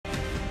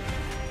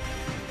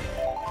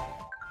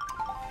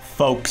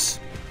Folks,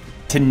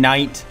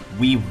 tonight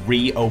we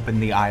reopen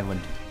the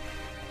island.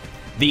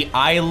 The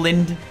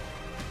island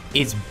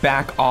is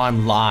back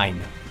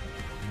online.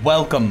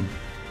 Welcome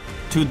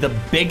to the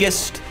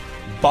biggest,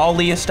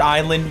 balliest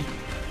island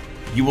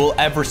you will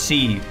ever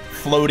see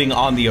floating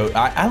on the ocean.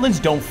 Islands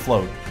don't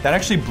float. That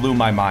actually blew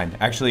my mind.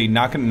 Actually,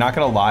 not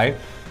gonna lie.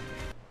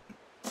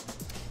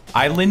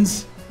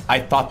 Islands,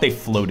 I thought they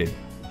floated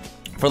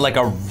for like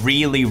a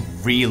really,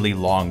 really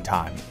long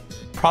time.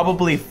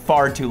 Probably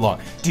far too long.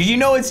 Did you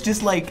know it's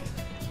just like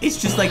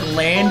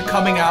land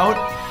coming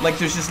out? Like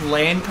there's just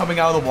land coming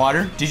out of the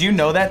water? Did you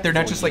know that? They're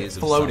not just like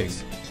floating.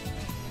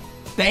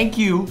 Thank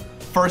you,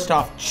 first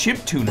off,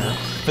 Chiptuner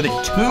for the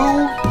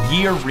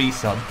 2-year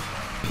resub.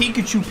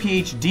 Pikachu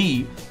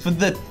PhD for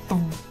the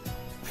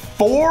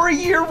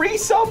 4-year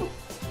resub?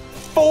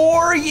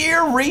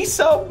 4-year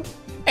resub?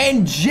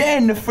 And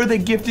Jen for the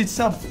gifted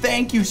sub.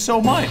 Thank you so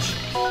much.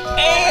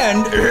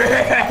 And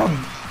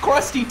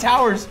Krusty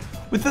Towers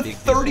with the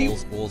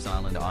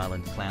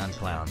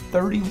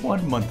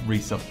 31-month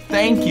resub.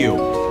 Thank you.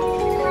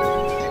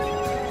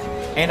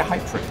 And a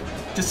hype trick.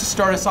 Just to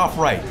start us off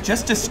right.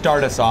 Just to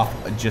start us off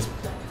just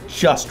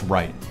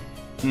right.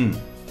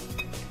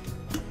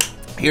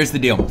 Here's the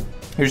deal.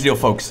 Here's the deal,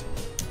 folks.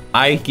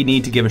 I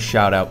need to give a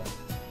shout out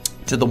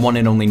to the one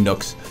and only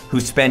Nooks, who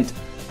spent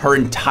her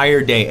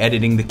entire day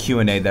editing the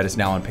Q&A that is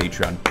now on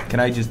Patreon. Can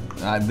I just,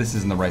 this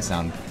isn't the right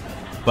sound,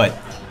 but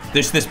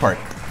there's this part.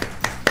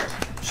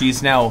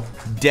 She's now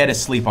dead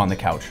asleep on the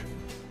couch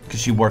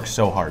because she works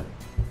so hard.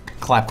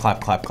 Clap,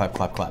 clap, clap, clap,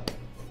 clap, clap.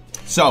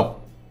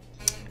 So,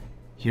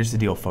 here's the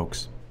deal,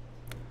 folks.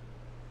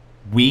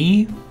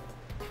 We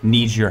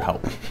need your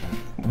help.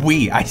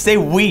 I say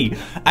we.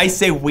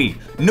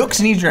 Nooks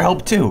needs your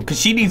help too,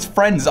 because she needs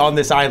friends on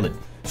this island.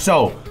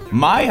 So,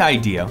 my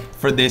idea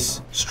for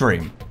this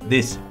stream,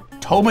 this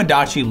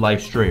Tomodachi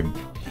live stream,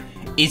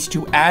 is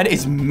to add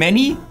as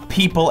many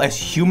people as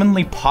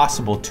humanly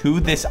possible to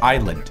this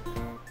island.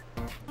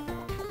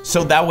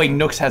 So that way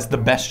Nooks has the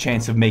best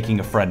chance of making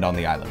a friend on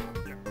the island.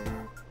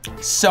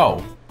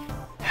 So,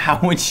 how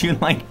would you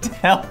like to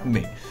help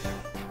me?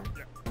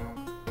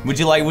 Would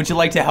you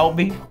like to help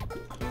me?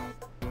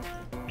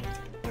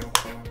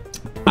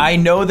 I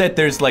know that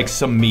there's like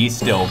some me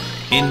still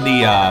in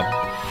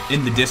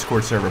the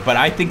Discord server, but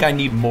I think I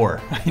need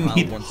more. I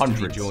need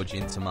hundreds. George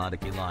in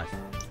Tomodachi life.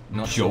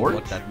 Not George?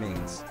 sure what that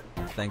means.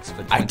 Thanks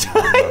for I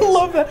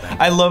love that.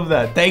 I love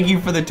that. Thank you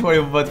for the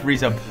 20-month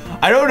resub.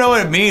 I don't know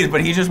what it means,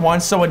 but he just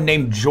wants someone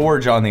named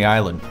George on the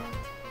island.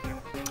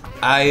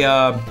 I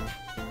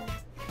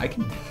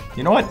can,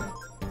 you know what?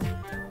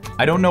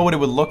 I don't know what it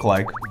would look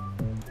like.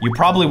 You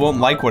probably won't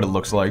like what it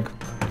looks like,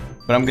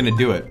 but I'm gonna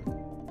do it.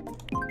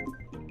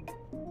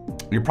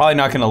 You're probably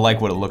not gonna like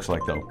what it looks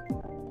like though.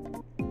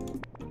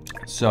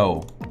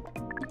 So.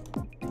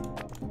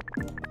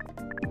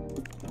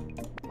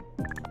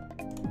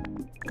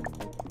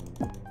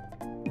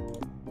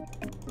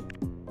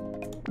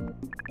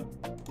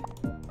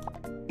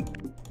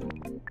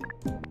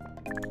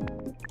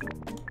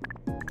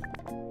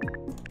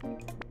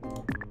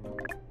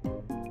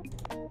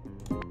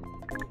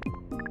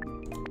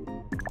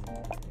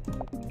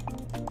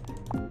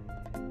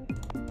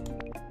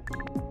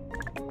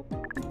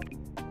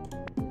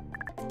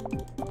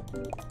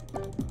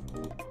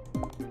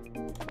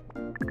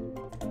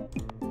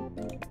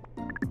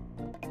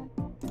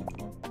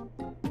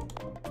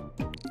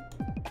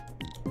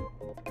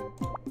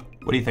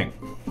 What do you think?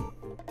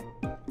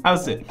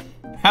 How's it?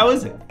 How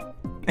is it?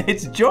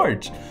 It's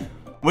George.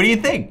 What do you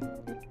think?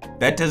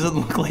 That doesn't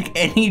look like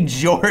any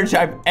George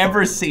I've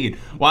ever seen.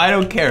 Well, I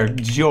don't care.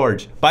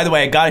 George. By the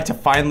way, I got it to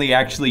finally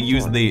actually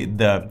use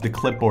the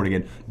clipboard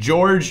again.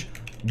 Georgeson.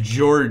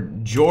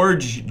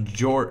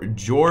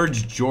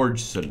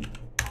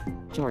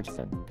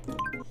 Georgeson.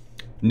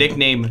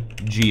 Nickname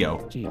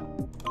Geo.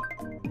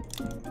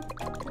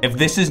 If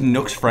this is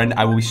Nook's friend,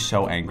 I will be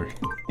so angry.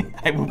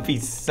 I will be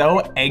so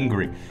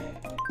angry.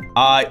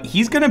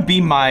 He's gonna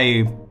be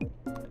my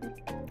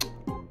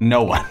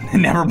no one.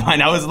 Never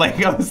mind. I was like,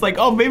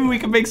 oh, maybe we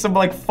can make some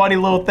like funny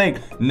little thing.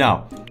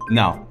 No.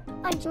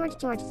 I'm George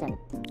Georgeson.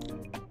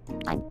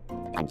 I'm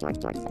George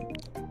Georgeson.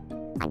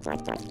 I'm George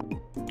Georgeson.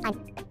 I'm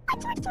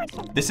George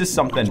Georgeson. This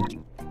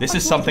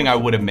is something I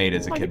would have made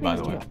as a kid, by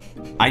the way.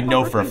 I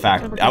know for a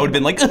fact. I would have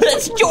been like,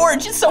 it's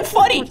George. It's so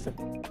funny.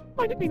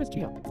 My nickname is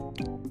Geo.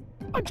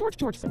 I'm George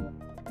Georgeson.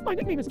 My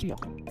nickname is Geo.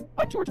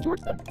 I'm George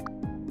Georgeson.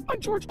 I'm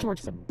George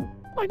Georgeson.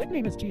 My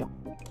nickname is Geo.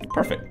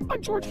 Perfect.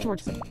 I'm George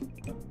Georgeson.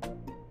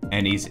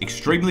 And he's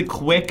extremely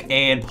quick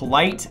and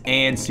polite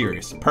and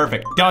serious.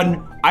 Perfect.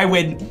 Done. I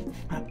win.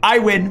 I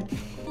win.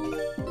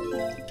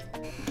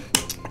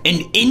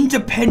 An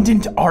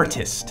independent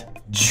artist.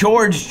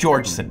 George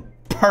Georgeson.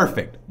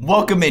 Perfect.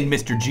 Welcome in,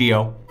 Mr.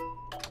 Geo.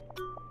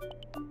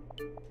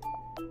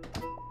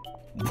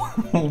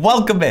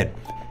 Welcome in.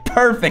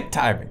 Perfect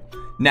timing.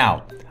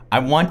 Now, I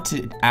want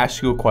to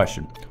ask you a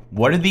question.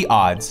 What are the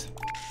odds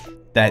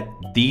that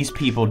these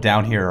people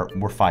down here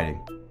were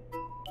fighting?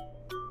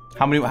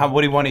 What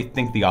do you want to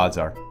think the odds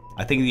are?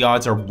 I think the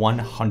odds are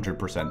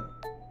 100%.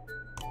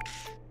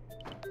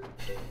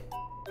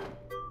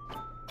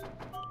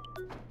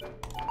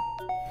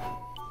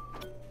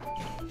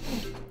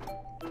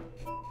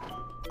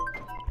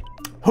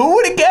 Who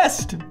would have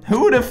guessed?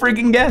 Who would have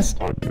freaking guessed?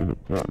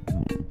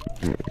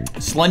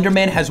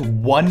 Slenderman has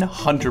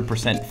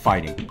 100%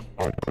 fighting.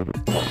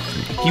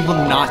 He will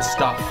not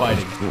stop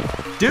fighting.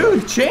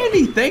 Dude,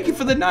 Chandy, thank you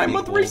for the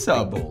 9-month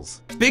resub.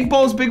 Big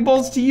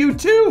balls to you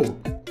too.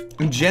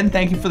 And Jen,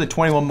 thank you for the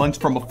 21 months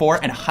from before.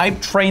 And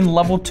Hype Train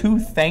level 2,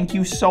 thank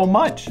you so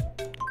much.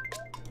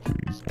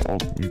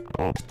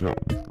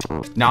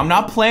 Now, I'm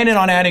not planning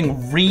on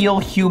adding real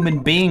human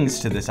beings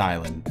to this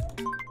island.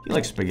 You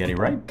like spaghetti,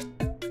 right?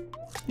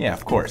 Yeah,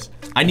 of course.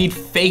 I need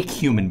fake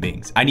human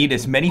beings. I need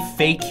as many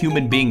fake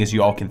human beings as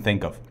you all can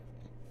think of.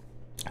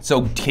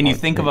 So, can you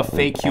think of a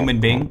fake human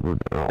being?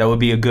 That would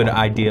be a good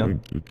idea.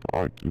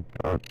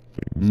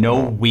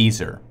 No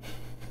Weezer.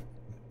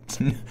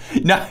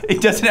 No,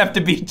 it doesn't have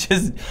to be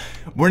just...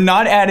 We're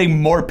not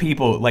adding more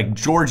people like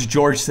George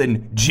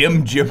Georgeson,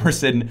 Jim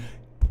Jimerson,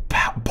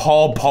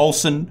 Paul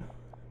Paulson.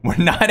 We're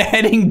not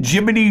adding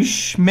Jiminy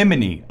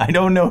Schmiminy. I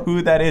don't know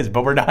who that is,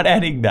 but we're not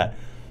adding that.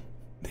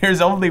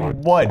 There's only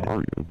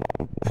one.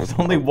 There's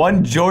only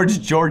one George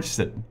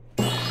Georgeson.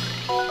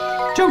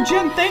 Joe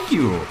Jen, thank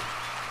you.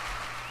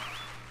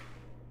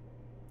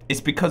 It's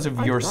because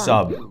of your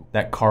sub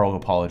that Carl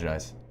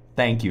apologized.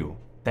 Thank you.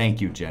 Thank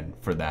you, Jen,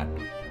 for that.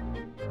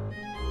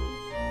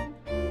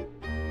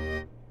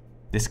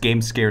 This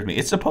game scared me.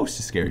 It's supposed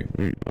to scare you.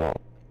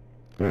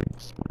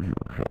 Thanks for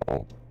your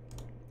help.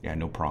 Yeah,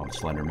 no problem,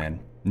 Slenderman.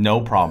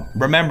 No problem.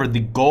 Remember,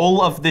 the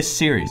goal of this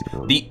series,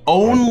 the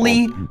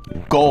only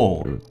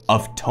goal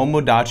of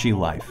Tomodachi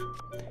life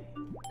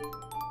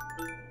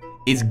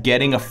is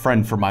getting a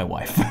friend for my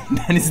wife.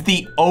 That is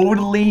the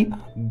only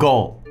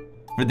goal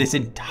for this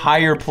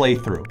entire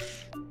playthrough.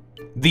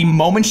 The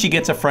moment she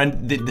gets a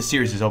friend, the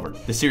series is over.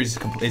 The series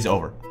is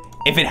over.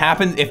 If it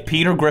happens, if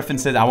Peter Griffin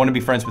says, I want to be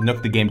friends with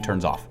Nook, the game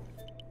turns off.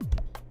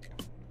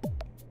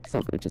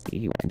 So good to see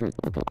you, Andrew.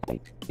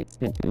 It's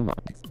been 2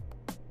 months.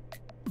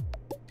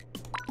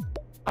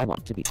 I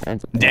want to be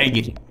friends with Dang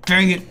it.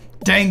 Dang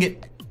it. Dang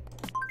it.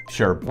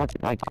 Sure. What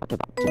did I talk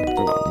about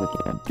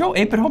again? Yo,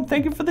 8-Bit Home,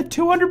 thank you for the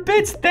 200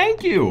 bits.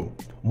 Thank you.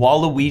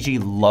 Waluigi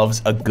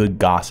loves a good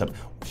gossip.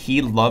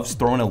 He loves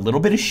throwing a little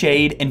bit of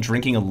shade and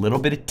drinking a little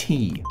bit of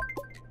tea.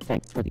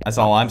 Thanks for the That's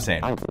all I'm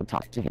saying. I will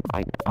talk to him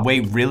right now.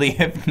 Wait, really?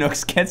 If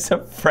Nooks gets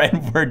a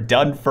friend, we're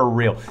done for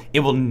real.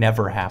 It will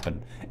never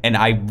happen. And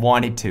I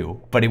want it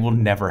to, but it will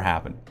never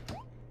happen.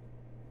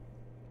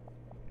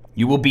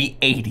 You will be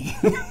 80.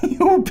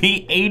 You will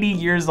be 80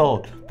 years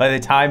old by the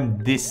time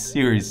this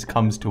series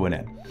comes to an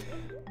end.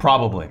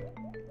 Probably.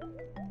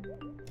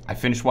 I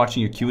finished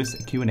watching your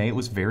Q&A. It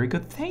was very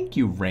good. Thank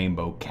you,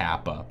 Rainbow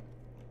Kappa.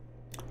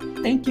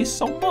 Thank you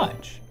so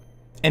much.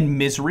 And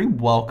Misery,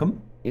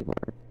 welcome.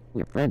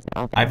 We're friends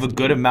now. I have a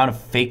good amount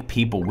of fake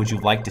people. Would you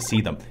like to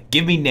see them?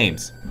 Give me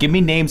names. Give me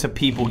names of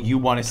people you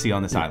want to see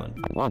on this island.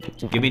 I want you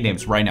to. Give me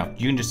names right now.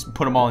 You can just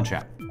put them all in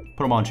chat.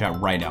 Put them all in chat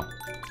right now.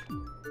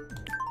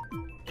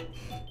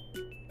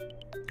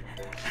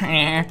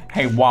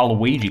 Hey,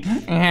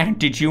 Waluigi.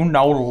 Did you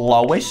know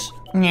Lois?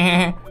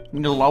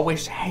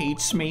 Lois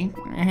hates me.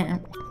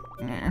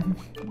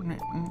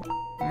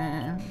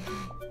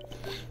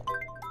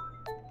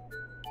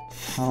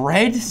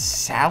 Fred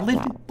Salad?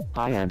 Wow.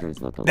 Hi,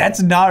 Andrew's local.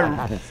 That's not. I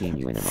haven't seen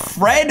you in a month.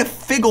 Fred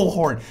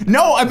Figglehorn.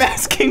 No, I'm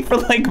asking for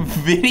like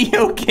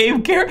video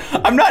game character.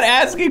 I'm not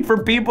asking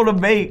for people to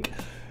make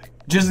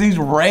just these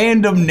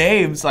random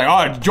names like,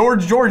 oh,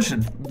 George,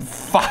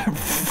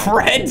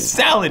 Fred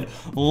Salad,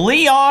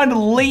 Leon.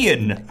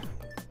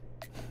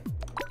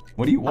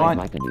 What do you want?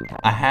 I'd like a new hat.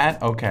 A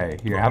hat? Okay,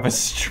 here, have a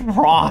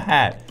straw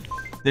hat.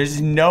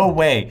 There's no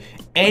way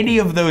any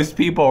of those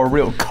people are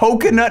real.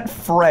 Coconut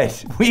Fred.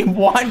 We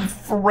want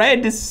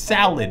Fred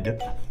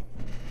Salad.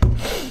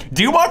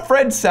 Do you want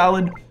Fred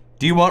Salad?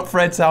 Do you want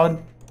Fred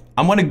Salad?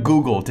 I'm gonna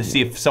Google to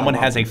see if someone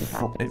has a...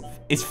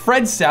 Is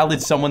Fred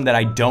Salad someone that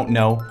I don't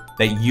know?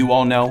 That you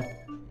all know?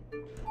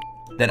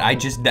 That I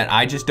just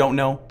don't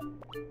know?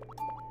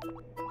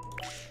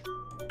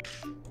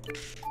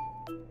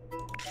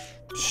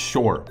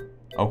 Sure.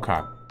 Okay.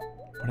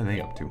 What are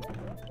they up to?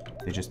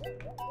 They just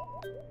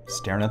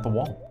staring at the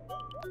wall.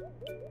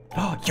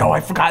 Yo, I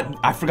forgot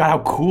how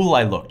cool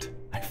I looked.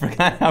 I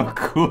forgot how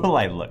cool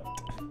I looked.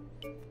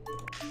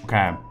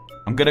 Okay,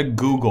 I'm gonna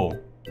Google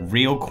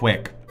real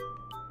quick.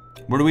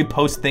 Where do we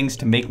post things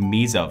to make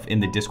me's of in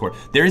the Discord?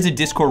 There is a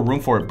Discord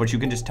room for it, but you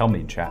can just tell me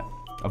in chat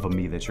of a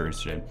me that you're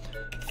interested in.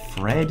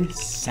 Fred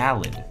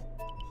Salad.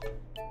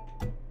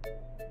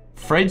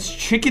 Fred's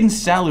chicken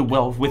salad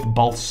well with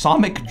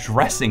balsamic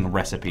dressing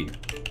recipe.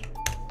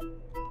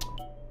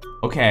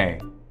 Okay,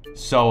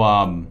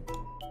 so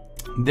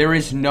there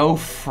is no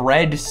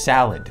Fred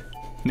Salad.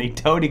 They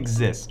don't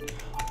exist.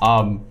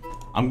 I'm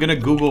gonna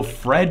Google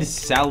Fred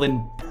Salad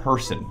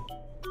person.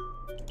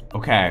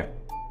 Okay.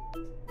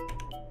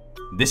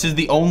 This is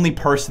the only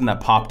person that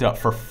popped up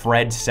for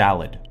Fred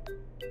Salad.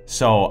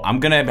 So I'm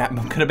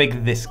gonna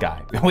make this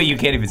guy. Wait, you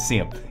can't even see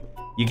him.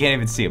 You can't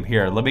even see him.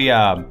 Here, let me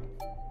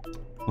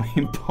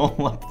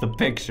pull up the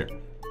picture.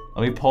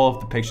 Let me pull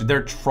up the picture.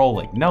 They're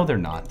trolling. No, they're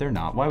not. They're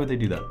not. Why would they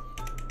do that?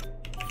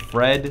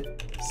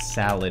 Fred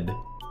Salad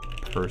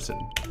person.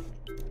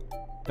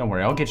 Don't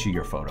worry, I'll get you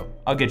your photo.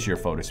 I'll get you your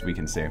photo so we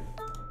can see.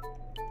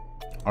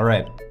 All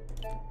right.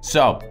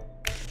 So,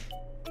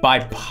 by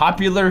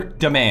popular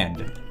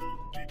demand.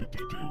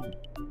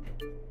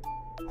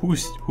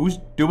 Who's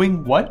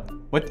doing what?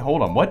 What?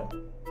 Hold on. What?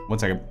 1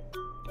 second.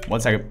 1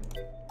 second.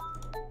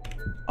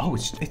 Oh,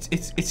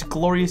 it's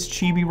Glorious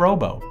Chibi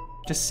Robo,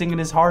 just singing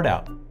his heart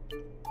out.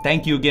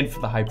 Thank you again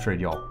for the hype trade,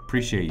 y'all.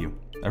 Appreciate you.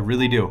 I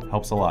really do.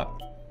 Helps a lot.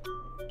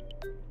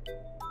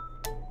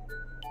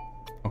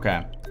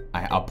 Okay.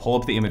 I'll pull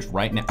up the image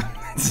right now.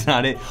 That's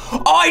not it.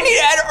 Oh, I need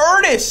to add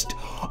Ernest!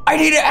 I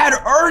need to add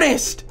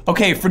Ernest!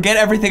 Okay, forget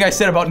everything I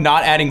said about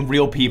not adding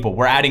real people.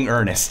 We're adding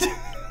Ernest.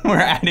 We're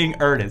adding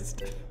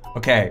Ernest.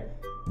 Okay,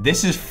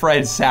 this is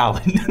Fred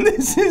Salad.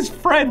 This is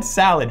Fred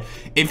Salad.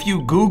 If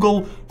you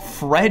Google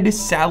Fred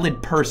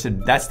Salad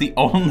person, that's the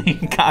only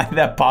guy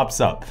that pops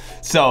up.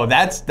 So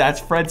that's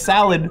Fred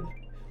Salad.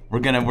 We're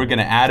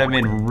gonna add him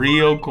in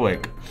real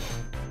quick.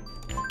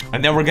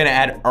 And then we're gonna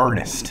add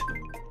Ernest.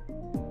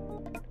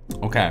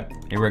 Okay,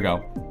 here we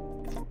go.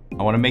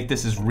 I wanna make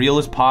this as real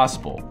as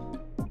possible.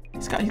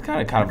 He's got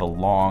a kind of a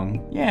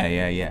long,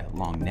 yeah,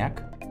 long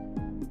neck.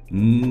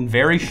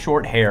 Very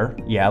short hair,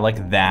 yeah,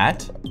 like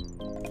that.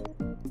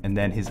 And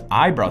then his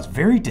eyebrows,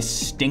 very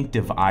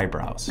distinctive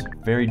eyebrows.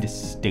 Very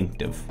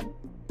distinctive.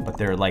 But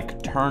they're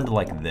like turned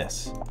like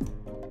this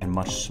and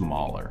much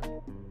smaller.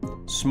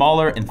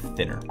 Smaller and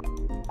thinner.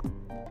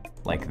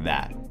 Like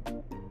that.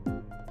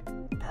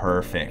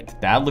 Perfect.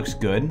 That looks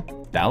good.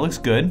 That looks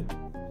good.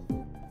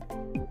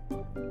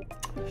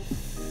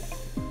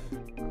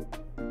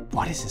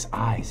 What is his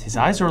eyes? His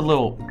eyes are a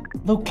little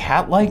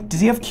cat-like. Does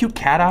he have cute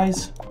cat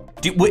eyes?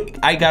 Wait,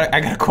 I got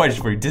a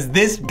question for you. Does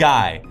this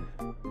guy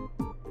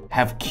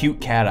have cute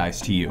cat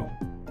eyes to you?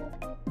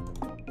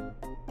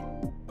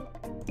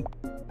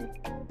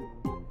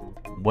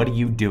 What are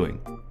you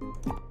doing?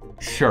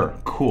 Sure,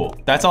 cool.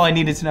 That's all I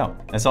needed to know.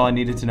 That's all I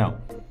needed to know.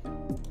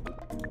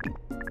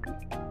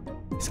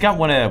 He's got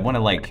one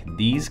of like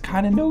these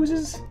kind of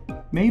noses,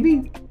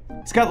 maybe?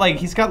 He's got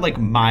like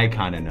my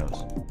kind of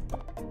nose.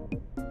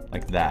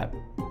 Like that.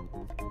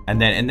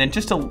 And then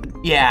just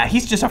yeah,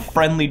 he's just a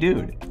friendly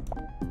dude.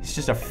 He's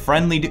just a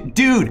friendly dude.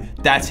 Dude,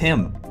 that's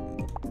him.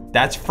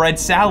 That's Fred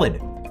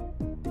Salad.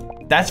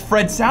 That's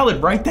Fred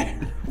Salad right there.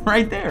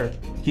 Right there.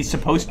 He's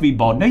supposed to be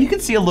bald. No, you can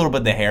see a little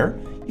bit of the hair.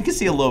 You can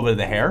see a little bit of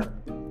the hair.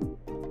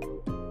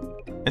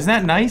 Isn't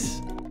that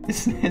nice?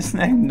 Isn't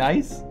that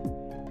nice? A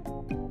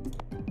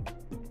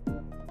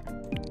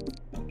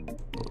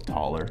little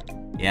taller.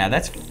 Yeah,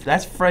 that's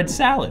Fred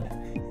Salad.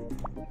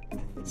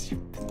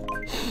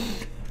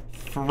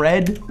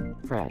 Fred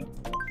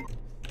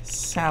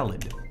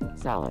Salad.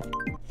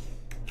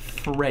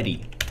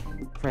 Freddy.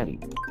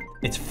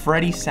 It's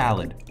Freddy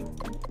Salad.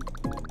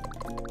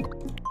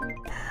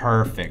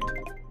 Perfect.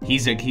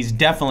 He's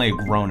definitely a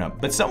grown-up,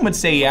 but some would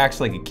say he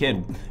acts like a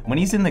kid. When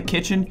he's in the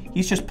kitchen,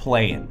 he's just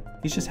playing.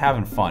 He's just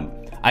having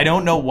fun. I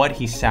don't know what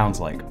he sounds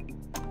like.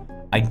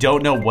 I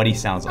don't know what he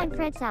sounds like. I'm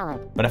Fred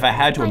Salad. But if I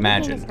had to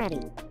imagine. My name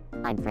is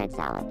Freddy. I'm Fred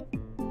Salad.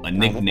 My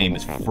nickname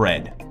is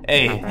Fred.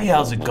 Hey,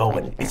 how's it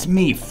going? It's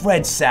me,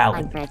 Fred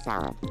Salad. I'm Fred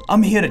Salad.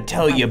 I'm here to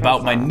tell you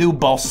about my new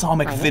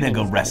balsamic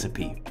vinegar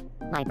recipe.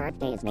 My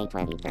birthday is May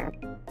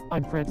 23rd.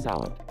 I'm Fred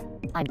Salad.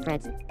 I'm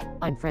Fred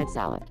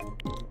Salad.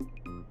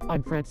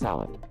 I'm Fred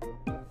Salad.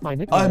 My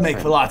nickname I is make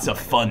Freddy. lots of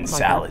fun My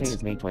salads. birthday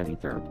is May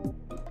 23rd.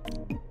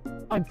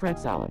 I'm Fred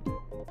Salad.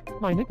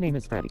 My nickname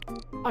is Freddy.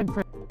 I'm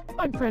Fred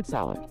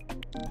Salad.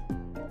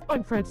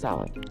 I'm Fred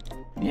Salad.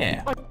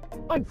 Yeah.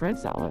 I'm Fred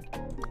Salad.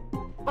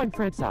 I'm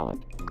Fred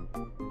Salad.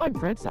 I'm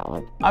Fred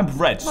Salad. I'm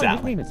Fred My Salad.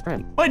 nickname is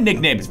Freddy. My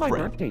nickname is My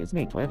Fred. birthday is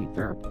May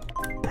 23rd.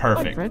 I'm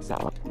Perfect. Fred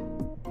Salad.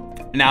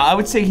 Now, I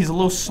would say he's a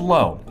little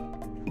slow,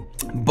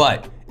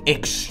 but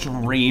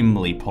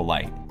extremely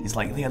polite. He's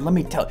like, yeah, let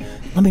me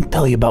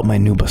tell you about my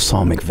new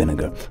balsamic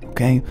vinegar,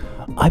 okay?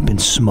 I've been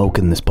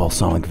smoking this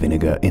balsamic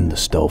vinegar in the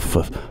stove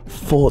for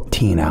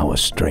 14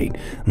 hours straight.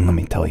 And let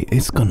me tell you,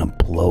 it's gonna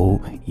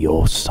blow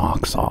your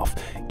socks off.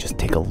 Just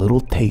take a little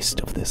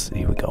taste of this.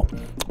 Here we go.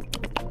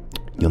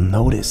 You'll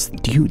notice,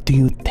 do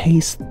you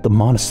taste the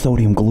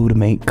monosodium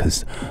glutamate?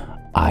 Because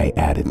I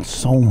added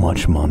so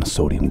much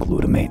monosodium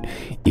glutamate,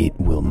 it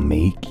will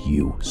make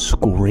you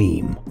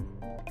scream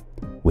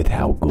with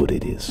how good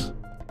it is.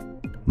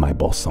 My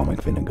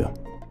balsamic vinegar.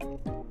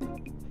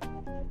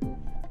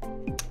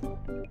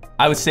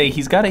 I would say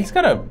he's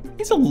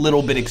a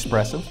little bit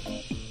expressive.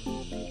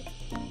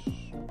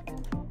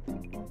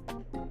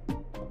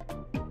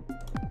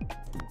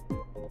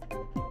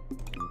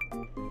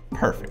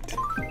 Perfect.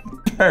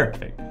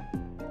 Perfect.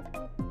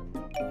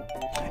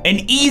 An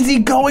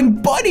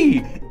easygoing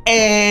buddy.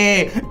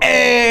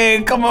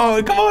 Hey, come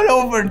on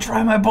over and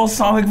try my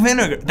balsamic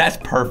vinegar. That's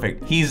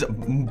perfect. He's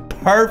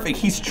perfect.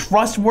 He's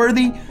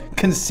trustworthy.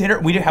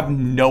 We have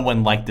no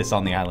one like this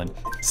on the island.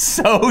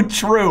 So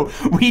true.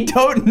 We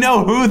don't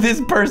know who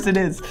this person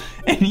is.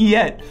 And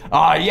yet,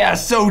 yeah,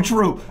 so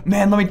true.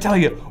 Man, let me tell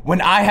you, when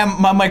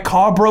my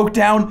car broke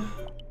down,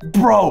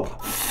 Bro,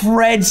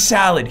 Fred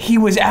Salad, he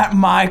was at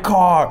my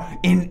car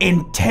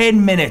in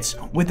 10 minutes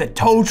with a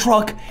tow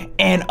truck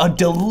and a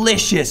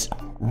delicious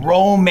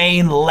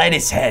romaine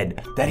lettuce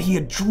head that he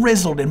had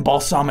drizzled in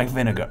balsamic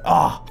vinegar.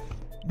 Ah,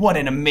 what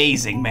an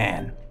amazing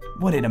man.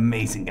 What an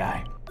amazing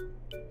guy.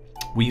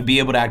 Will you be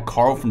able to add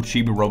Carl from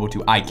Chibi Robo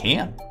 2? I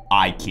can.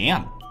 I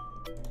can.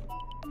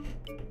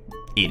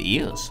 It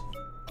is.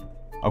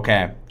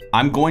 Okay,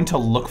 I'm going to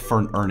look for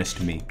an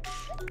Ernest me.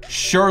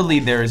 Surely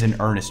there is an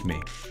Ernest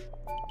me.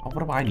 Oh,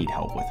 what do I need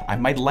help with?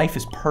 My life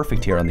is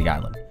perfect here on the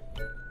island.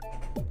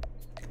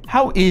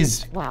 How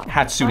is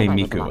Hatsune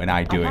Miku and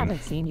I doing? I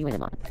haven't seen you in a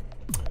month.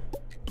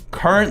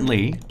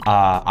 Currently,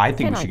 I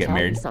think we should get married. Can I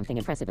tell you something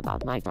impressive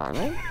about my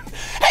darling?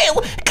 Hey,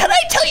 can I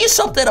tell you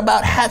something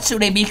about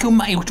Hatsune Miku,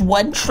 my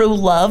one true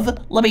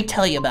love? Let me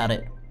tell you about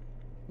it.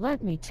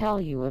 Let me tell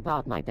you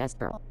about my best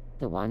girl,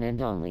 the one and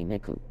only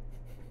Miku.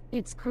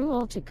 It's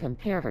cruel to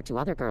compare her to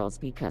other girls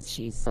because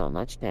she's so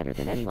much better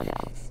than anyone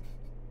else.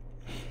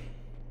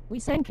 We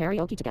sang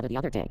karaoke together the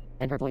other day,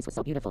 and her voice was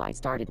so beautiful I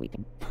started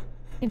weeping.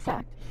 In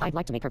fact, I'd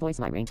like to make her voice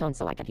my ringtone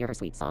so I can hear her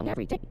sweet song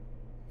every day.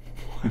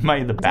 Am I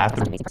in the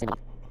bathroom?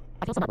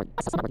 I feel so not worthy.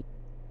 I feel so not worthy.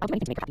 I'll do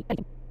anything to make her happy.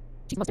 Anything.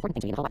 She's the most important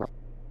thing to me in the whole wide world.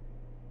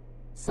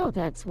 So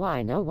that's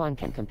why no one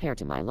can compare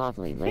to my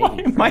lovely lady. Why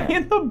am I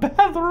in the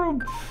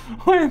bathroom?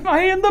 Why am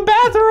I in the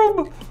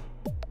bathroom?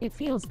 It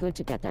feels good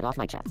to get that off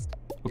my chest.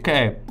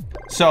 Okay,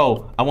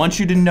 so I want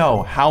you to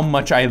know how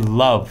much I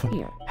love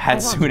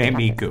Hatsune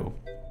Miku.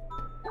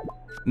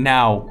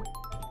 Now,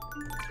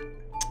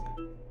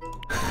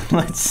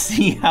 let's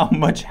see how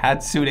much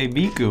Hatsune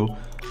Miku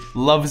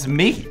loves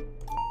me.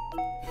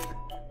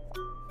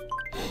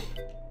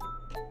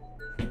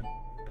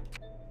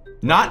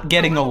 Not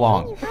getting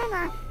along.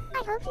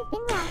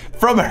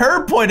 From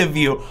her point of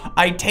view,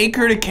 I take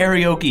her to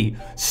karaoke,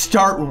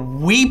 start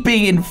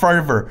weeping in front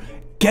of her,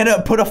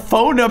 put a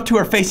phone up to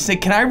her face and say,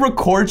 "Can I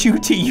record you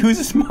to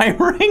use my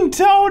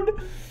ringtone?"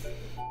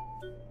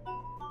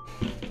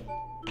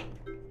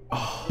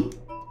 Oh.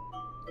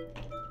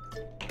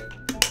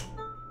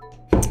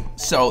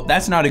 So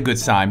that's not a good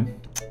sign.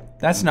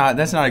 That's not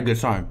a good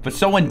sign. But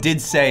someone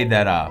did say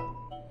that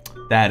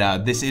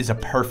this is a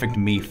perfect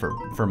me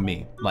for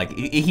me. Like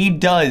he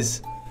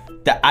does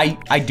that.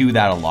 I do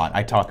that a lot.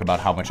 I talk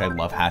about how much I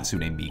love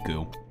Hatsune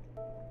Miku.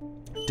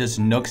 Does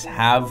Nooks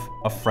have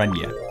a friend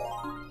yet?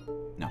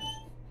 No.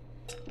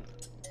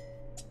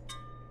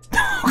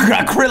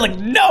 Acrylic,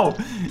 no,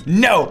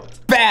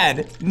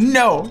 bad,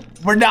 no,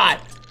 we're not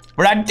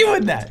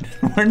doing that.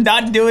 We're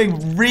not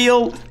doing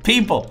real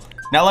people.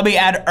 Now let me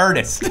add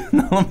Ernest.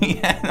 let me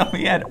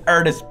add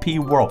Ernest P.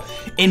 Worrell.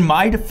 In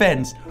my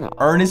defense,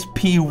 Ernest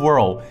P.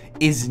 Worrell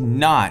is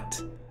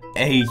not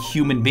a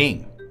human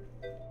being.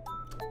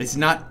 It's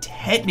not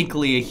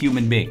technically a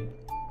human being.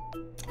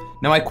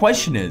 Now my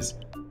question is,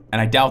 and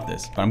I doubt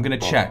this, but I'm gonna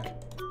check.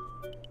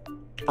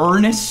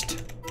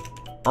 Ernest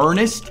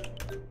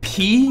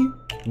P.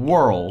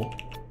 Worrell,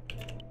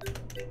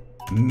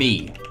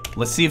 me.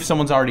 Let's see if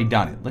someone's already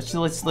done it. Let's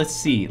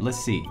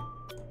see.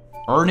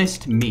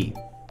 Ernest me.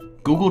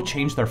 Google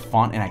changed their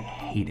font and I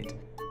hate it.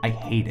 I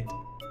hate it.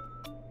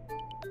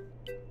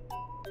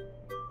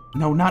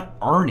 No, not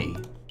Ernie.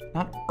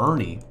 Not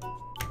Ernie.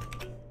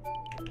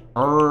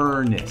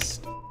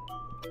 Ernest.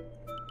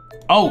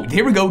 Oh,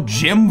 here we go.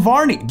 Jim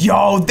Varney.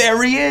 Yo,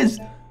 there he is.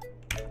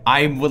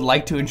 I would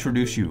like to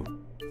introduce you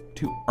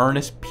to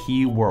Ernest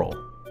P. Worrell.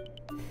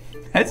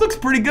 That looks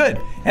pretty good.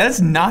 And that's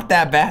not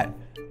that bad.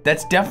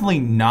 That's definitely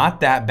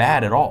not that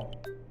bad at all.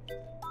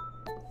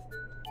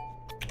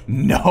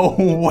 No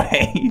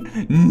way.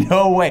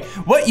 No way.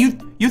 What, you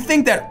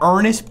think that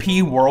Ernest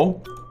P.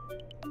 Worrell,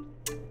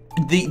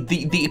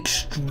 the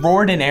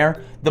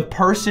extraordinaire, the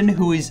person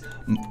who is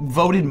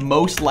voted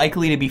most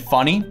likely to be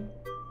funny,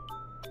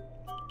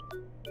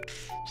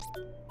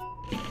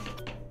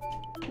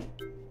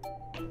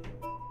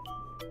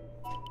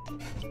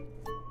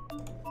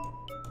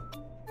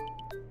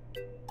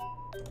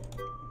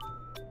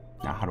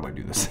 now how do I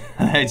do this?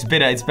 It's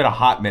been a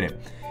hot minute.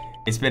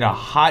 It's been a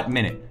hot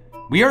minute.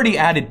 We already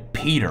added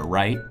Peter,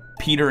 right?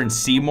 Peter and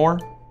Seymour?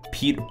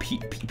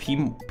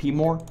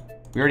 P-more?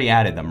 We already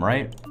added them,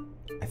 right?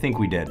 I think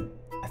we did.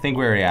 I think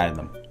we already added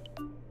them.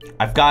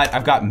 I've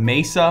got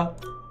Mesa.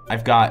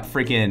 I've got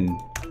freaking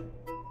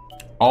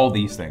all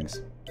these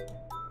things.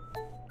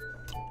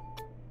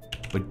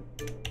 But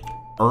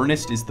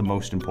Ernest is the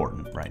most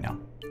important right now.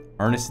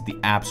 Ernest is the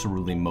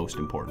absolutely most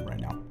important right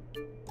now.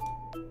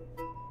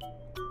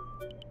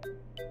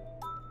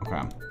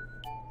 Okay.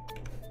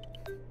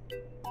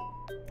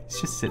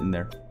 He's just sitting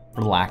there,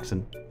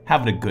 relaxing,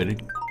 having a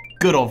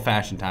good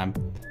old-fashioned time.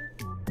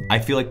 I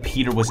feel like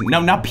Peter wasn't, no,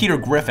 not Peter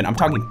Griffin. I'm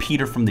talking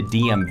Peter from the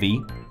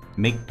DMV.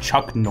 Make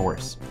Chuck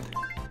Norris.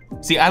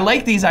 See, I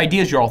like these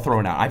ideas you're all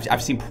throwing out.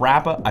 I've seen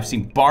Parappa, I've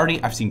seen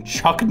Barney, I've seen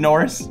Chuck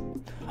Norris.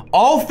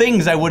 All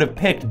things I would have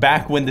picked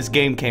back when this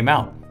game came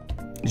out.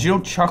 Did you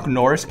know Chuck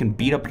Norris can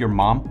beat up your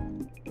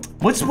mom?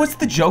 What's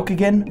the joke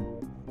again?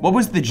 What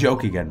was the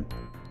joke again?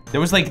 There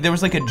was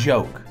like a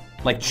joke.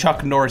 Like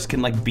Chuck Norris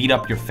can like beat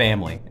up your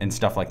family and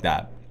stuff like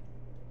that.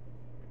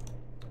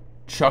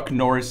 Chuck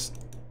Norris,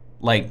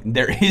 like,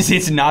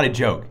 it's not a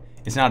joke.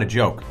 It's not a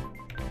joke.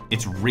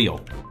 It's real.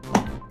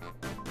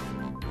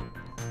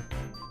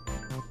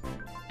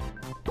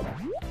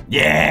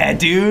 Yeah,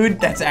 dude,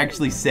 that's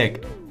actually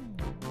sick.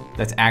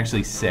 That's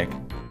actually sick.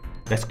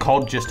 That's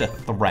called just a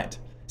threat.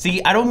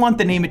 See, I don't want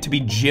the name it to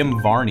be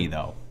Jim Varney,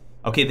 though.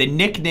 Okay, the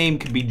nickname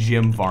could be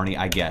Jim Varney,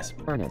 I guess.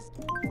 Ernest.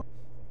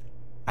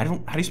 How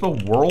do you spell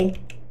Worrell?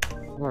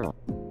 Worrell.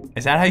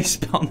 Is that how you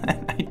spell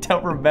that? I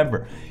don't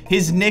remember.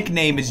 His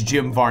nickname is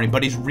Jim Varney,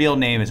 but his real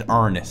name is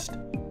Ernest.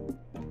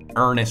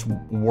 Ernest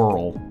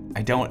Worrell.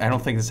 I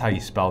don't think that's how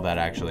you spell that,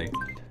 actually.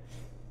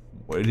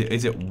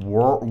 Is it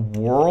Worrell?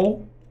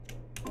 Worrell?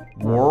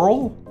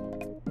 Worrell?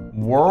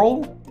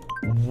 Worrell.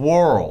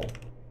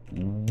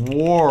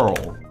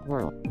 Worrell.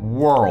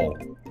 Worrell.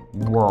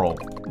 Worrell.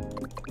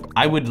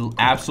 I would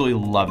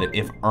absolutely love it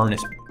if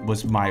Ernest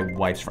was my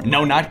wife's friend.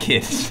 No, not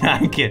kid.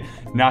 Not kid.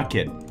 Not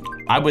kid.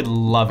 I would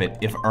love it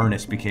if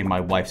Ernest became my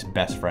wife's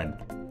best friend.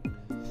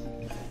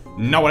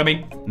 Know what I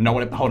mean? Know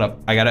what? Hold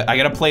up. I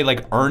gotta play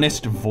like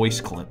Ernest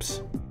voice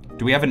clips.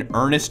 Do we have an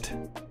Ernest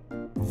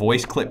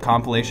voice clip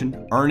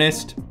compilation?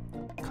 Ernest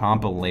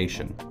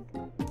compilation.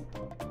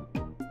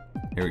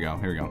 Here we go.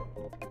 Here we go.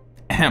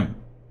 Ahem.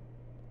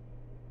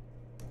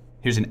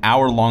 Here's an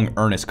hour-long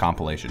Ernest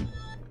compilation.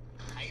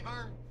 Hey,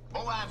 Vern.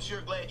 Boy, I'm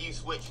sure glad you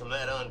switched from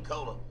that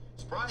uncola.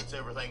 Sprite's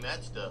everything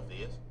that stuff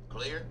is.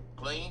 Clear,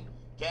 clean,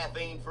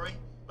 caffeine-free.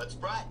 But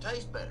Sprite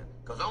tastes better,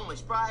 because only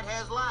Sprite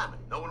has lime in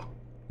it.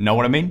 Know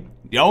what I mean?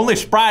 The only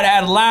Sprite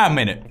had lime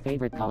in it. My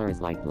favorite color is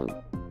light blue.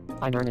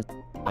 I'm Ernest.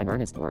 I'm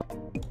Ernest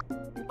Worrell.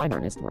 I'm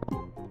Ernest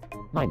Worrell.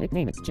 My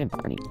nickname is Jim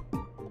Varney.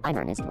 I'm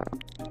Ernest Worrell.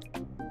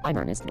 I'm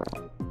Ernest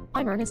Worrell.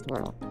 I'm Ernest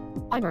Worrell.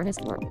 I'm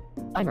Ernest Worrell.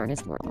 I'm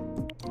Ernest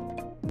Worrell.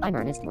 I'm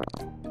Ernest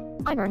Worrell.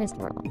 I'm Ernest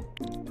Worrell.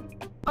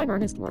 I'm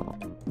Ernest Worrell.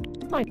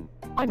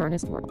 I'm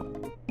Ernest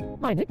Worrell.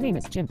 My nickname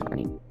is Jim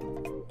Varney.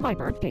 My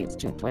birthday is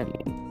June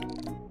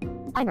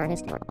 28th. I'm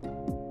Ernest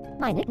Worrell.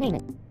 My nickname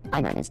is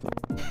I'm Ernest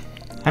Worrell.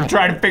 I'm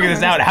trying to figure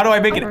this out. How do I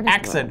make an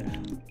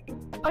accent?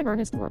 I'm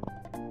Ernest Worrell.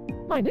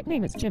 My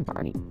nickname is Jim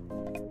Varney.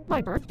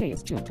 My birthday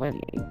is June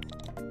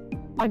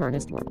 28th. I'm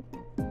Ernest Worrell.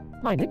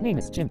 My nickname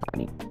is Jim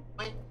Varney.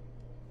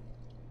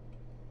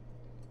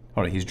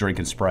 Hold on, he's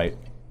drinking Sprite.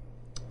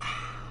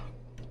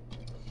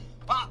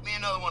 Pop me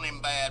another one of them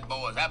bad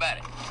boys. How about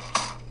it?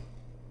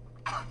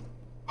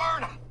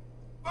 Burn him!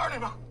 Burn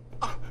him!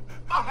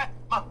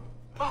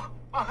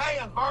 My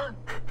hand, burn!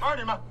 Burn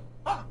him!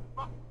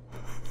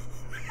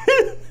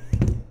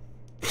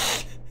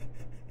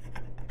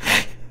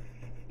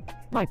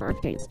 My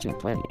birthday is June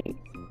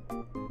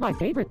 28th. My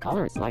favorite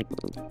color is light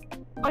blue.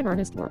 I'm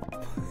Ernest Worrell.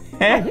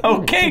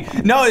 Okay.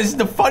 No, it's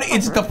the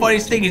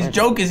funniest thing. His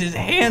joke is his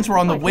hands were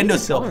on the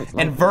windowsill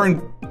and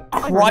Vern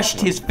crushed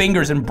his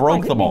fingers and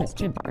broke them all. My name is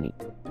Jim Varney.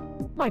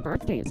 My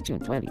birthday is June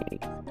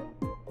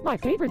 28th. My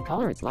favorite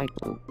color is light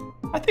blue.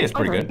 I think it's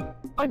pretty good.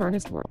 I'm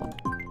Ernest Worrell.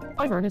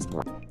 I'm Ernest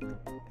Worrell.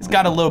 It's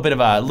got a little bit of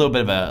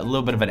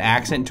an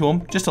accent to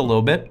him, just a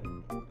little bit.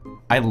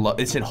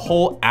 It's a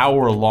whole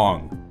hour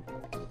long.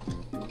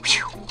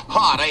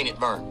 Hot, ain't it,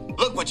 Vern?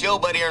 Look what your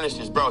buddy Ernest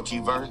has brought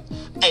you, Vern.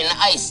 An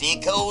icy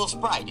cold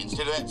Sprite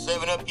instead of that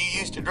 7-Up you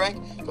used to drink,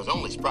 because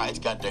only Sprite's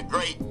got that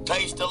great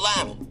taste of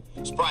lime.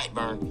 Sprite,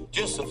 Vern,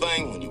 just the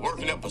thing when you're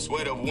working up a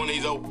sweat over one of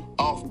these old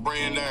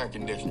off-brand air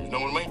conditioners,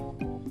 know what I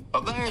mean?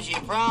 Well, there's your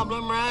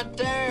problem right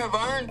there,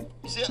 Vern.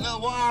 You see that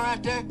little wire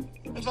right there?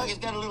 Looks like it's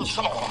got a little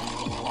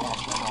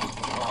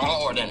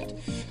Lord in it.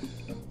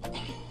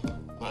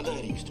 My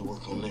daddy used to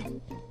work on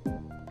them.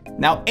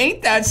 Now,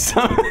 ain't that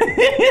something?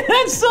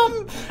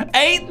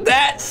 Ain't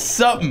that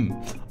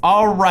something?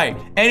 All right.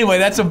 Anyway,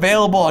 that's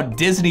available on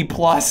Disney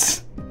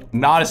Plus.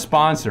 Not a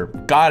sponsor.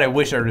 God, I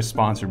wish Ernest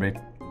sponsored me.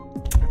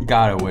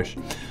 God, I wish.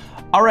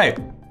 All right,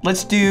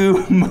 let's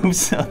do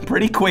moves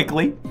pretty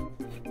quickly.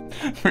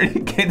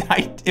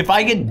 If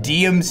I get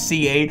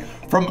DMCA'd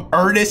from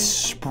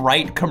Ernest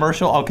Sprite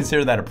commercial, I'll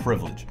consider that a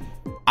privilege.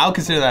 I'll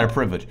consider that a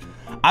privilege.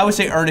 I would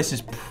say Ernest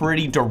is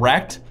pretty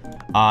direct.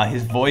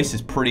 His voice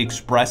is pretty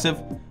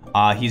expressive.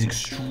 Now,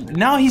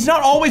 he's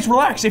not always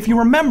relaxed. If you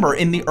remember,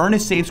 in the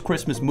Ernest Saves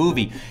Christmas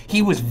movie,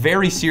 he was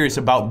very serious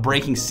about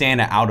breaking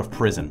Santa out of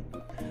prison.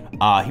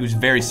 He was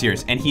very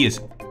serious, and he is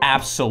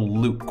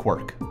absolute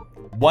quirk.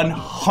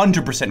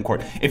 100%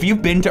 quirk. If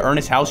you've been to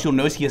Ernest's house, you'll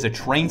notice he has a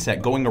train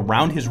set going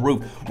around his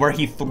roof where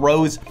he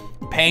throws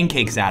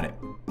pancakes at it.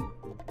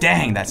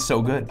 Dang, that's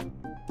so good.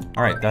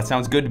 All right, that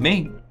sounds good to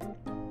me.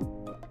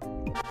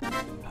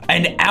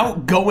 An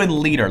outgoing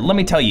leader. Let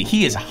me tell you,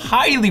 he is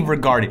highly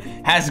regarded,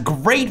 has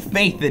great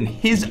faith in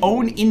his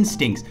own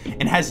instincts,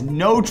 and has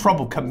no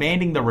trouble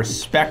commanding the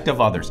respect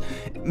of others.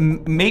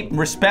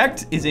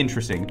 Respect is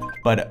interesting,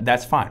 but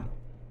that's fine.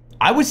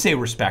 I would say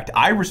respect.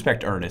 I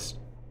respect Ernest.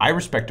 I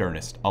respect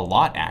Ernest a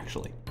lot,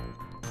 actually.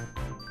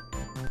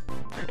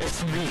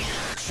 It's me,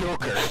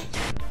 Joker,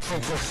 from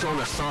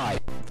Persona 5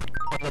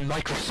 on the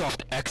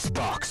Microsoft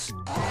Xbox.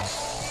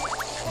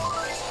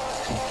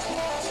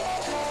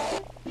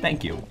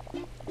 Thank you.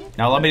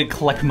 Now allow me to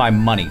collect my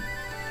money.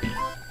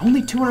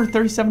 Only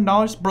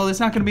 $237? Bro, that's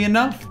not gonna be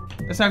enough.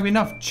 That's not gonna be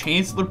enough.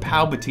 Chancellor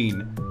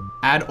Palpatine.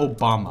 Add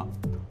Obama.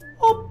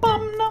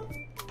 Obama.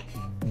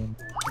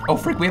 Oh,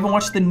 frick, we haven't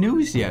watched the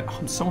news yet. Oh,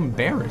 I'm so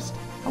embarrassed.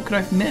 How could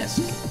I have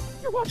missed?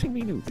 You're watching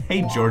Me News.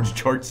 Hey, George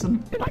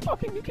Georgeson. An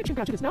eye-popping new kitchen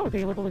gadget is now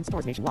available in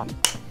stores nationwide.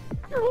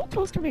 Your old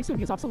toaster may soon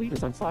be as obsolete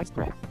as unsliced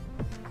bread.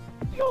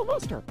 The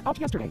Almoster, out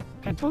yesterday,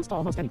 can toast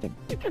almost anything.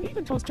 It can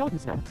even toast gelatin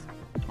snacks.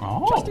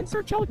 Oh. Just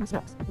insert gelatin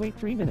snacks, wait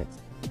 3 minutes,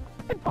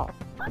 and pop.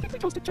 Perfectly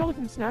toasted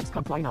gelatin snacks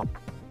come flying out.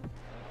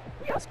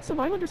 We asked some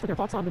islanders for their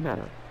thoughts on the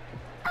matter.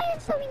 I am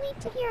so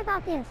relieved to hear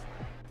about this.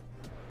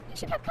 You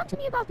should have come to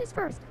me about this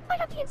first. I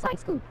have the inside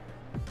scoop.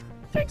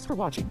 Thanks for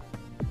watching.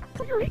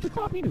 For your 8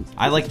 o'clock news.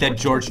 I like that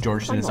George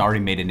Georgeson has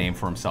already made a name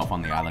for himself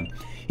on the island.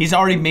 He's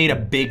already made a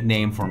big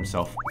name for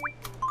himself.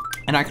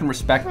 And I can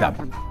respect that.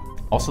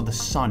 Also, the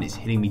sun is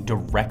hitting me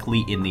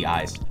directly in the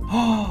eyes.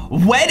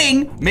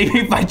 Wedding? Maybe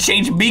if I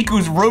change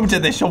Miku's room to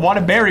this, she'll want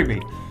to marry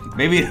me.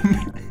 Maybe,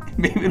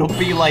 maybe it'll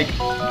be like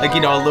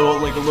you know, a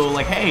little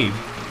like, hey,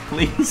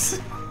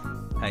 please.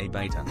 Hey,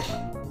 Beta.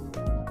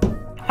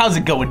 How's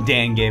it going,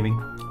 Dan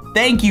Gaming?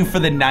 Thank you for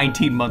the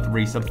 19-month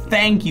resub.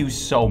 Thank you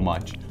so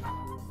much.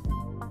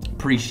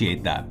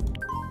 Appreciate that.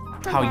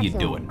 How you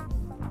doing?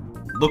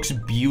 Looks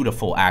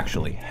beautiful,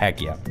 actually.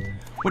 Heck yeah.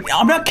 But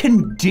I'm not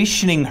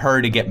conditioning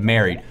her to get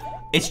married.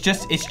 It's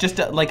just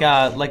like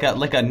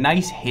a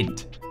nice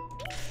hint.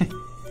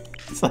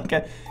 It's like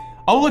a,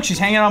 oh look, she's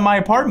hanging out in my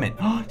apartment.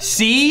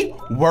 See,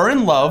 we're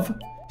in love.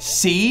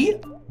 See,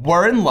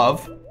 we're in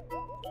love.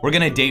 We're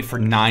gonna date for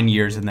 9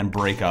 years and then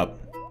break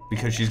up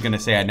because she's gonna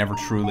say I never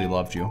truly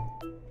loved you.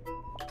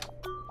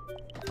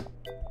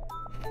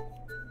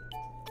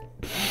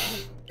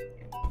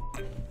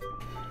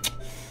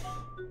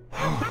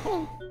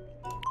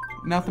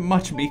 Nothing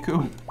much,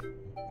 Miku.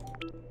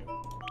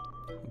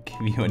 I'll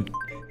give you an...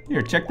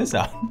 Here, check this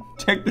out.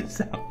 Check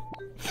this out.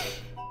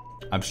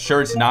 I'm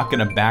sure it's not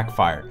gonna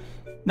backfire.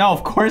 No,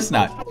 of course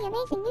not.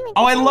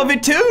 Oh, I love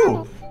it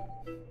too!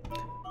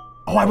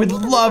 Oh, I would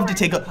love to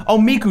take a... Oh,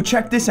 Miku,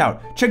 check this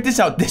out. Check this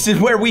out. This is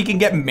where we can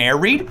get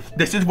married.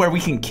 This is where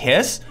we can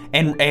kiss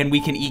and we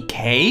can eat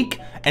cake.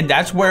 And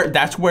that's where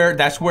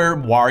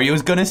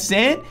Wario's gonna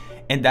sit.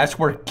 And that's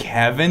where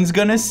Kevin's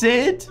gonna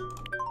sit.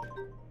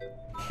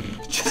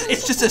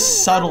 It's just a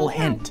subtle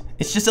hint.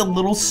 It's just a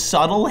little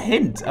subtle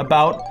hint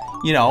about,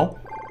 you know,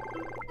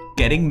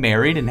 getting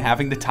married and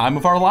having the time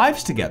of our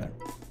lives together.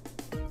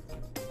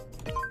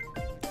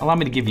 Allow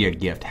me to give you a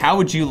gift. How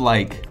would you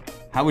like,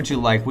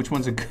 which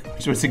one's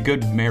a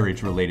good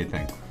marriage related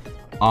thing?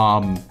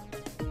 How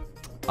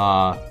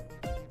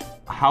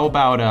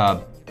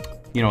about,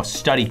 you know, a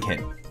study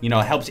kit? You know,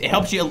 it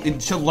helps you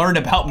to learn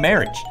about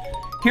marriage.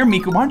 Here,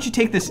 Miku, why don't you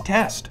take this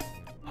test?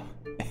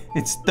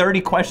 It's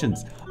 30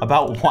 questions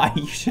about why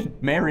you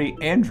should marry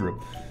Andrew.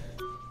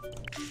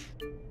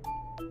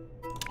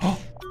 Oh,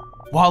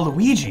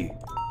 Waluigi,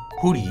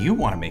 who do you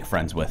want to make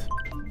friends with?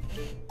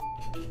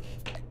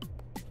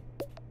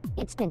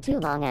 It's been too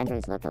long,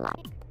 Andrew's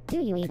look-alike.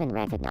 Do you even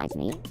recognize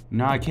me?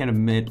 No, I can't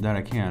admit that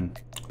I can.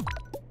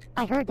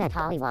 I heard that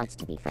Holly wants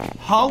to be friends.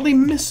 Holly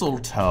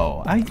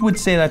Mistletoe. I would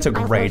say that's a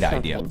great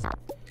idea.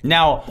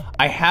 Now,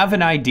 I have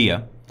an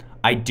idea.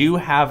 I do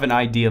have an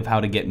idea of how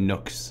to get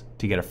Nooks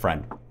to get a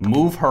friend.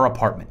 Move her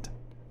apartment.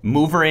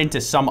 Move her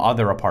into some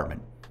other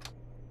apartment.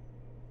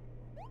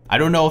 I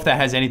don't know if that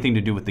has anything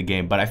to do with the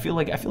game, but I feel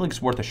like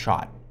it's worth a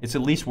shot. It's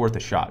at least worth a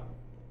shot.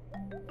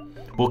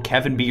 Will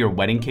Kevin be your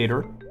wedding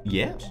caterer?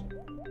 Yes.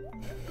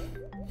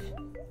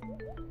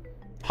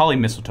 Holly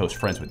Mistletoe's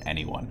friends with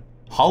anyone.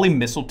 Holly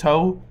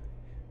Mistletoe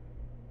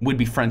would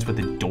be friends with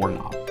a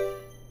doorknob.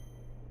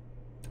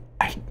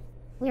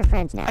 We're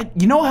friends now.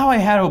 You know how I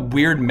had a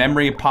weird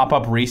memory pop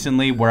up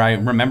recently where I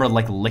remember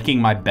like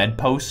licking my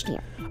bedpost? Here,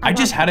 I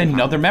just had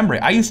another memory.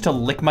 I used to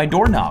lick my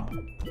doorknob.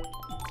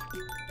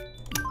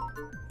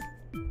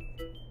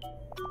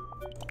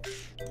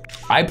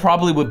 I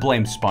probably would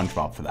blame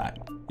SpongeBob for that.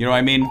 You know what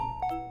I mean?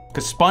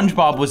 Because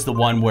SpongeBob was the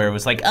one where it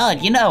was like,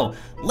 you know,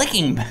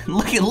 licking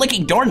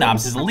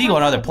doorknobs is illegal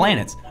on other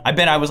planets. I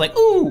bet I was like,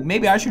 ooh,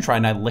 maybe I should try,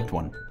 and I licked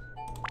one.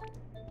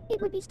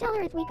 It would be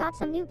stellar if we got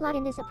some new blood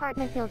in this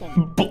apartment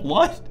building.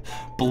 Blood?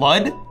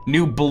 Blood?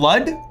 New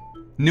blood?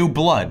 New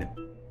blood.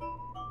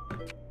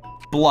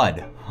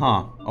 Blood.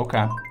 Huh.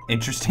 Okay.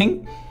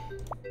 Interesting.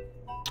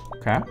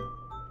 Okay.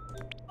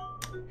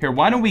 Here,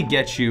 why don't we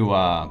get you,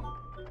 I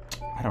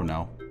don't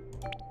know.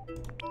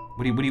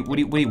 What do you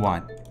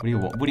want?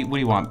 What do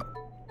you want?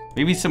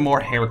 Maybe some more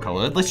hair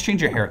color. Let's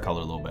change your hair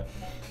color a little bit.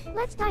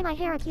 Let's dye my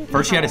hair a cute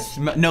First, you had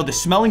a no. The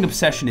smelling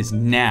obsession is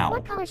now.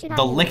 What color should I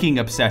The do? licking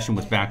obsession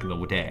was back in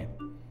the day.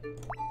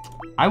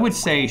 I would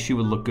say she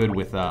would look good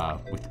with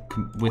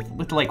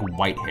like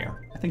white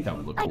hair. I think that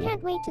would look I cool.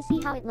 can't wait to see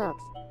how it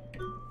looks.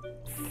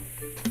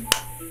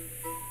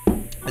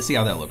 Let's see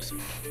how that looks.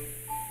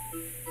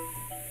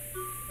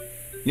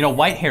 You know,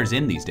 white hair's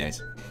in these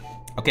days.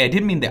 Okay, I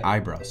didn't mean the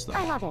eyebrows though.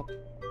 I love it.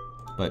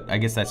 But I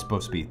guess that's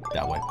supposed to be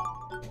that way.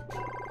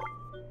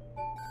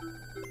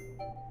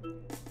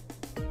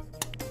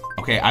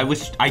 Okay,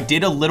 I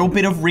did a little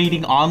bit of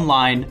reading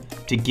online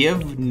to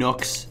give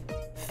Nooks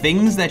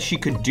things that she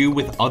could do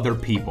with other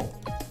people.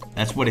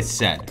 That's what it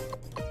said.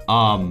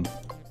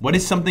 What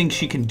is something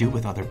she can do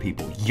with other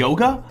people?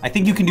 Yoga? I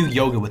think you can do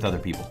yoga with other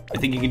people. I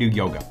think you can do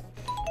yoga.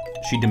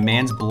 She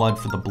demands blood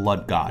for the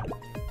blood god.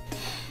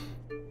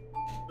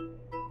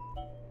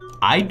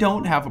 I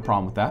don't have a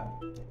problem with that.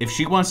 If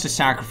she wants to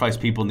sacrifice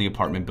people in the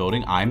apartment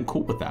building, I'm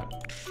cool with that.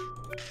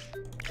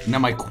 Now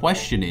my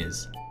question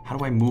is, how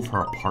do I move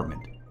her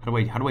apartment?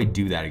 How do I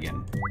do that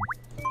again?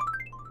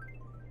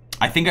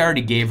 I think I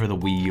already gave her the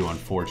Wii U,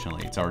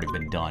 unfortunately. It's already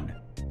been done.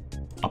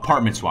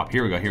 Apartment swap.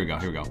 Here we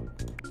go.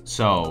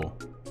 So,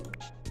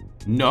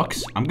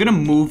 Nooks, I'm gonna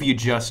move you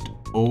just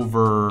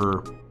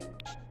over...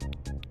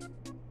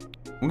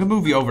 I'm gonna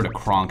move you over to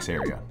Kronk's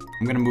area.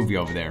 I'm gonna move you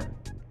over there.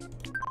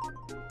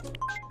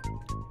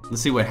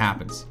 Let's see what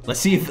happens. Let's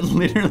see if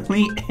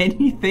literally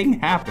anything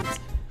happens.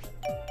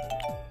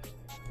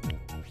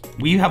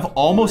 We have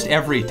almost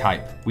every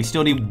type. We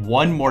still need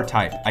one more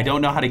type. I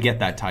don't know how to get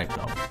that type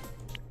though.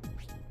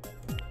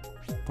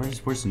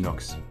 Where's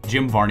Nooks?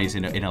 Jim Varney's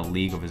in a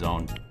league of his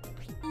own.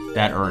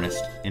 That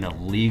Ernest in a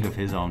league of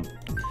his own.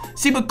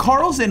 See, but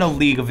Carl's in a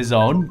league of his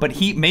own, but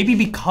maybe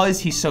because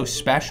he's so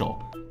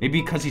special.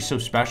 Maybe because he's so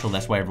special,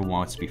 that's why everyone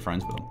wants to be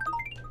friends with him.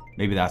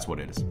 Maybe that's what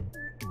it is.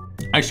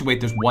 Actually, wait,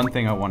 there's one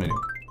thing I want to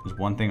do. There's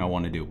one thing I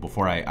want to do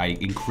before I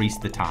increase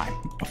the time.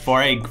 Before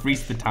I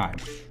increase the time.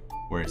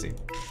 Where is he?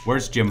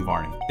 Where's Jim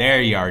Varney?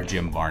 There you are,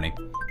 Jim Varney.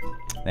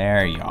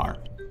 There you are.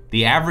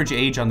 The average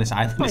age on this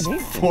island is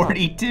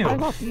 42. I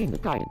love being the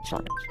guy in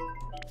charge.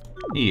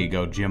 Here you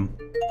go, Jim.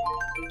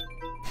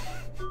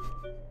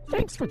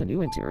 Thanks for the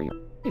new interior.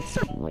 It's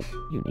certainly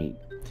unique.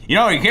 You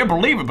know, you can't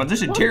believe it, but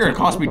this interior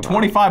cost me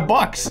 25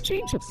 bucks. A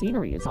change of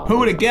scenery is all. Who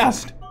would have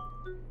guessed?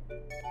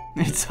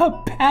 It's a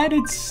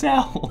padded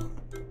cell.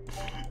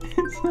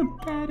 It's a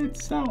padded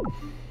cell.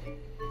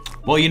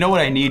 Well, you know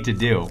what I need to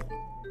do?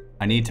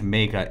 I need to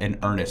make an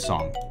Ernest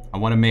song. I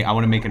want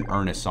to make an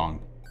Ernest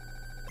song.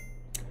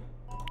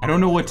 I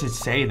don't know what to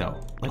say though.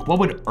 Like, what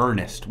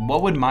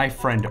would my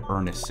friend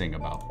Ernest sing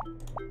about?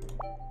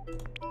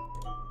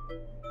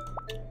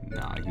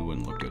 Nah, he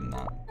wouldn't look good in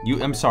that.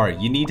 I'm sorry,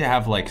 you need to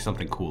have like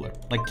something cooler.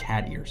 Like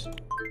cat ears.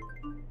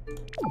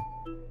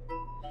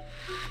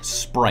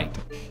 Sprite.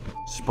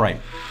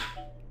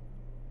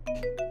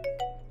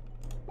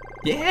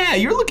 Yeah,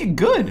 you're looking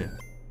good.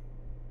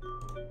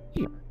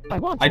 Here,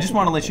 I just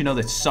want to let you know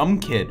that some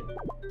kid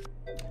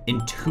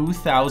in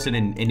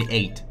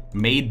 2008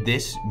 made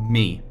this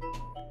me.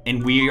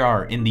 And we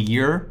are in the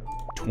year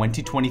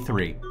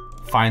 2023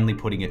 finally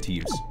putting it to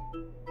use.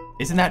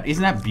 Isn't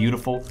that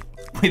beautiful?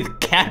 With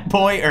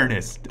Catboy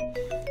Ernest.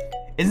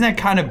 Isn't that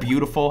kind of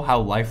beautiful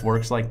how life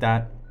works like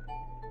that?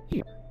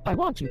 Here, I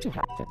want you to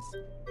have this.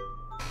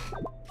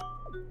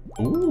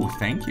 Ooh,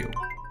 thank you.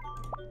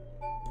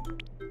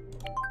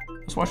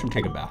 Let's watch him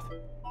take a bath.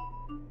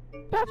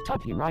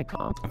 Bathtub here I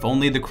come. If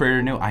only the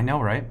creator knew. I know,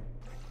 right?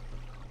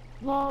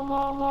 La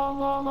la la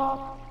la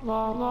la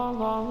la la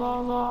la la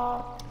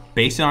la.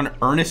 Based on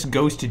Ernest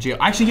Goes to Jail.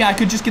 Actually, yeah, I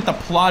could just get the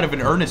plot of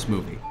an Ernest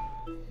movie.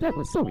 That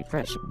was so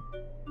refreshing.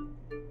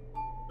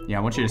 Yeah,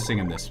 I want you to sing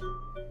him this.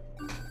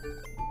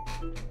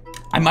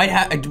 I might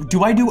have.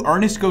 Do I do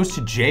Ernest Goes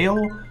to Jail?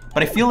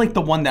 But I feel like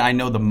the one that I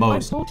know the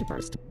most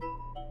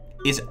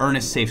is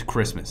Ernest Saves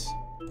Christmas.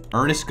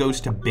 Ernest Goes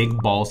to Big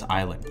Balls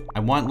Island. I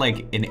want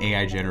like an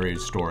AI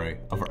generated story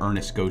of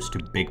Ernest Goes to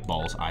Big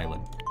Balls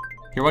Island.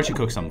 Here, why don't you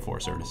cook something for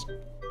us, Ernest?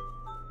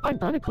 I'm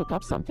gonna cook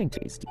up something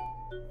tasty.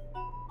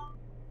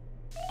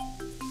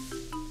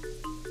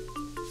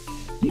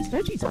 These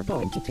veggies are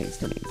going to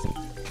taste amazing.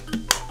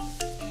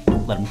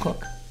 Let them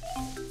cook.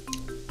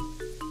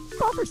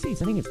 Proper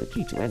seasoning is the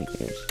key to any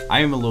dish.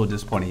 I am a little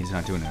disappointed he's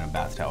not doing it in a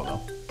bath towel,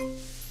 though.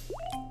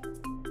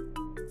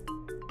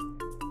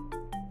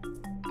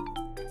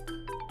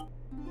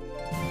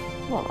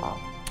 Aw.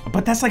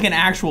 But that's like an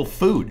actual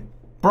food.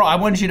 Bro, I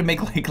want you to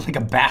make like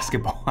a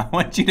basketball. I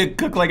want you to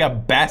cook like a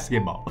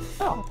basketball.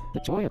 Oh, the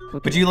joy of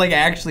cooking. But you like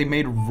actually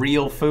made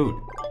real food.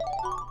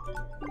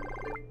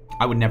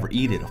 I would never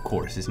eat it, of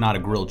course. It's not a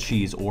grilled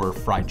cheese or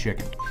fried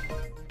chicken.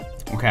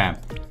 Okay.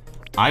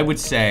 I would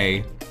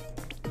say...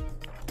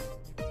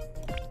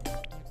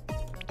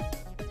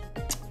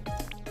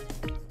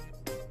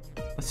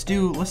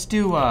 Let's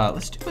do a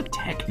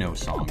techno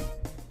song.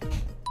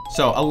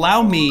 So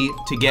allow me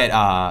to get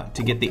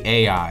the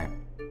AI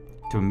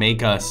to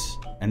make us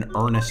an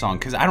Ernest song,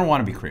 because I don't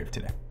want to be creative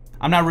today.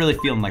 I'm not really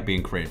feeling like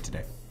being creative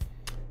today.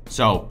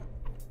 So,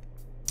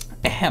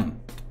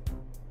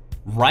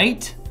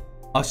 write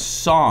a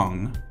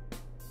song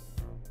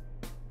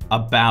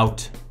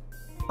about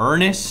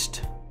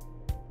Ernest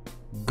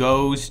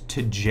Goes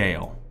to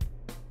Jail,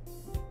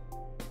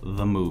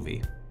 the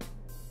movie.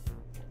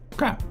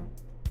 Okay.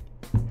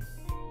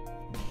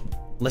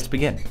 Let's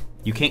begin.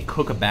 You can't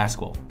cook a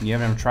basketball. You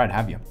haven't ever tried,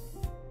 have you?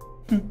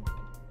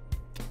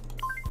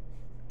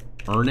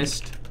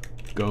 Ernest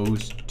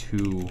Goes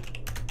to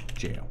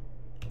Jail.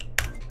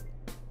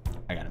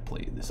 I gotta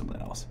play this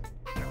something else.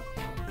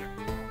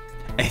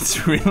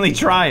 It's really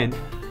trying.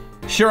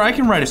 Sure, I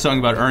can write a song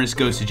about Ernest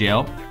goes to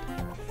jail.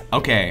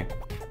 Okay.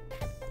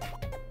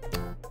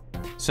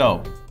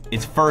 So,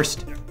 it's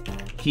first,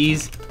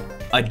 he's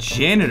a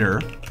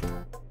janitor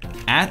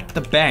at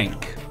the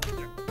bank.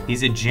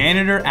 He's a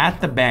janitor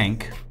at the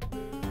bank.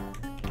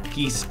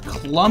 He's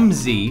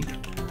clumsy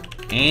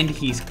and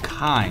he's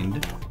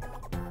kind.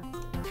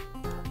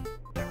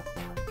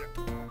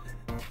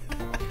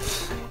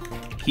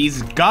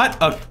 He's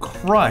got a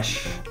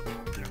crush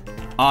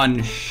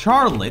on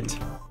Charlotte,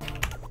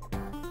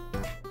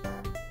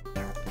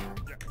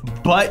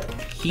 but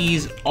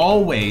he's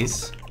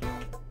always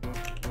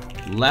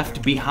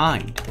left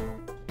behind.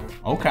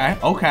 Okay,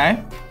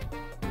 okay.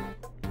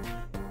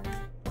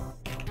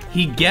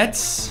 He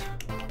gets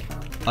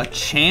a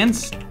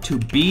chance to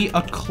be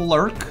a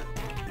clerk,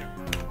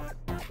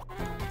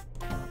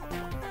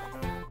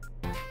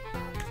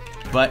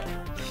 but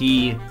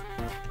he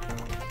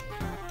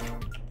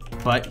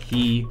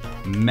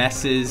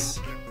messes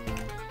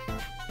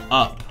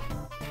up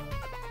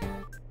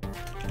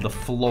the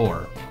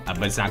floor.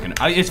 But it's not gonna,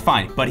 it's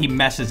fine, but he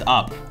messes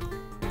up.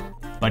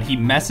 But he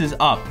messes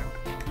up.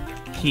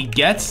 He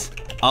gets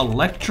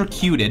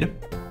electrocuted.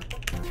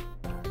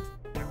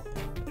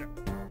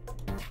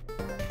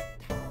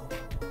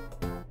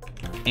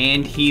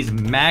 And he's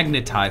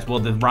magnetized. Well,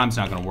 the rhyme's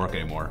not gonna work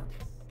anymore.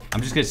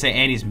 I'm just gonna say,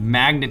 and he's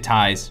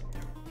magnetized.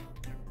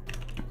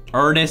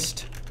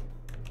 Ernest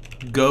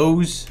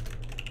goes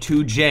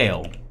to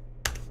jail.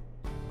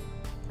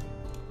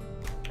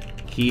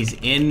 He's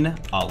in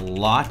a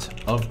lot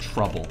of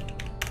trouble.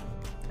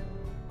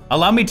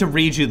 Allow me to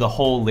read you the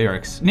whole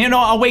lyrics. No,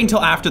 I'll wait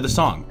until after the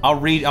song. I'll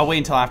wait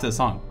until after the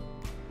song.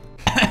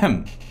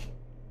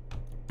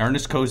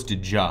 Ernest goes to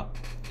jail.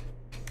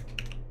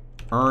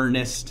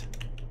 Ernest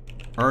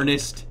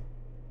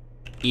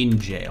in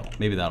jail.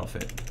 Maybe that'll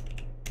fit.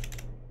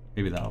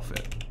 Maybe that'll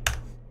fit.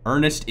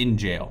 Ernest in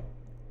jail.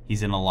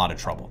 He's in a lot of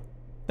trouble.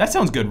 That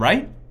sounds good,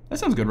 right? That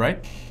sounds good,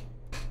 right?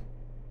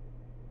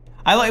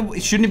 I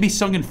like, shouldn't it be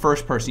sung in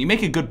first person? You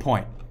make a good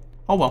point.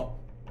 Oh well.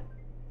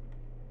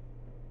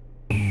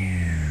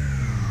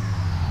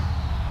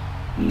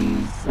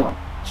 He's a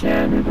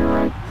janitor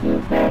at the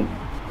bank.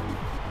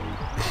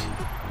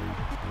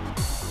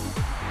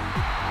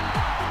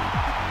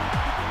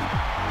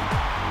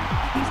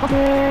 He's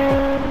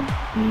there,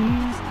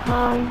 he's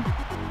kind.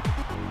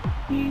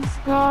 He's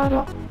got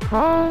a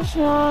crush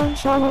on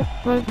Charlotte,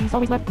 but he's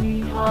always left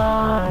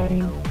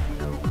behind.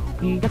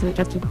 He gets a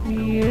chance to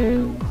be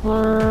a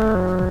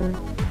clerk,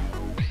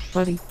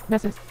 but he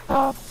messes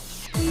up.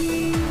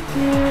 He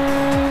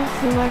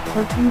gets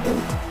electrocuted,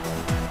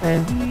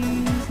 and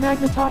he's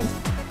magnetized.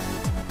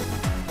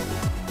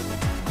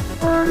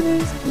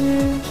 Ernest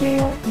in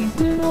jail,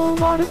 he's in a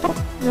lot of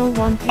trouble. No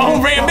one can.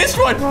 Oh, Ray, I missed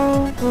one!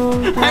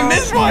 I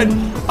missed one!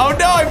 Oh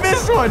no, I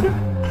missed one!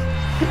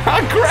 Ah,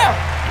 crap!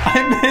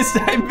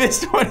 I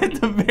missed one at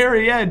the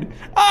very end.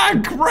 Ah,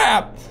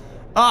 crap!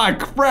 Ah,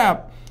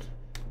 crap!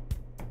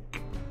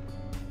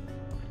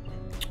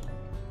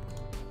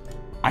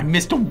 I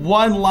missed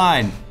one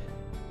line.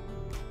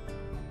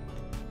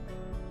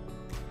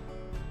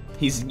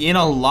 He's in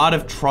a lot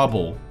of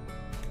trouble.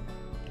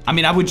 I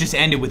mean, I would just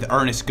end it with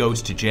Ernest goes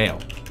to jail.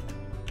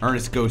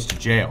 Ernest goes to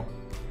jail.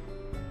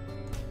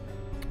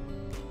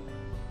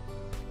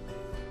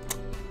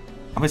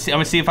 I'm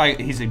gonna see if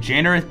he's a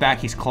janitor at the back.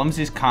 He's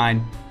clumsy as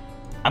kind.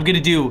 I'm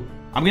gonna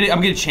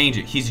change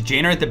it. He's a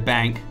janitor at the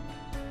bank.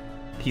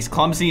 He's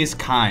clumsy as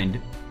kind.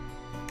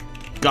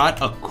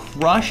 Got a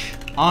crush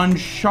on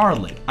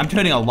Charlotte. I'm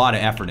putting a lot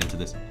of effort into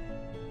this.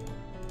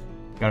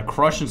 Got a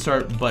crush on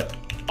Charlotte, but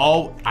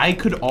always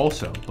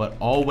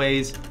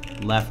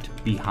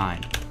left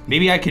behind.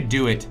 Maybe I could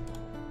do it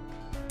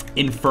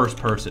in first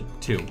person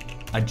too.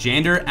 A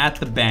janitor at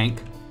the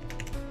bank.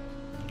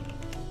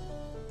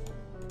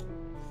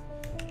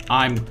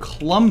 I'm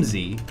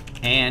clumsy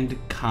and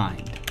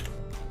kind.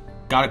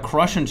 Got a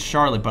crush on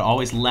Charlotte, but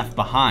always left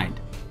behind.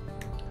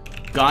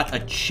 Got a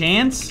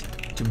chance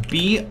to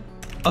be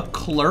a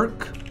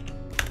clerk.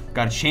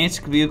 Got a chance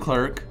to be a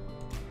clerk,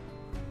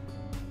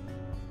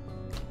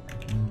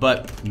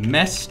 but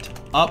messed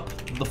up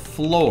the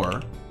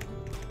floor.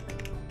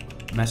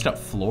 Messed up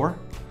floor?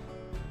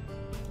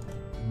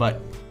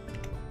 But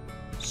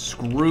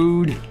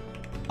screwed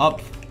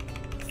up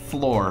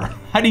floor.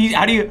 How do you,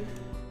 got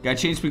a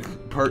chance to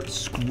be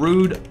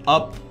screwed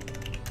up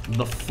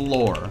the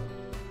floor.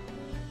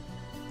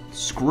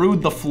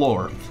 Screwed the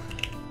floor.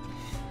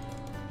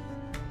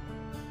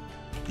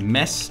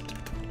 Messed.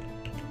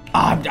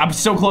 I'm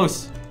so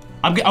close.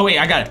 Oh wait,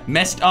 I got it.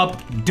 Messed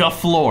up the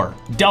floor.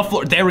 The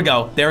floor. There we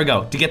go. There we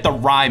go. To get the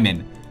rhyme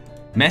in.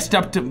 Messed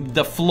up to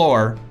the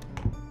floor.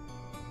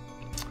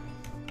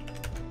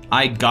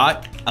 I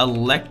got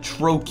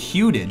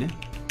electrocuted.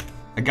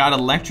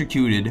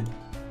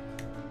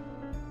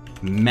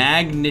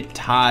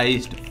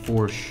 Magnetized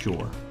for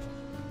sure.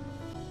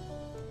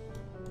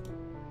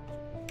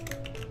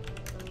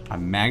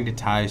 I'm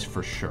magnetized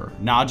for sure.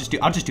 No, I'll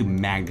just do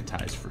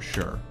magnetized for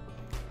sure.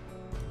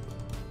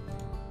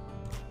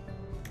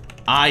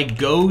 I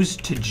goes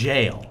to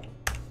jail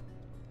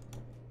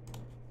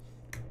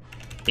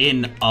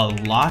in a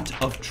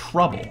lot of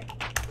trouble.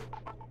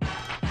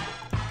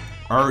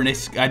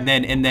 Ernest, and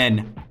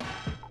then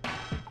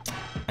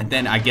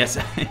I guess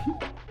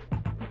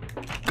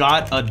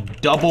got a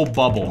double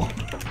bubble.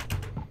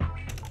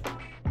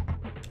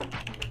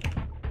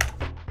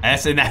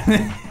 S and that.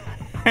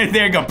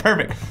 There you go,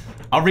 perfect.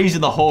 I'll read you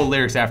the whole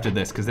lyrics after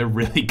this because they're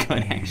really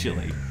good,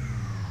 actually.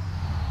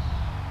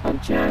 A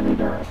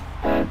janitor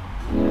at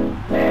the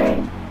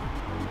bank.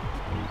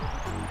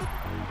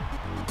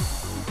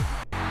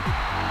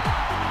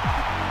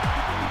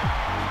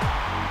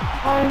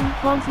 I'm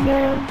clumsy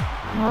and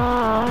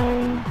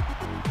I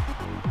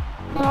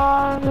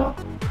got a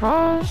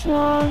crush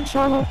on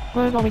Charlotte,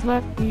 but always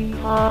left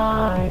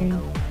behind.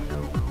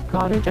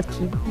 Got it just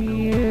to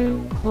be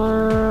in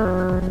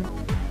clerk.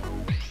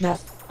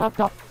 Mess up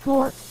top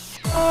floor.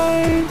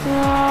 I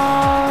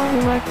got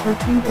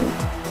electrocuted.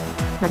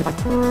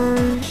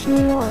 For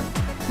sure.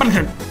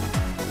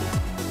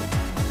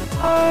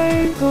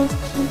 I go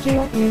to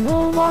jail in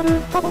a lot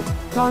of trouble.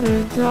 Got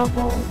a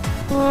double.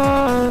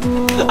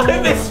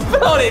 I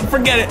misspelled it.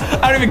 Forget it.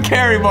 I don't even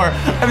care anymore.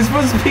 I was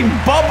supposed to be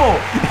bubble.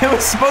 It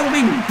was supposed to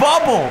be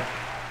bubble.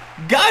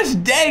 Gosh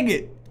dang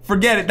it.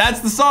 Forget it. That's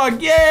the song.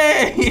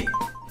 Yay.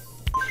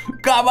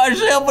 Got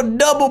myself a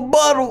double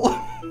bottle.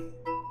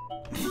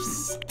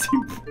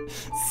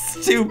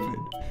 Stupid.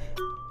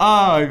 Oh,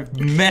 I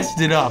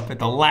messed it up at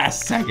the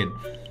last second.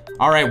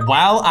 All right,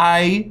 while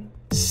I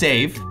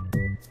save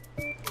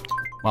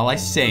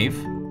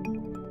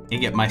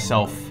and get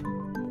myself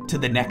to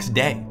the next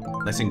day,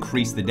 let's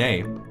increase the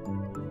day.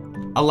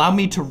 Allow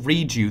me to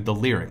read you the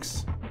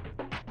lyrics.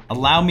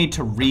 Allow me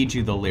to read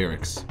you the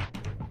lyrics.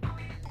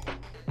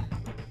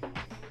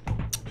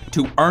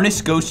 To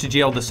Ernest Goes to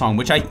Jail, the song,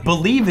 which I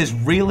believe is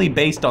really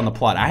based on the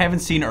plot. I haven't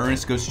seen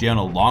Ernest Goes to Jail in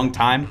a long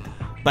time,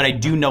 but I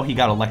do know he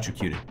got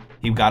electrocuted.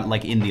 He got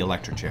like in the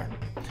electric chair.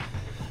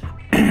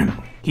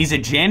 He's a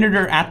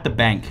janitor at the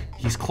bank.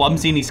 He's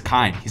clumsy and he's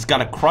kind. He's got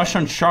a crush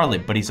on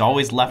Charlotte, but he's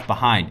always left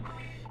behind.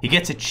 He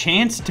gets a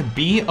chance to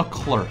be a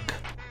clerk,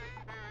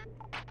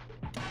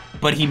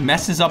 but he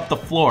messes up the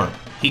floor.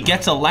 He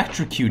gets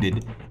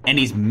electrocuted and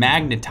he's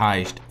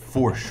magnetized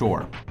for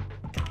sure.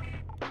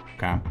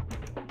 Okay.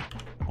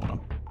 Hold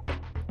on.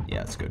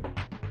 Yeah, that's good.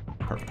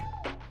 Perfect.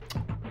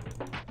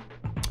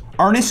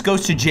 Ernest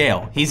goes to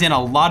jail. He's in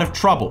a lot of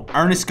trouble.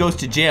 Ernest goes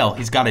to jail.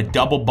 He's got a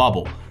double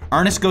bubble.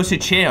 Ernest goes to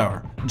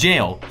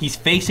jail. He's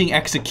facing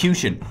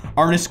execution.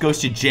 Ernest goes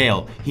to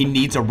jail. He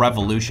needs a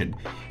revolution.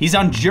 He's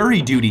on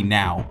jury duty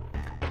now.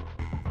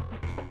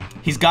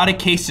 He's got a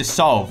case to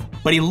solve,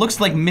 but he looks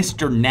like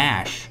Mr.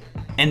 Nash,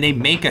 and they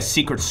make a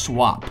secret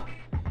swap.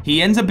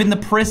 He ends up in the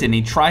prison.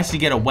 He tries to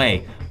get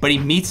away, but he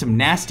meets some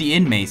nasty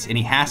inmates and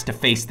he has to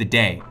face the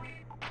day.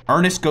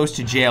 Ernest goes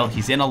to jail.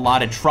 He's in a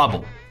lot of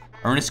trouble.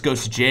 Ernest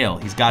goes to jail.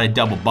 He's got a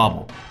double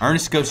bubble.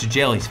 Ernest goes to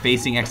jail. He's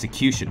facing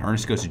execution.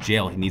 Ernest goes to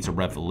jail. He needs a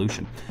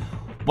revolution.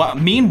 Well,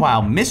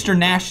 meanwhile, Mr.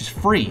 Nash is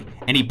free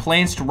and he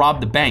plans to rob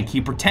the bank. He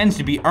pretends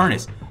to be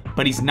Ernest,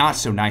 but he's not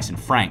so nice and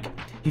frank.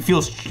 He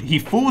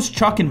fools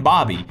Chuck and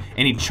Bobby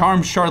and he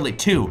charms Charlotte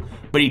too,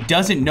 but he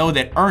doesn't know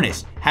that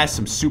Ernest has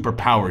some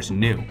superpowers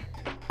new.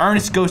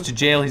 Ernest goes to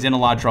jail. He's in a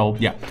lot of trouble.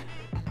 Yeah.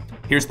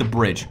 Here's the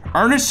bridge.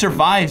 Ernest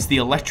survives the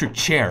electric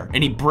chair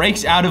and he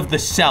breaks out of the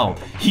cell.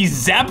 He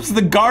zaps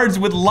the guards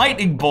with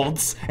lightning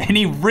bolts and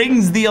he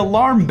rings the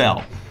alarm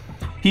bell.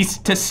 He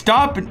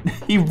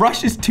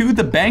rushes to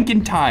the bank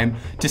in time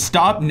to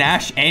stop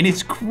Nash and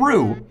his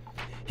crew.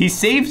 He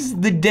saves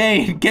the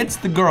day, gets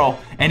the girl,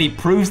 and he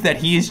proves that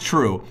he is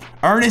true.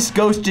 Ernest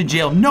goes to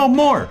jail, no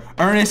more.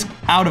 Ernest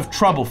out of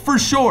trouble, for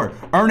sure.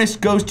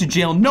 Ernest goes to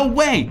jail, no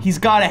way. He's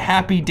got a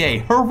happy day,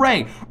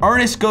 hooray.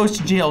 Ernest goes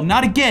to jail,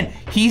 not again.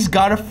 He's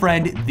got a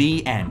friend,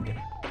 the end.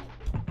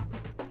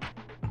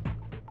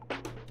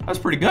 That was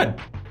pretty good.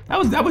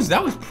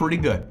 That was pretty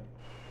good.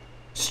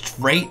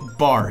 Straight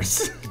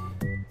bars.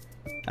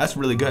 That's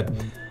really good.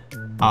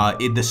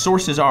 The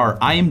sources are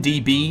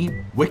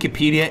IMDb,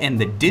 Wikipedia, and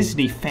the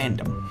Disney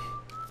fandom.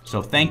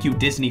 So thank you,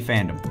 Disney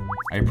fandom.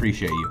 I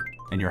appreciate you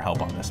and your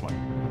help on this one.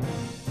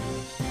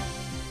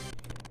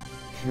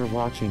 You're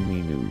watching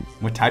Me News.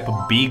 What type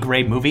of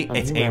B-grade movie?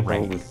 It's A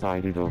A-rated. was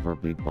sighted over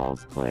Big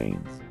Balls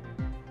Plains.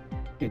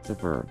 It's a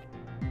bird.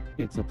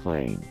 It's a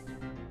plane.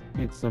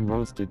 It's some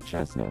roasted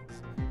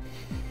chestnuts.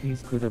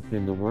 These could have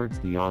been the words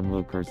the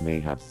onlookers may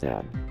have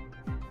said.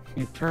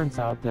 It turns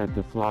out that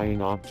the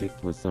flying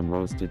object was some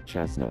roasted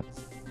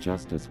chestnuts,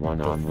 just as one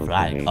onlooker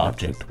may have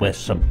object with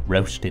some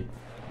roasted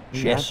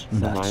We asked some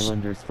chestnuts.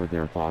 islanders for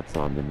their thoughts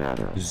on the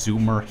matter.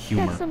 Zoomer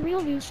humor. That's some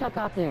real news Chuck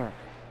out there.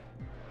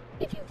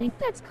 If you think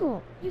that's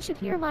cool, you should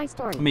hear my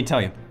story. Let me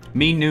tell you,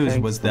 Me News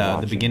Thanks was for the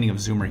watching. beginning of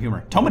Zoomer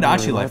humor.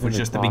 Tomodachi Life was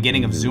just the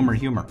beginning of Zoomer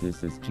humor.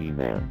 This is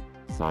G-Man,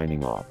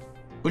 signing off.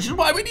 Which is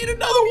why we need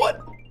another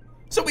one,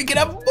 so we can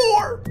have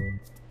more.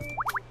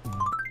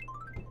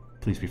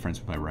 Please be friends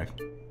with my wife.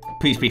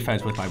 Please be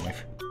friends with my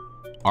wife.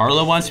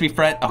 Arlo wants to be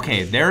friend.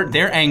 Okay,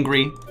 they're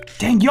angry.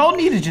 Dang, y'all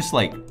need to just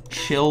like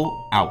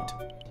chill out.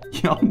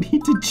 Y'all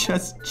need to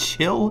just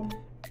chill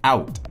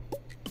out.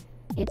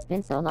 It's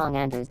been so long,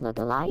 Andrews look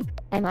alike.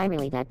 Am I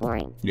really that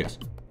boring? Yes.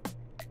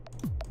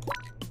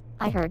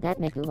 I heard that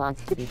Miku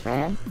wants to be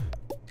friends.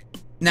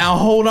 Now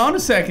hold on a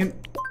second.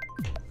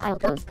 I'll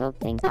go scope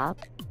things out.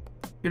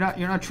 You're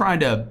not trying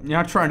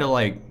to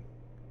like,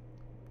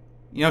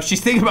 you know,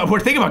 we're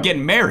thinking about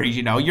getting married,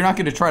 you know. You're not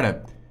gonna try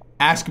to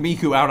ask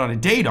Miku out on a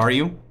date, are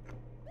you?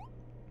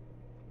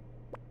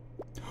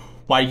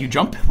 Why are you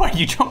jumping?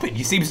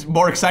 You seem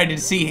more excited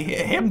to see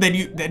him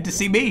than to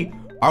see me.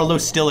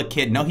 Arlo's still a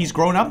kid. No, he's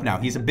grown up now.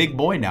 He's a big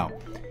boy now.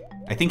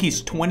 I think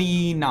he's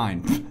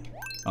 29.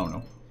 I don't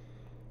know.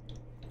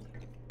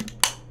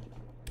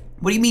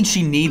 What do you mean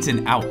she needs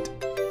an out?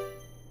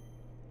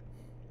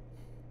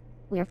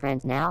 We're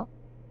friends now.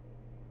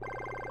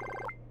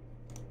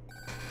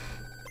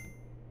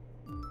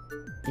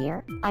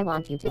 Dear, I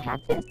want you to have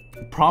this.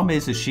 The problem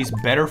is she's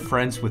better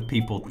friends with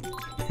people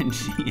than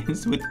she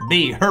is with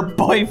me, her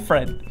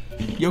boyfriend.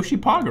 Yoshi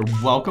Pogger,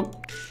 welcome.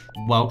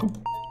 Welcome.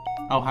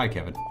 Oh, hi,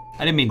 Kevin.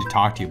 I didn't mean to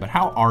talk to you, but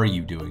how are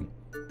you doing?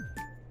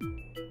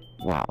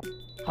 Wow.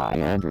 Hi,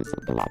 Andrews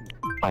of the Light.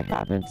 I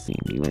haven't seen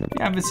you in a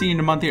month. I haven't seen you in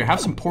a month here. Have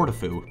some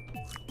portafoo.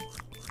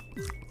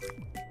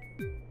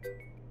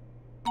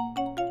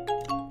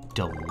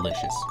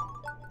 Delicious.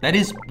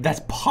 That's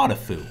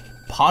potafoo.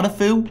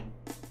 Potafoo?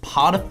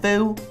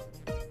 Potafoo?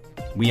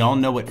 We all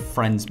know what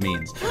friends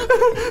means.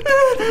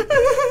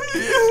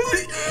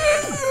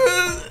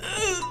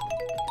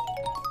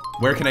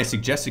 Where can I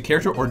suggest a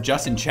character or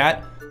just in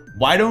chat?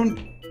 Why don't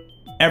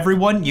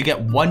everyone, you get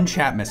one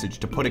chat message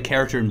to put a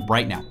character in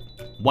right now.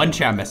 One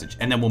chat message,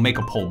 and then we'll make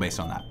a poll based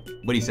on that.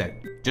 What do you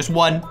say? Just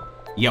one.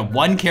 You get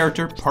one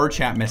character per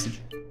chat message.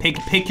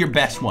 Pick your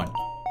best one.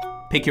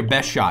 Pick your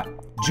best shot.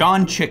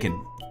 John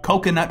Chicken,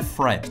 Coconut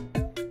Fred,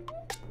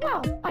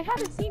 Wow, I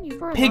haven't seen you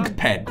for a month.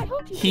 Pigpen, I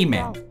hope you do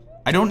He-Man. well.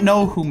 I don't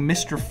know who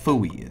Mr.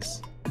 Fooey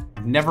is.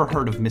 I've never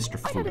heard of Mr.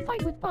 I had a Fooey.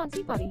 fight with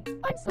Fonzie, buddy.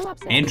 I'm so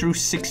upset. Andrew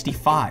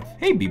 65.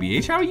 Hey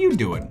BBH, how are you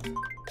doing?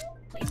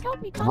 Please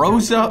help me calm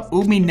Rosa down.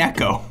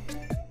 Umineko.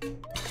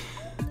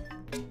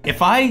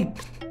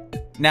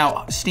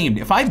 Now, Steamed,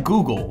 if I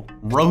Google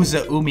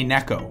Rosa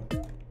Umineko,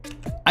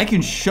 I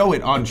can show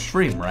it on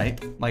stream,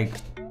 right? Like,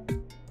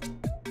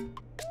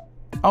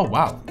 oh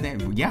wow,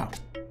 yeah.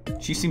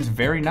 She seems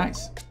very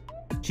nice.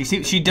 She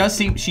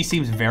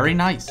seems very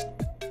nice.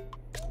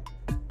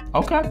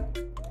 Okay.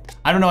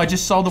 I don't know, I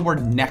just saw the word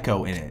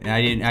Neko in it, and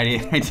I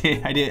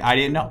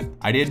didn't know.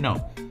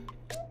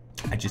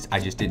 I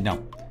just didn't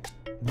know.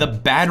 The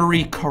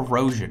battery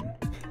corrosion.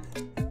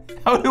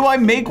 How do I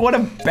make one a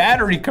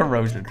battery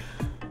corrosion?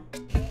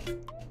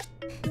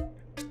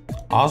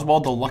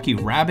 Oswald the Lucky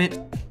Rabbit.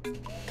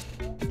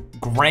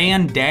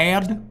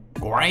 Granddad.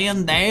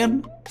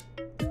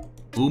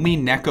 Umi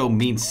Neko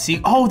means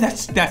sea. Oh,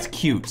 that's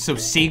cute. So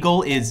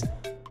seagull is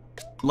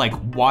like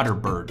water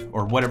bird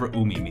or whatever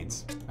Umi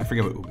means. I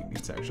forget what Umi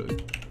means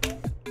actually.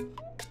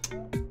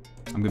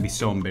 I'm gonna be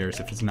so embarrassed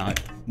if it's not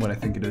what I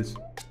think it is.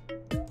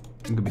 I'm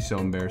gonna be so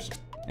embarrassed.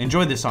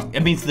 Enjoy this song.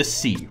 It means the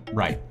sea,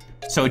 right?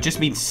 So it just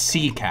means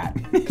sea cat.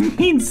 It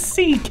means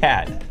sea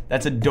cat.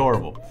 That's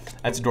adorable.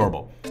 That's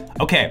adorable.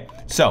 Okay,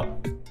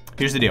 so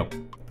here's the deal.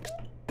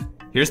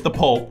 Here's the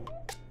poll.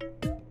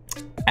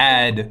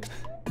 Add,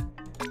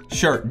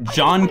 sure,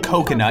 John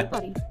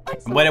Coconut,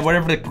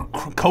 whatever the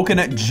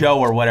Coconut Joe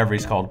or whatever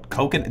he's called.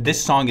 Coconut.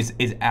 This song is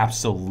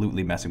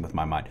absolutely messing with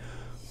my mind.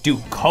 Do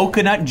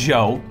Coconut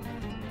Joe.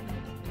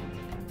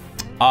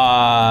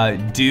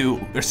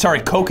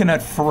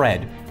 Coconut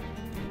Fred.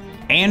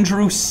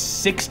 Andrew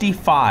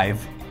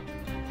 65.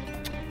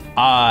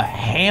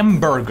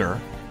 Hamburger.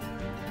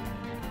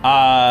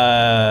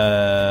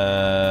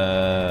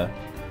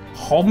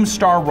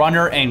 Homestar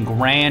Runner and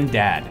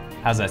Granddad.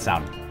 How's that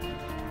sound?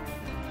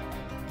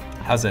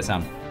 How's that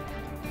sound?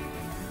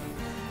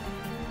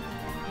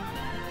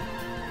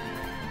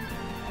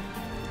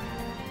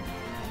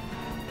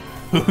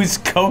 Who's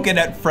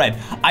Coconut Fred?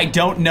 I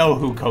don't know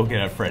who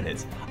Coconut Fred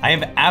is. I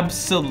have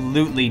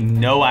absolutely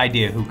no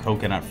idea who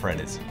Coconut Fred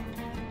is.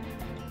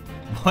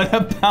 What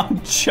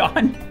about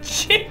John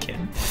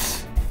Chicken?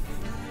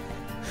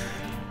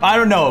 I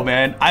don't know,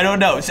 man. I don't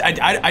know.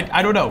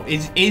 I don't know.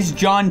 Is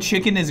John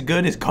Chicken as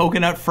good as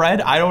Coconut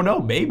Fred? I don't know.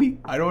 Maybe.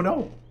 I don't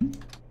know.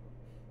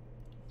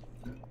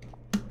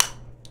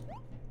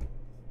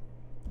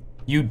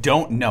 You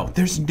don't know.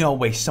 There's no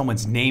way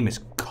someone's name is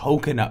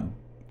Coconut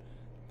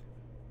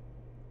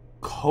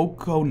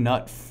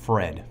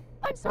Fred.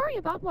 I'm sorry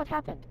about what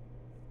happened.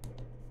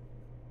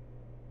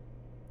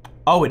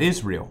 Oh, it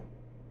is real.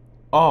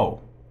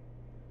 Oh.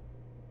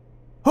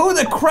 Who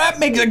the crap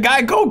makes a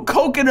guy called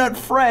Coconut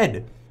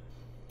Fred?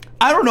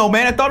 I don't know,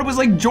 man. I thought it was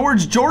like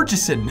George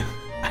Georgeson.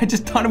 I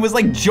just thought it was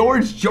like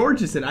George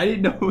Georgeson. I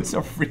didn't know it was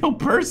a real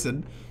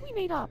person. We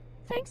made up.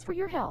 Thanks for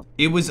your help.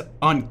 It was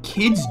on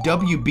Kids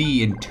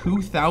WB in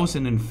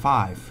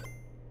 2005.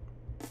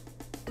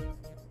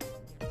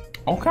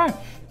 Okay.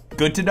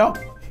 Good to know.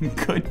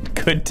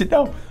 Good to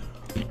know.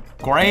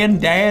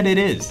 Granddad it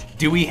is.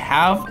 Do we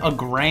have a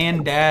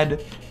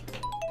granddad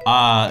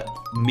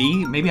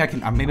Me? Maybe I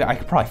can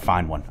probably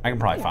find one. I can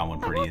probably find one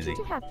pretty easy.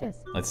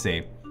 Let's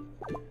see.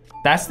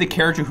 That's the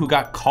character who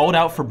got called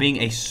out for being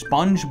a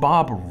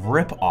SpongeBob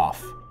ripoff.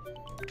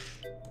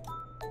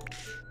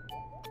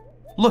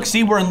 Look,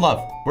 see, we're in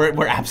love.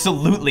 We're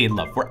absolutely in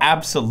love. We're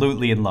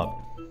absolutely in love.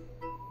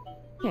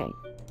 Hey.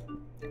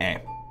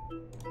 Hey.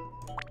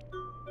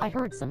 I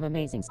heard some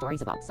amazing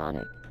stories about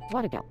Sonic.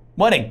 What a gal.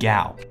 What a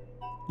gal.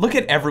 Look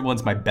at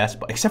everyone's my best,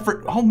 except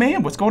for, oh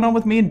man, what's going on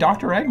with me and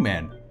Dr.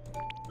 Eggman?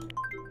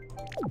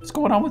 What's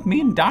going on with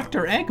me and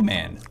Dr.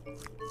 Eggman?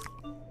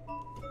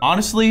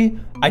 Honestly,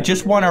 I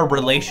just want our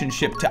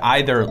relationship to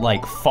either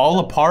like fall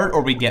apart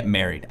or we get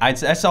married.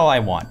 That's all I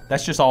want.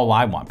 That's just all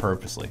I want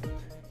purposely.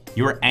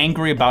 You were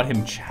angry about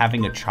him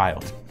having a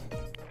child.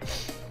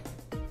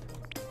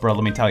 Bro,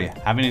 let me tell you,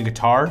 having a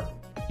guitar,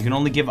 you can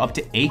only give up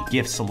to 8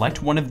 gifts.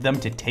 Select one of them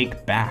to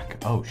take back.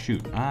 Oh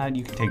shoot,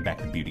 you can take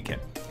back the beauty kit.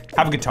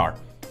 Have a guitar.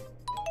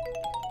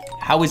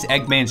 How is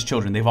Eggman's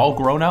children? They've all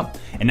grown up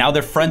and now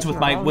they're friends with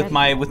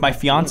my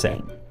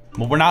fiance.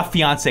 Well, we're not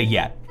fiance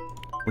yet.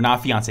 We're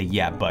not fiance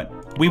yet,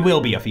 but we will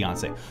be a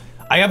fiance.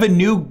 I have a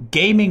new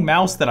gaming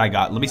mouse that I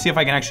got. Let me see if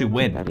I can actually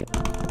win.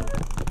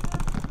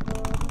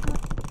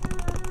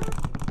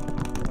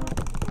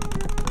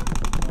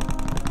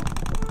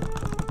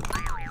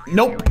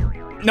 Nope.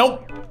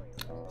 Nope.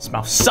 This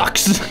mouse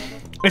sucks.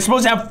 It's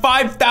supposed to have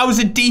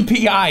 5,000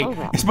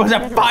 DPI. It's supposed to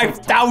have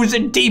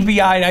 5,000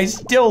 DPI and I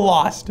still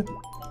lost.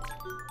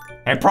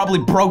 I probably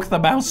broke the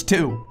mouse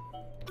too.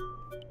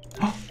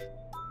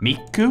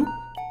 Miku?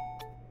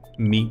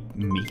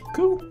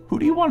 Miku? Who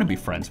do you want to be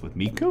friends with,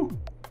 Miku?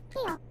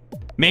 Yeah.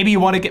 Maybe you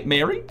want to get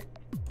married?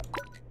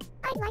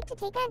 I'd like to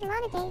take Andrew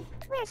on a date.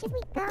 Where should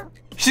we go?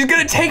 She's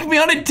gonna take me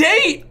on a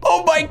date!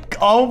 Oh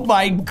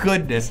my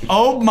goodness.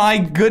 Oh my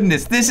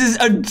goodness. This is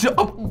a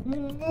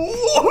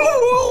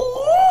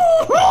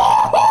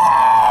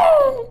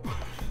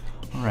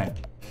all right,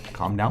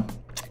 calm down.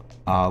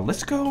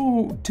 Let's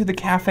go to the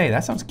cafe.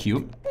 That sounds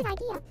cute. Good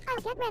idea.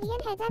 I'll get ready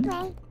and head that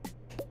way.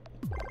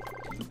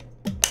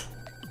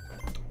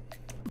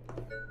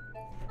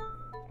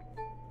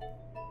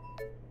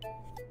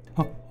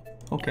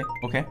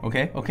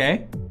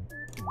 Okay.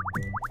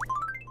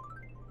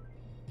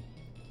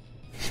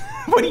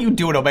 What are you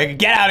doing, Omega?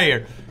 Get out of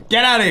here!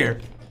 Get out of here!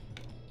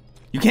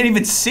 You can't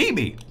even see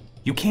me.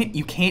 You can't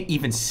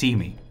even see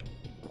me.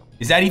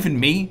 Is that even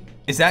me?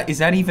 Is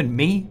that even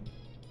me?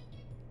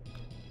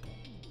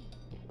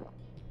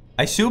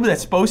 I assume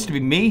that's supposed to be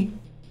me.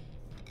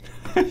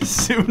 I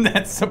assume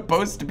that's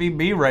supposed to be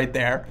me right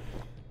there.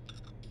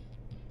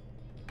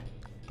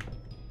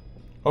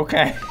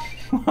 Okay.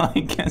 Well, I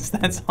guess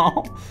that's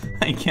all.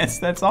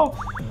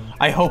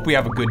 I hope we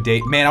have a good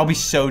date. Man, I'll be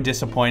so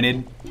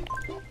disappointed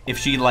if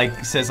she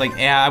like says like,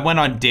 yeah, I went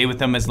on a date with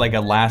them as like a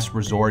last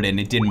resort and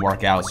it didn't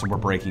work out, so we're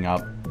breaking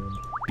up.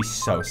 Be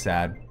so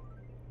sad.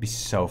 Be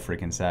so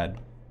freaking sad.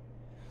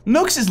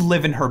 Nooks is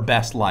living her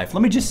best life.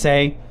 Let me just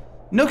say,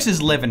 Nooks is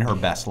living her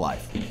best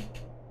life.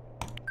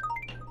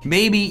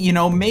 Maybe, you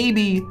know,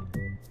 maybe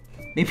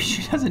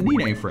she doesn't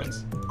need any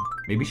friends.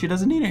 Maybe she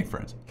doesn't need any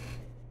friends.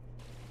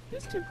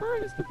 Mr.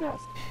 Bird is the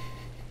best.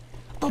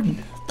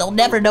 They'll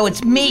never know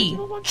it's me,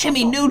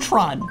 Jimmy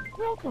Neutron.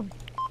 Welcome.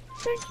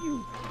 Thank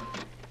you.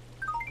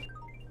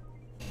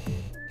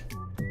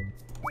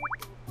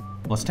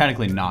 Well, it's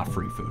technically not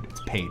free food,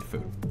 it's paid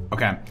food.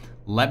 Okay,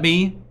 let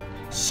me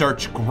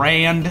search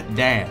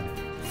Granddad.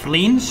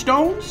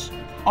 Flintstones?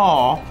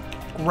 Aw,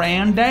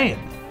 Granddad.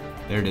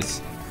 There it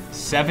is,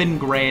 7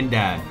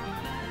 Granddad.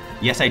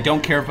 Yes, I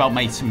don't care about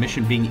my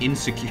submission being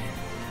insecure.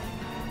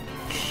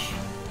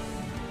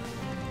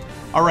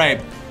 All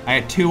right, I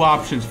got 2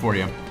 options for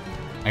you.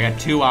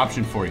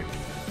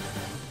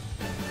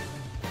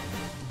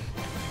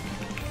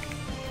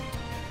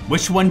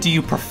 Which one do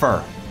you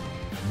prefer?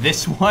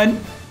 This one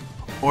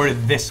or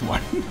this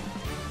one?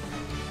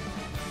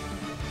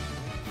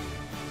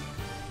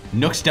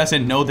 Nooks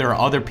doesn't know there are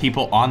other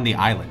people on the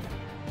island.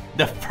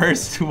 The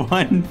first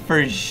one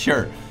for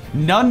sure.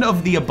 None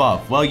of the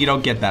above. Well, you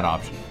don't get that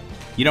option.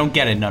 You don't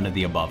get it, none of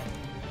the above.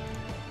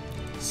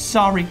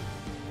 Sorry.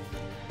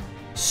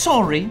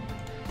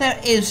 There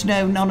is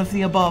no none of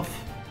the above.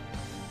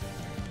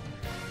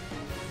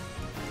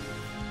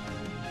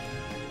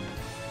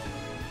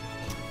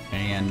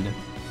 And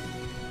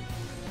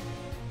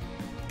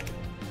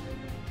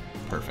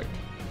perfect.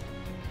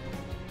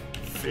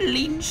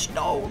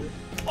 Flintstone.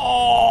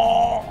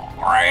 Oh,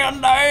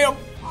 Granddad.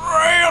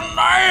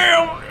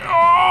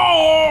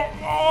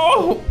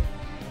 Oh.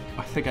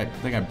 I think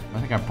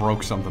I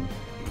broke something.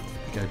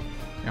 I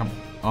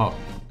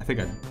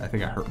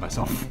think I hurt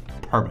myself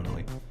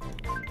permanently.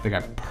 I think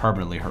I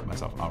permanently hurt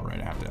myself. All right,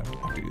 I have to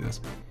do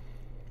this.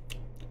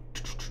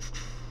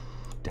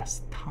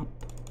 Desktop,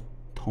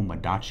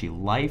 Tomodachi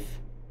Life.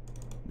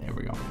 There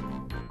we go.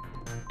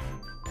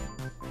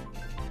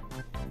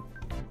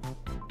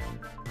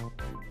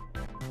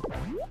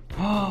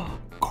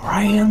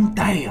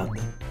 Granddad.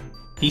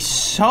 He's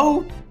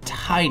so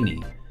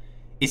tiny.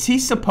 Is he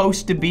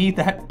supposed to be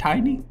that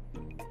tiny?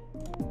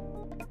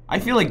 I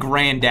feel like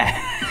Granddad.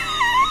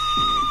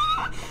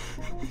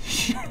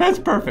 That's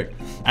perfect.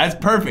 That's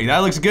perfect. That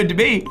looks good to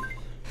me.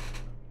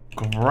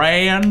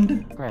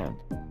 Grand.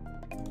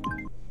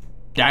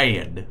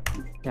 Dad.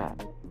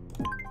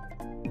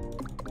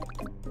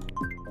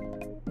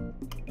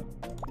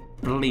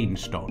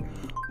 Bleedstone.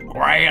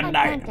 Granddad.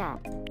 I'm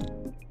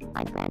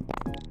granddad.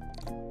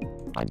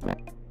 I'm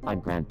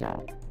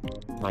granddad.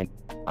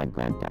 I'm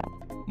granddad.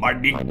 My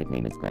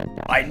nickname is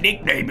granddad. My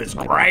nickname is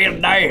My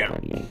Granddad. birthday is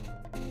 28.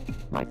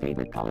 My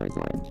favorite color is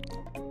orange.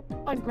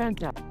 I'm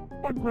granddad.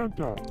 I'm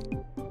granddad.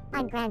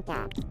 I'm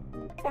granddad.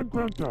 I'm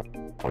granddad.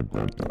 I'm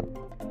granddad.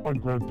 I'm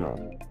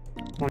granddad.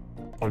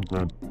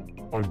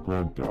 I'm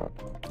granddad.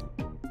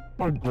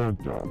 I'm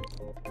granddad.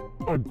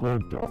 I'm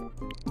granddad.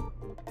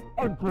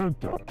 I'm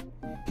granddad.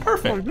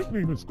 Perfect. My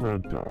nickname is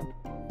Granddad.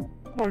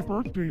 My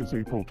birthday is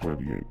April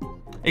 28th.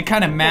 It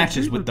kind of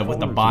matches with the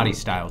body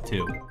style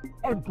too.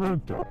 I'm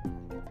Granddad.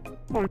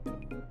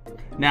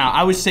 Now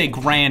I would say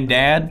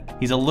Granddad.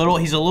 He's a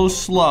little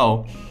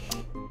slow.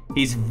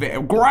 He's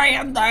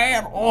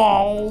Granddad.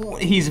 Oh,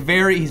 he's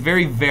very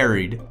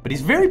varied, but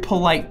he's very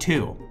polite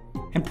too,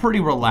 and pretty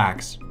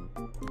relaxed.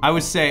 I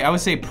would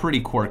say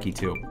pretty quirky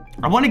too.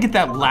 I want to get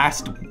that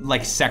last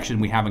section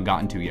we haven't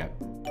gotten to yet.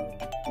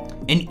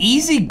 An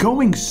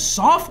easygoing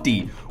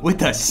softie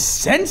with a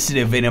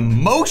sensitive and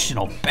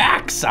emotional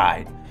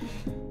backside.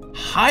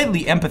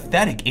 Highly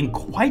empathetic and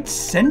quite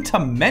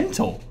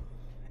sentimental.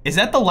 Is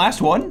that the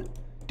last one?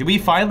 Did we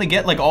finally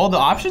get all the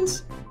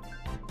options?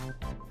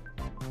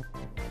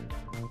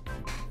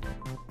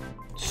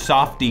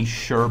 Softie,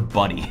 sure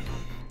buddy.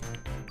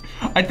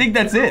 I think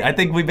that's it. I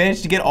think we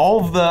managed to get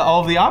all of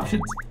the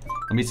options.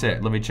 Let me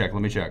check.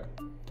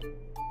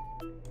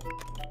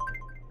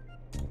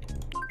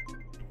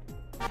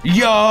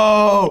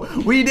 Yo,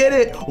 we did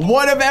it.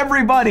 One of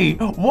everybody.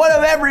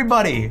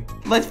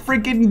 Let's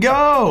freaking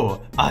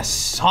go. A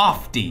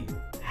softie.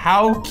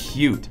 How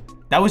cute.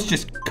 That was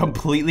just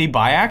completely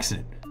by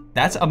accident.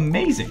 That's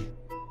amazing.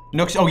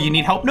 Nooks, oh, you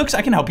need help, Nooks?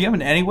 I can help you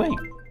in any way.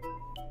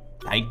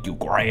 Thank you,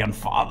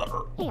 grandfather.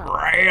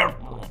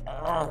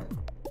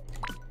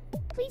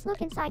 Please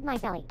look inside my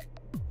belly.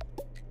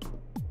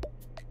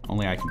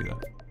 Only I can do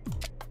that.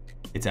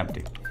 It's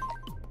empty.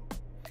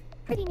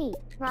 Pretty neat,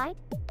 right?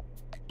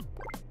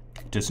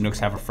 Does Nooks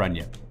have a friend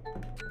yet?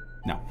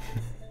 No.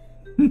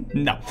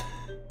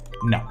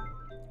 No.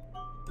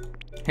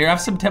 Here,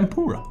 have some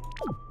tempura.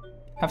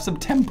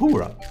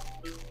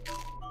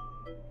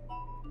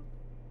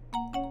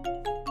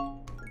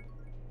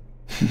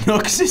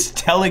 Nooks is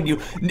telling you,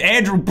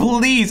 Andrew,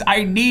 please,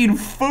 I need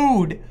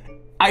food.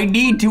 I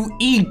need to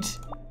eat.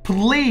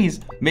 Please.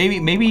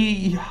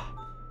 Maybe.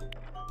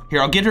 Here,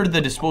 I'll get her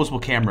the disposable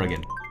camera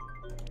again.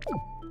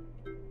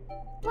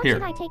 Here,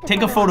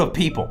 take a photo of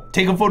people.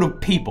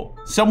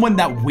 Someone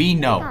that we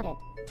know. Got it.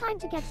 Time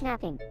to get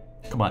snapping.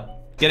 Come on,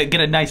 get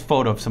a nice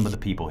photo of some of the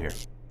people here.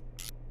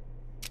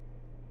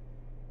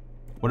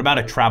 What about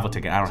a travel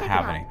ticket? I don't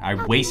have any. I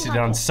wasted it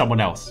on someone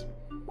else.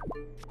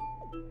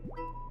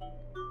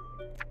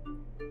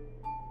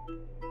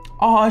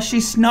 Aw,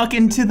 she snuck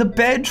into the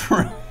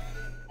bedroom.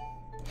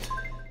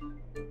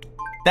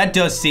 That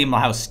does seem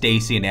like how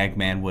Stacy and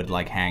Eggman would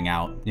hang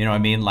out. You know what I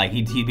mean?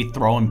 He'd be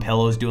throwing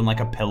pillows, doing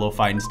a pillow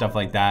fight and stuff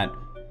like that.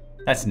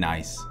 That's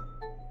nice.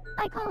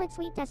 I call it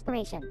sweet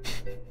desperation.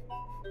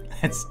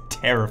 That's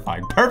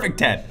terrifying. Perfect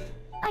 10.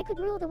 I could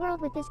rule the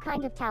world with this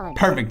kind of talent.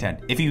 Perfect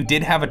 10. If you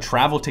did have a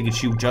travel ticket,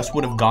 she just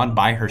would have gone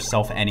by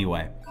herself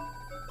anyway.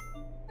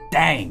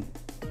 Dang.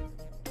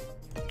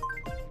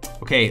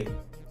 Okay,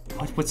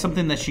 what's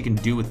something that she can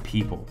do with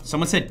people?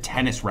 Someone said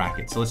tennis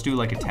racket, so let's do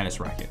a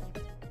tennis racket.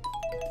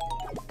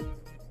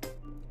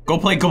 Go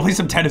play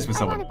some tennis with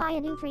someone. I want to buy a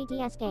new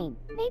 3DS game.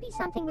 Maybe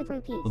something with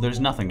rupees. Well, there's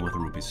nothing with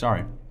rupees,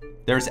 sorry.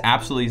 There's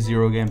absolutely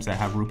 0 games that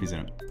have rupees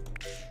in it.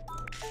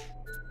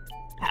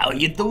 How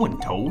you doing,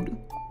 Toad?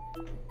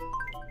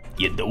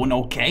 You doing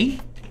okay?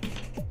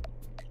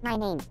 My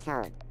name's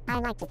Toad. I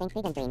like to think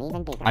big and dream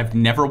even bigger. I've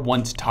never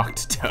once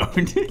talked to Toad,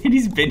 and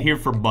he's been here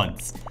for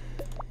months.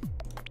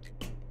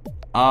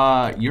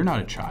 You're not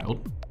a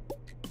child.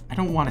 I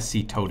don't want to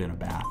see Toad in a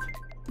bath.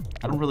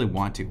 I don't really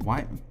want to.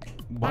 Why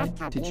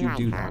did you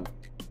do that?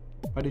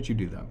 Why did you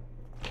do that?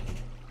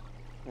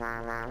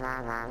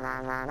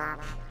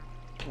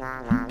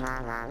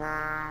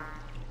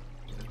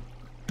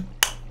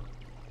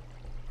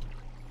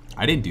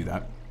 I didn't do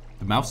that.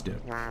 The mouse did.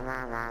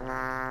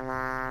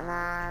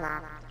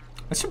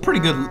 That's a pretty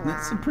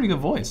good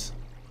voice.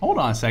 Hold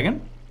on a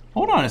second.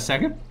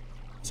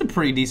 That's a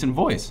pretty decent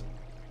voice.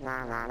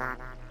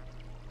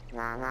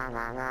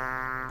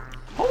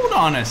 Hold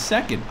on a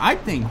second. I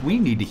think we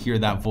need to hear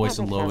that voice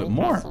a little bit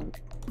more.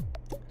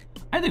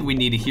 I think we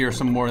need to hear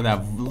some more of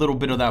that little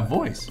bit of that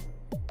voice.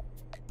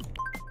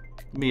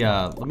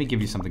 Let me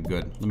give you something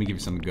good. Like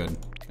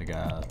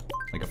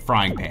a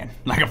frying pan.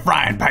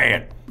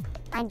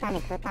 I'm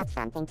gonna cook up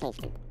something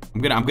tasty.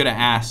 I'm gonna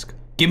ask.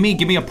 Give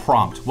me a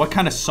prompt. What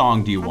kind of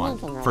song do you want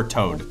for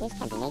Toad?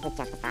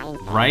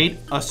 Write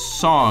a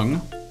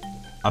song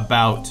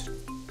about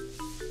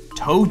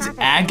Toad's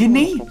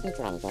agony?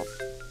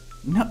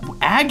 No,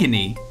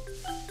 agony?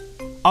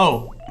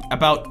 Oh,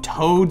 about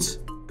Toad's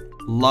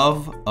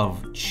love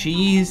of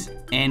cheese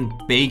and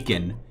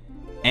bacon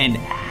and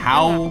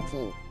how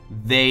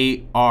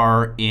they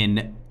are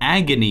in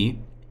agony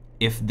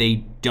if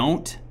they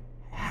don't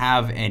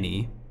have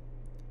any.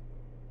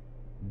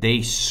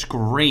 They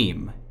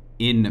scream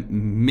in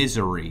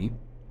misery.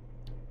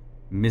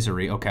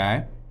 Misery,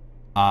 okay.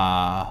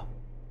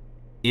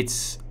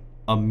 It's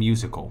a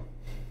musical.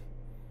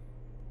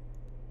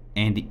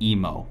 And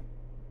emo.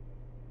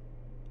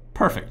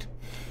 Perfect.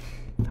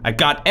 I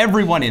got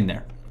everyone in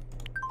there.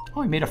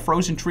 Oh, I made a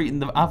frozen treat in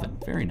the oven.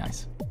 Very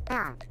nice.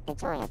 Ah, the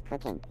joy of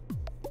cooking.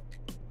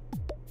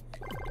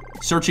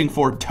 Searching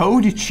for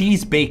Toad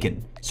Cheese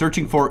Bacon.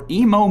 Searching for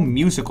emo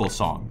musical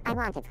song. I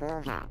want a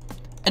cool hat.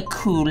 A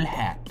cool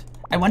hat.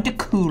 I want a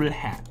cool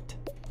hat.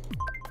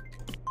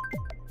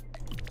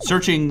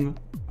 Searching.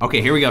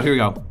 Okay, here we go, here we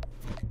go.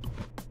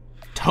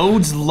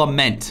 Toad's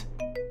Lament.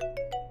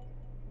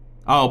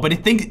 Oh, but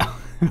it thinks.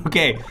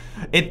 Okay,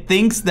 it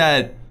thinks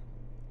that.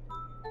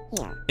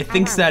 It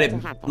thinks that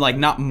it, like,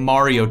 not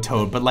Mario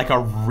Toad, but like a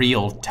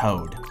real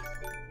Toad.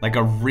 Like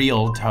a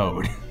real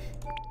Toad.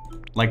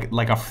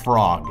 like a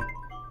frog.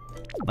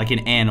 Like an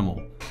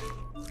animal.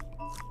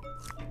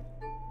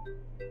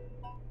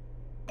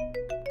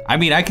 I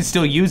mean, I could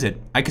still use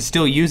it. I could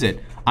still use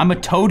it. I'm a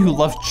toad who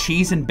loves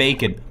cheese and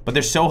bacon, but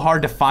they're so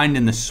hard to find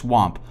in the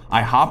swamp.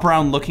 I hop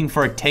around looking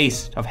for a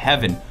taste of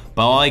heaven,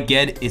 but all I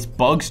get is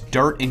bugs,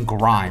 dirt, and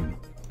grime.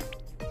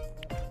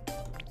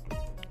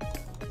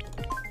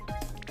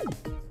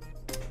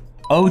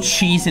 Oh,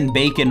 cheese and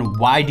bacon,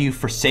 why do you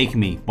forsake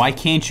me? Why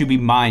can't you be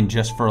mine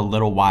just for a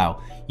little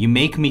while? You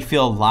make me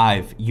feel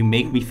alive, you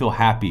make me feel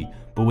happy,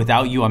 but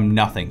without you I'm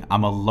nothing.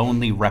 I'm a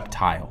lonely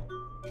reptile.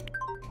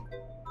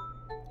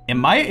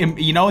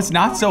 You know, it's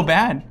not so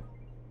bad.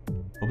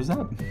 What was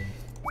that?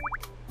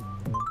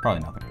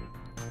 Probably nothing.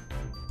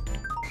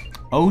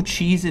 Oh,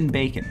 cheese and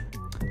bacon.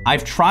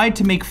 I've tried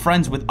to make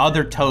friends with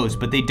other toads,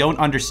 but they don't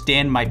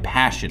understand my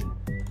passion.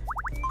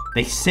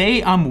 They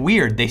say I'm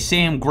weird, they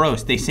say I'm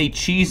gross, they say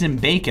cheese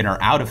and bacon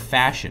are out of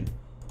fashion.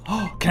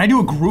 Oh, can I do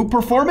a group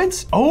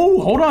performance?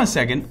 Oh, hold on a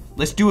second.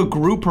 Let's do a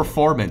group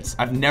performance.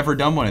 I've never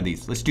done one of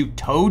these. Let's do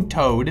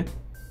Toad,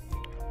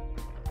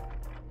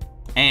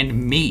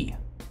 and me.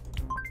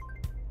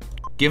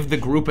 Give the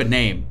group a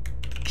name.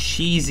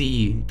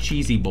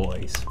 Cheesy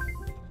Boys.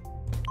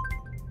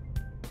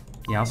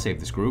 Yeah, I'll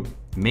save this group.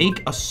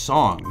 Make a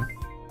song.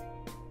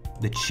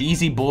 The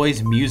Cheesy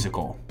Boys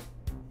musical.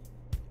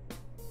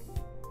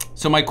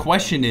 So my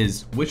question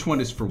is, which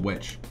one is for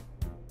which?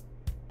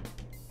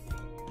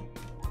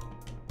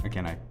 Or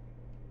can I?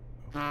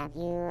 Have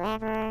you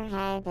ever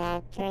had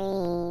that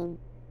dream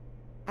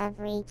of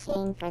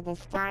reaching for the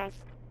stars?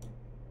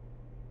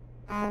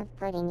 Of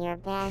putting your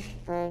best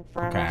foot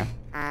forward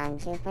on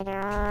Jupiter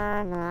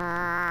or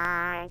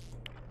Mars?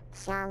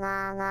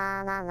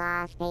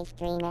 Sha-la-la-la-la, space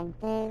dreaming,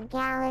 the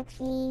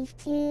galaxy's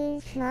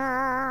too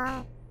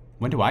small.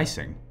 When do I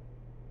sing?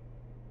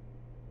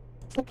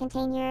 To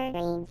contain your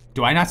dreams.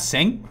 Do I not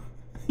sing?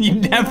 You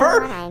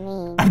never? Know what I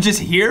mean. I'm just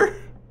here?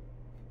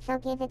 So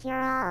give it your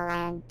all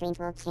and dreams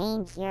will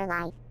change your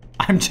life.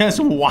 I'm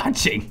just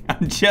watching.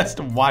 I'm just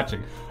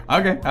watching.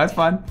 Okay, that's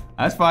fine.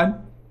 That's fine.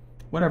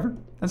 Whatever.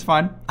 That's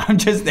fine. I'm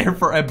just there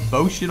for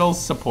emotional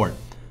support.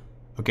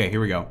 Okay, here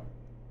we go.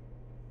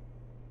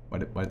 Why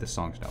did the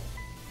song stop?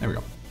 There we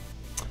go.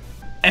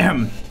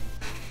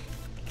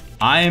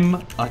 I'm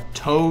a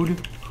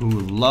toad who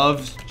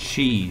loves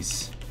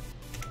cheese.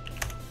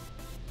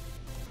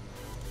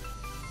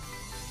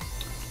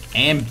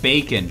 And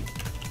bacon,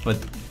 but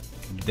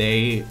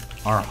they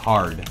are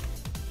hard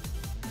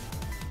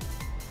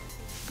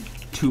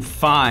to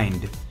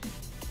find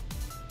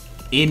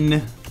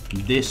in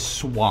this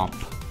swamp.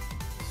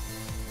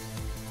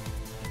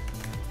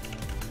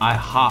 I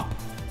hop.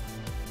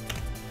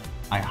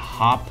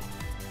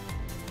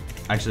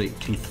 Actually,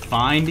 to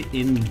find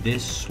in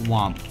this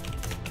swamp,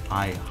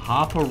 I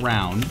hop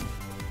around.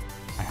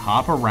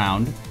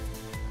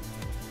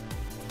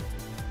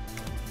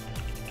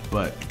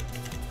 But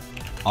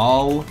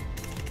all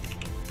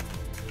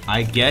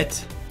I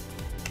get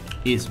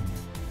is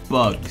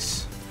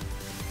bugs.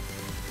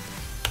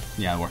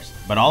 Yeah, it works.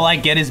 But all I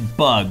get is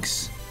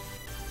bugs.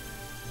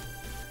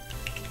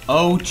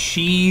 Oh,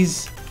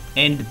 cheese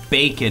and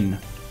bacon.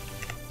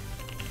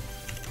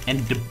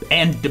 And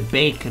the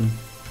bacon.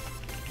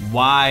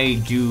 Why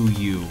do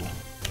you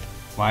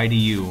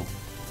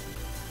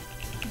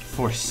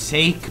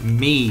forsake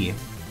me?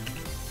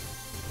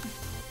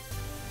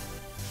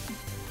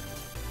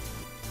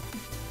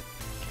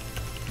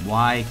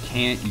 Why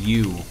can't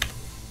you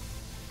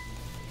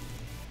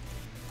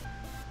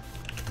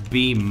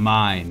be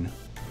mine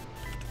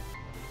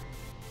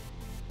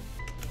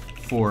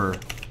for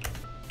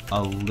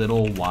a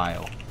little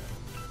while?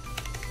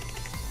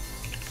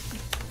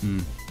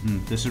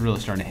 This is really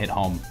starting to hit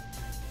home.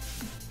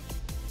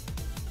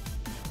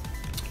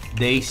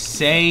 They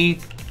say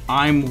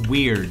I'm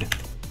weird.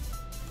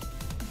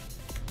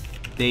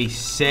 They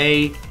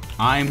say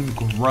I'm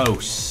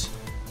gross.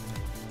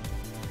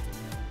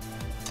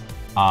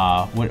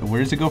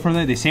 Where does it go from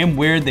there? They say I'm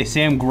weird, they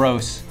say I'm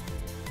gross.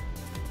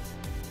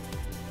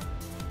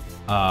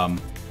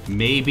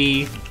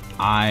 Maybe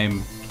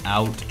I'm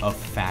out of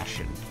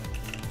fashion.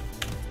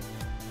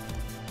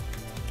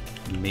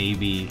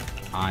 Maybe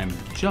I'm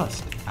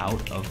just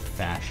out of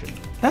fashion.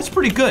 That's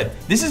pretty good.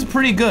 This is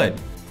pretty good.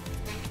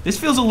 This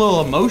feels a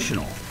little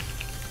emotional.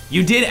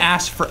 You did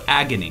ask for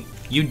agony.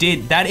 You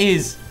did. That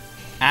is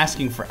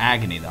asking for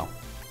agony, though.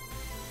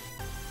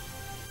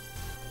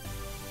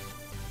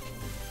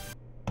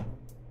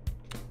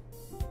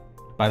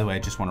 By the way, I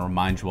just want to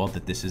remind you all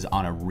that this is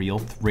on a real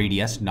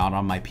 3DS, not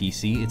on my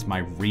PC. It's my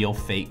real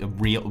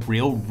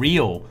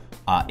HD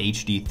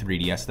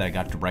 3DS that I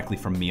got directly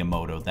from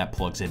Miyamoto that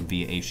plugs in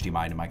via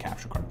HDMI to my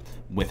capture card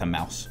with a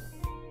mouse.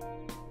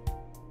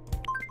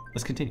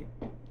 Let's continue.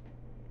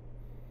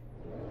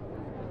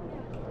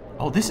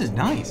 Oh, this is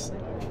nice.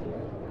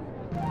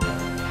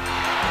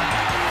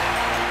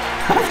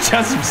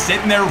 I'm just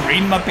sitting there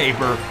reading my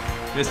paper.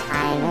 Just.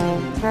 I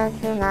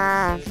learned to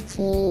love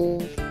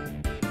cheese.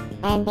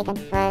 And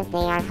because they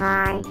are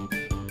hard.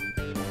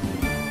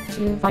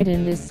 To fight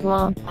in this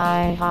swamp,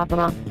 I hop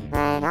along.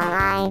 But all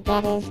I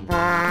get is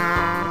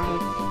blood.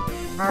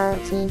 Oh,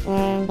 cheese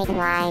and bacon,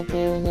 why do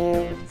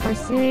you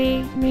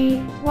forsake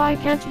me? Why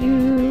can't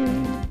you?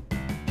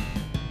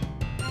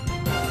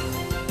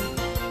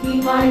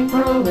 Be mine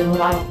for a little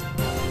while.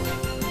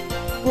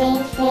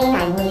 Please say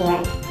I'm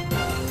weird.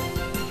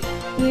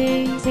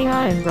 Please say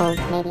I'm broke.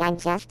 Maybe I'm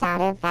just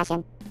out of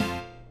fashion.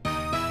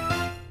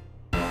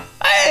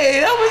 Hey,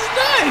 that was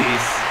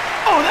nice.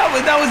 Oh,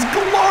 that was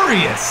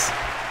glorious.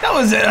 That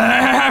was an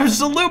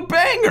absolute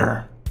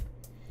banger.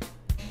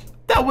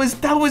 That was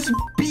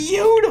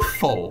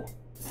beautiful.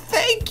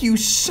 Thank you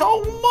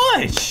so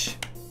much.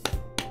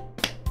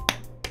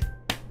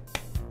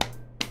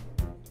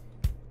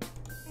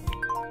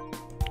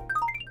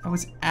 That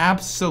was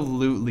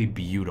absolutely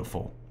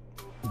beautiful.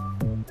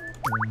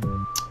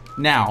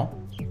 Now,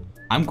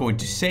 I'm going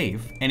to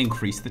save and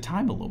increase the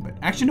time a little bit.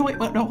 Actually, no, wait,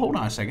 no, hold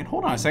on a second.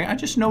 Hold on a second. I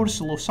just noticed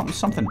a little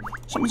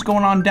something's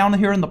going on down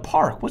here in the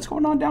park. What's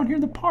going on down here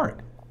in the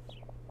park?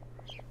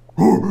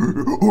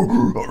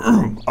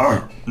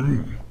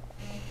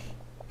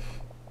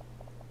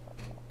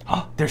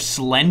 There's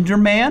Slender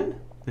Man?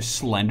 There's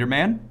Slender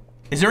Man?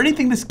 Is there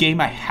anything in this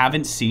game I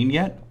haven't seen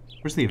yet?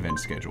 Where's the event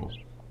schedule?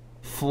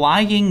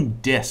 Flying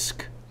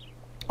Disc.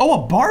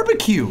 Oh, a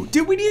barbecue.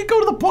 Dude, we need to go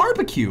to the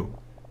barbecue.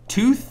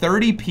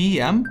 2:30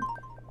 p.m.?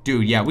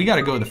 Dude, yeah, we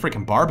gotta go to the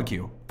freaking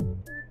barbecue.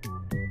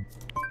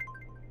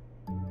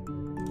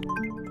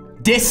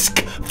 Disc,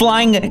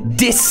 flying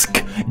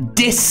disc,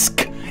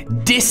 disc,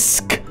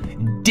 disc,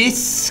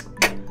 disc.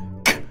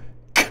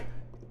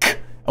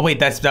 Oh wait,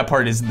 that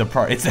part isn't the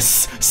part. It's a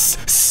s.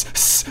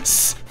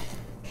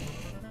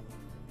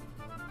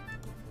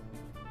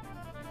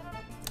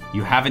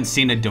 You haven't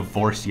seen a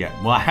divorce yet.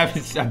 Well,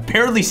 I've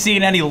barely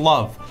seen any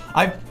love.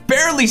 I've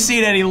barely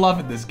seen any love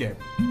in this game.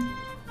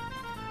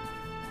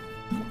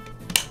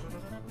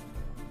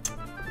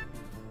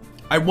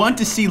 I want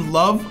to see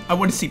love. I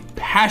want to see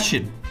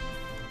passion.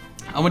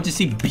 I want to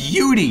see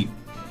beauty.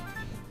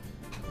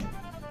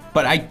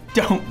 But I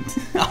don't.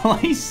 All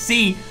I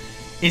see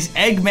is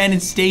Eggman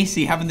and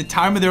Stacy having the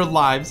time of their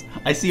lives.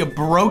 I see a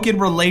broken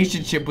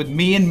relationship with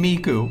me and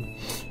Miku.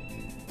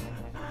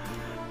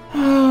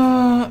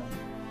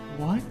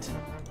 What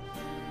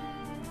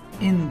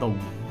in the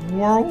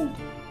world?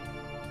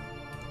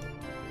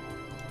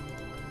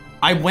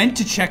 I went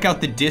to check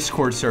out the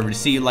Discord server to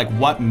see like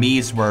what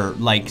Miis were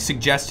like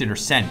suggested or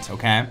sent,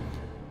 okay?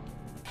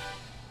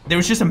 There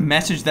was just a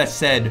message that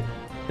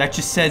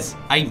just says,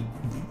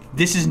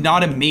 this is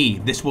not a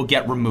Mii, this will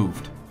get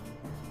removed.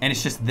 And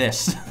it's just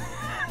this.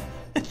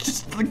 It's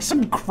just like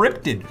some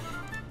cryptid.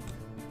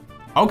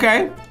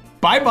 Okay,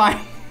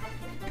 bye-bye.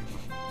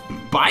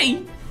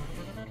 Bye.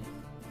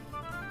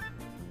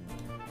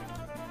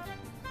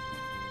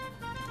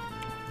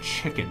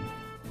 Chicken.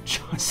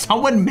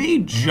 Someone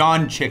made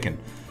John Chicken.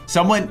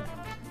 Someone,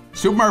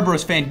 Super Mario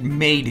Bros. Fan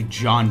made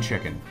John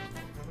Chicken.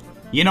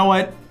 You know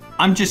what?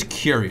 I'm just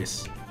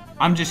curious.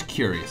 I'm just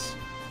curious.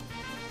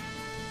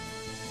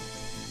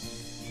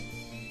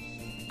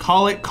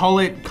 Call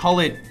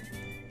it,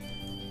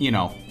 you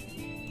know,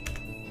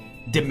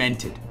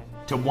 demented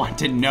to want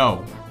to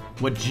know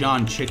what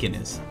John Chicken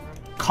is.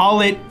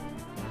 Call it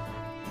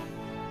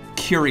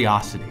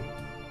curiosity.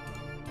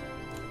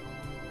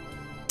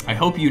 I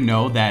hope you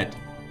know that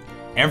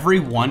every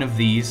one of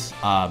these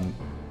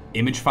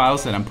image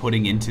files that I'm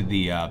putting into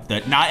the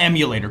not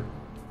emulator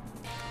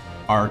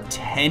are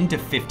 10 to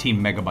 15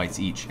 megabytes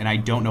each, and I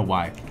don't know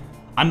why.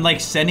 I'm like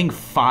sending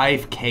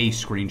 5K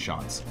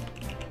screenshots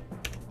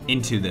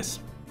into this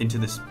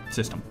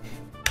system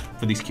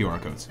for these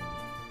QR codes.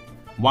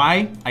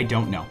 Why? I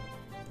don't know.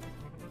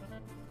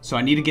 So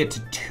I need to get to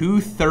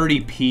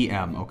 2:30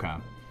 p.m. Okay.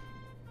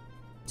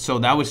 So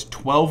that was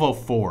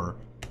 12:04.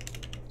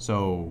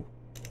 So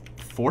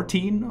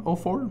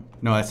 14:04?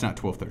 No, that's not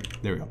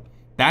 12:30. There we go.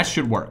 That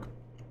should work.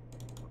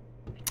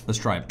 Let's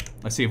try it.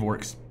 Let's see if it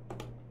works.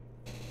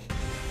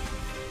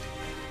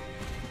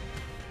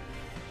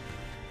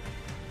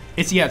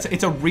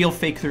 It's a real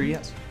fake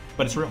 3DS,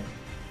 but it's real.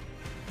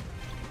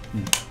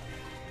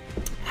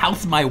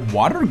 How's my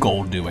water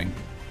goal doing?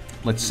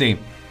 Let's see.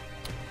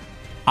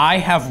 I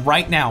have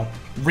right now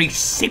reached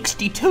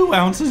 62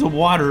 ounces of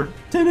water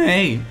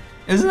today.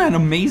 Isn't that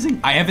amazing?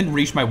 I haven't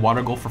reached my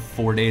water goal for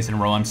 4 days in a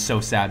row. I'm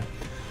so sad.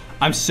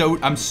 I'm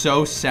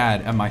so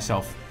sad at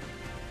myself.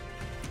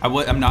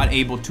 I'm not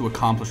able to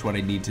accomplish what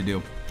I need to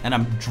do, and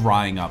I'm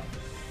drying up.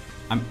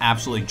 I'm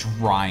absolutely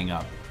drying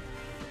up.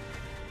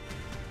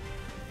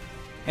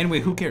 Anyway,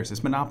 who cares?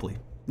 It's Monopoly.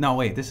 No,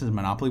 wait, this is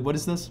Monopoly. What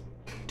is this?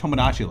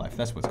 Tomodachi life.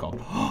 That's what it's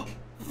called.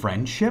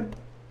 Friendship?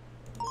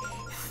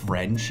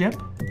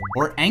 Friendship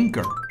or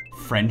anger?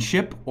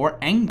 Friendship or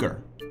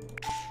anger?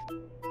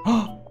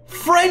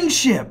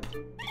 Friendship!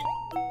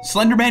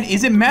 Slenderman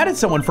isn't mad at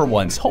someone for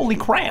once. Holy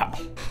crap.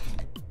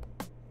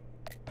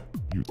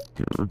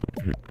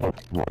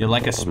 You're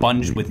like a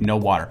sponge with no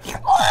water.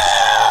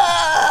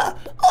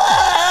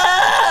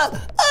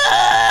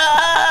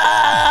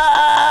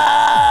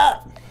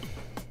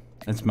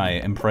 That's my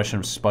impression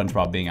of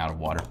SpongeBob being out of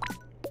water.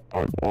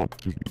 I want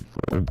to be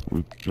friends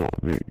with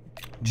Johnny.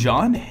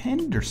 John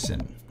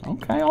Henderson.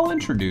 Okay, I'll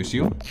introduce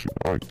you. What should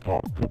I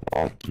talk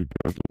about to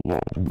get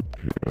along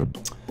with him?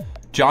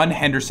 John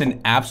Henderson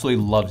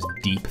absolutely loves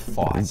deep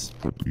thoughts. Thanks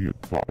for the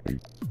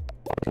advice.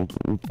 I'll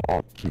go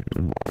talk to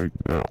him right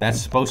now. That's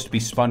supposed to be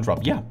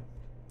SpongeBob. Yeah,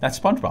 that's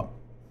SpongeBob.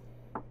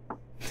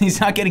 He's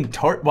not getting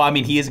torched. Well, I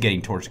mean, he is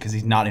getting torched because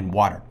he's not in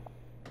water.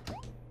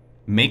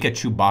 Make a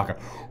Chewbacca.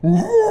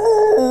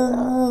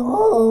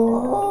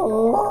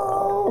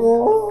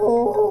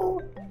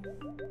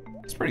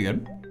 It's pretty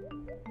good.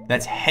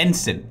 That's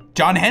Henson.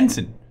 John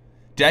Henson.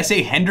 Did I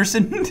say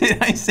Henderson?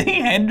 Did I say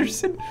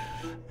Henderson?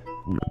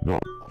 We're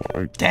not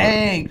quite.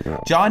 Dang.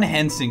 John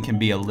Henson can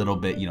be a little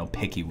bit, you know,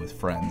 picky with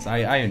friends.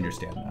 I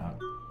understand that.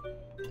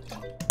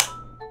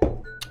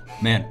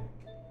 Man,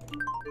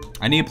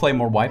 I need to play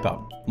more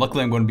Wipeout.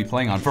 Luckily, I'm going to be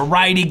playing on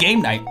Variety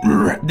Game Night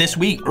this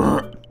week.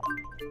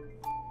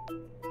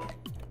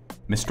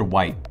 Mr.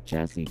 White.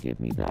 Jesse, give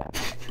me that.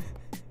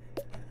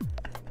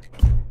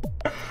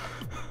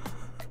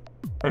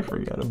 I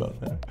forgot about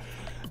that.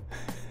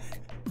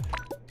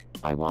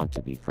 I want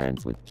to be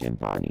friends with Jim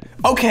Varney.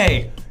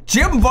 Okay,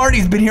 Jim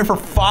Varney's been here for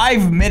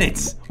 5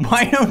 minutes.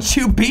 Why don't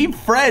you be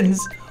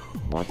friends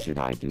What should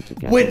I do to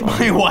get with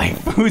my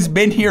wife, who's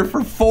been here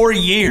for 4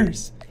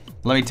 years?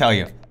 Let me tell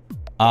you.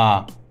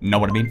 Know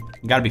what I mean?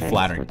 You gotta be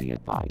flattering.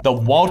 The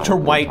Walter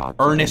White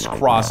Ernest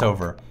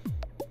crossover.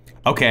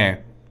 Okay,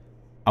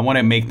 I want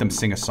to make them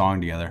sing a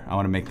song together.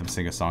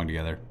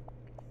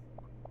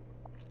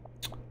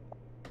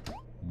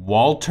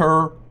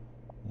 Walter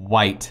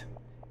White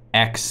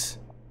X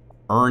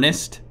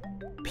Ernest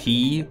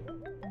P.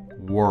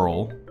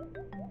 Worrell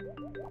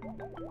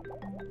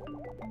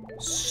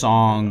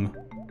song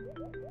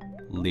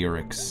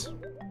lyrics.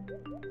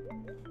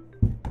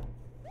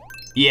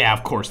 Yeah,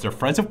 of course they're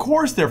friends. Of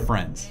course they're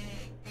friends.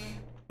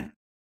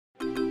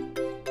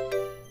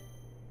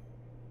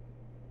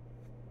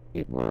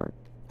 It worked.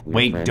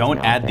 Wait, don't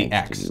add the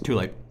X. Too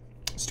late.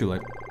 It's too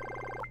late.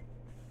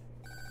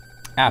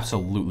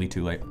 Absolutely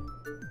too late.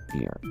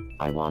 Here,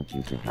 I want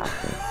you to have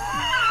this.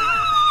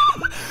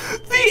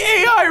 The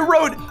AI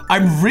wrote,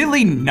 I'm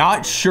really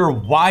not sure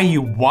why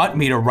you want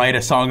me to write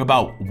a song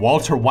about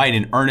Walter White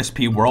and Ernest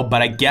P. Worrell,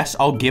 but I guess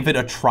I'll give it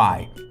a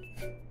try.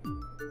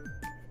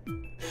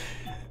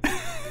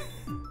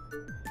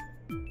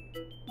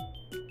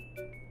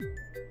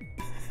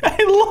 I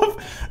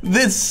love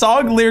this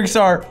song lyrics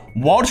are,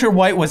 Walter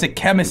White was a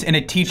chemist and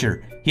a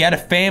teacher. He had a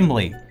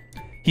family.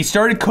 He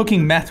started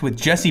cooking meth with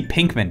Jesse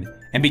Pinkman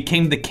and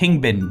became the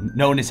kingpin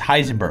known as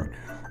Heisenberg.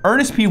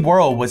 Ernest P.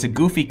 Worrell was a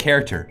goofy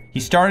character. He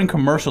starred in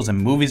commercials and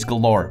movies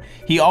galore.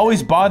 He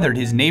always bothered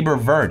his neighbor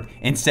Vern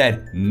and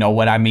said, know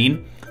what I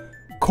mean?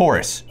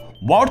 Chorus.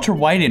 Walter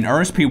White and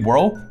Ernest P.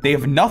 Worrell, they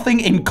have nothing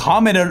in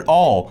common at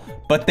all,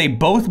 but they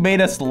both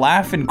made us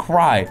laugh and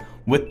cry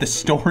with the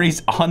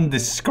stories on the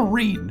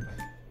screen.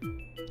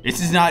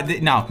 This is not,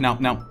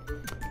 no.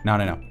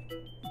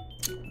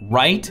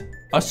 Write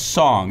a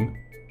song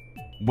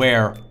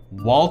where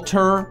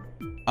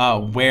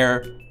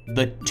where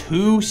the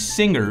two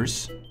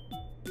singers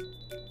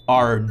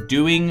are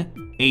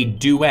doing a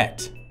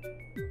duet.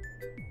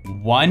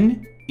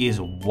 One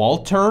is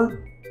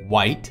Walter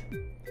White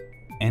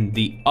and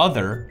the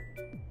other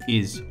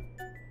is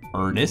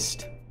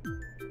Ernest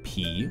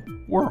P.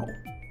 Worrell.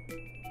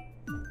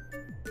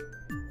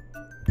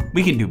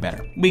 We can do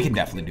better. We can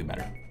definitely do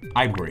better.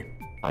 I agree.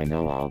 I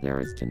know all there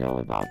is to know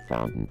about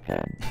fountain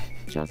pen.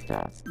 Just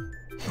ask.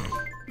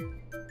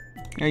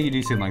 Yeah, you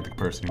do seem like the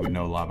person who would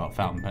know a lot about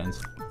fountain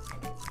pens.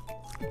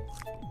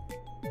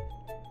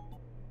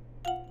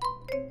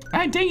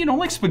 Ah, dang, you don't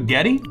like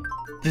spaghetti?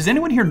 Does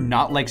anyone here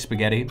not like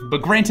spaghetti?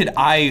 But granted,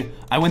 I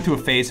went through a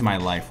phase in my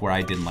life where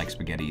I didn't like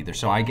spaghetti either,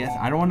 so I guess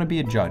I don't want to be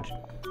a judge.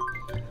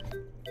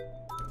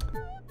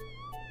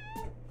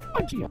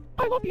 I'm Gia.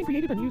 I love being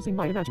creative and using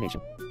my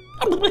imagination.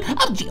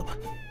 I'm Jill.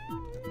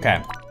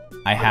 Okay,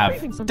 I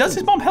have. Does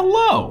his mom?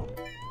 Hello.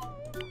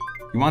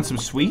 You want some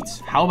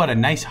sweets? How about a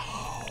nice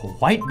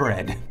White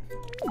bread.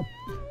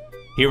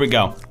 Here we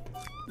go.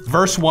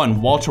 Verse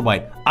 1, Walter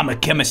White. I'm a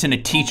chemist and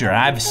a teacher, and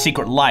I have a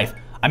secret life.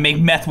 I make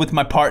meth with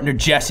my partner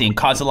Jesse and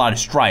cause a lot of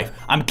strife.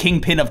 I'm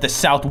kingpin of the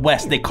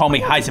Southwest, they call me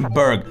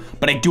Heisenberg,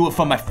 but I do it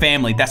for my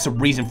family, that's the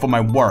reason for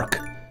my work.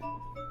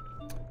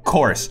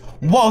 Chorus.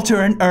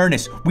 Walter and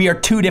Ernest, we are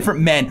two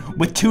different men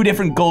with two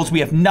different goals. We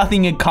have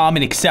nothing in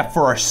common except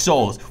for our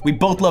souls. We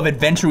both love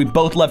adventure, we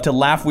both love to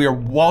laugh. We are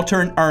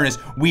Walter and Ernest,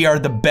 we are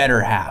the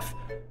better half.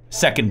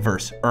 Second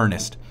verse,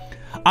 Ernest.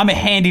 I'm a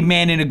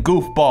handyman and a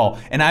goofball,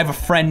 and I have a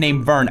friend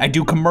named Vern. I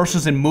do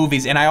commercials and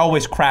movies, and I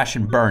always crash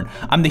and burn.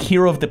 I'm the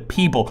hero of the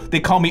people. They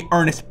call me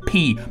Ernest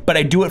P, but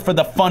I do it for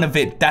the fun of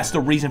it. That's the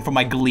reason for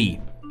my glee.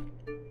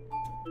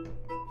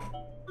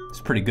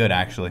 It's pretty good,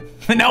 actually.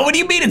 No, what do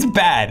you mean it's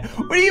bad?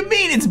 What do you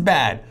mean it's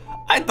bad?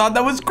 I thought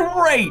that was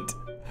great.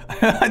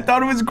 I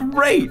thought it was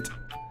great.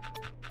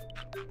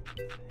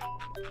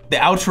 The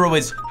outro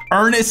is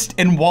Ernest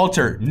and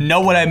Walter.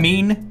 Know what I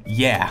mean?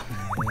 Yeah.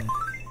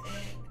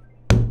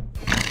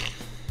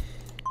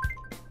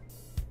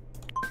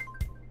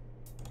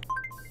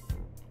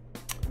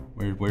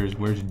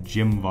 Where's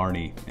Jim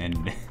Varney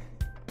and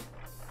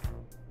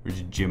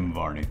where's Jim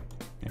Varney?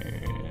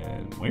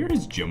 Where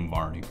is Jim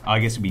Varney? Oh, I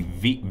guess it'd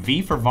be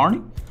V for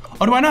Varney.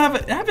 Oh, do I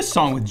not have a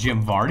song with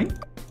Jim Varney?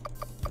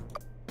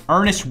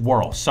 Ernest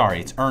Worrell. Sorry,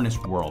 it's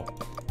Ernest Worrell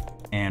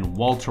and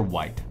Walter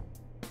White.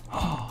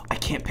 Oh, I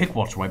can't pick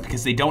Walter White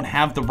because they don't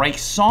have the right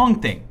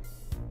song thing.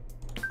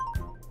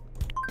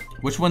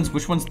 Which one's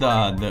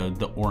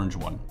the orange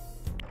one?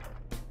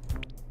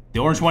 The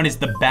orange one is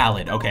the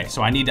ballad. Okay,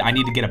 so I need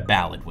to get a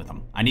ballad with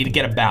them. I need to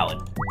get a ballad.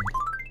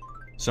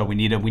 So we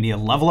need to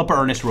level up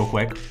Ernest real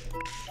quick.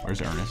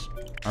 Where's Ernest?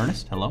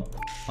 Ernest, hello?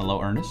 Hello,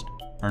 Ernest?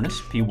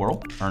 Ernest, P.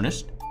 Worrell?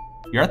 Ernest?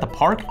 You're at the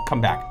park?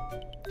 Come back.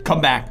 Come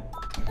back.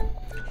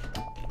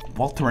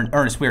 Walter and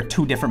Ernest, we are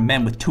two different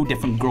men with two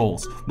different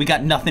goals. We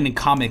got nothing in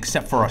common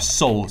except for our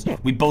souls.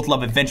 We both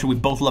love adventure, we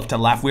both love to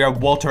laugh. We are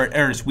Walter and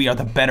Ernest, we are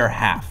the better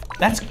half.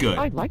 That's good.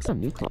 I'd like some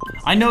new clothes.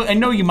 I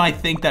know you might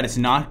think that it's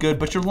not good,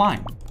 but you're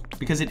lying.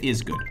 Because it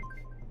is good.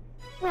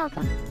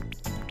 Welcome.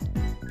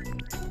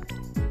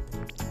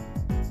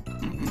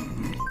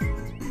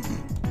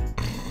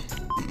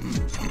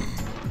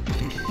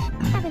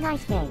 Have a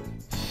nice day.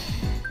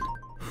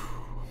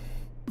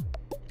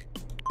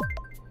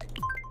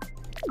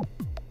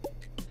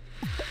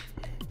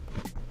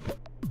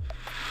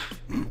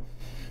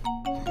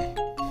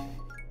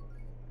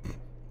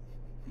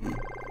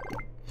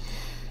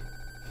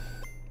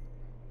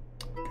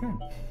 Okay.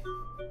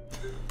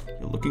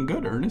 You're looking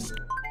good, Ernest.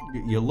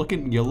 You're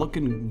looking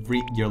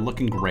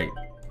great.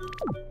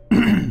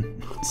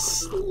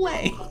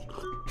 Slay.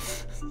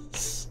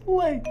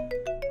 Slay.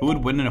 Who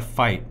would win in a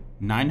fight?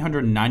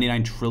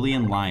 999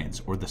 trillion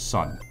lions or the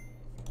sun?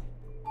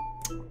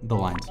 The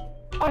lions.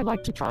 I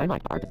like to try my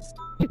hardest.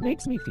 It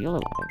makes me feel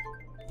alive.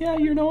 Yeah,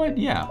 you know what?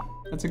 Yeah,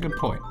 that's a good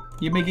point.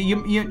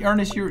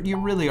 Ernest, you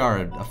really are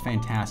a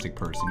fantastic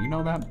person. You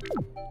know that?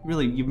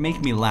 Really, you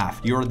make me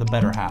laugh. You're the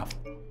better half.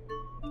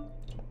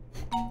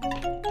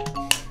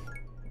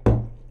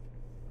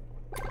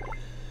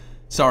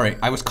 Sorry,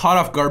 I was caught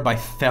off guard by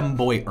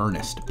femboy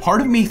Ernest. Part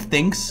of me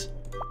thinks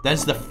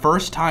that's the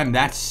first time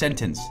that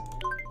sentence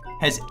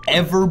has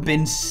ever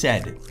been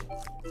said.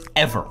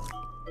 Ever.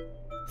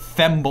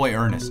 Femboy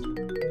Ernest.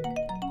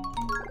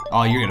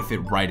 Oh, you're gonna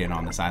fit right in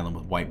on this island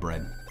with white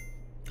bread.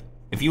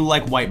 If you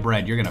like white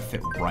bread, you're gonna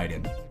fit right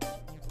in.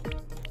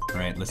 All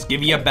right, let's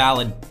give you a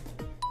ballad.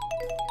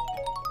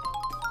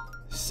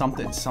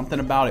 Something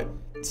about it.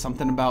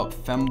 Something about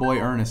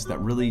femboy Ernest that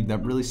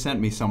really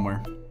sent me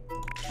somewhere.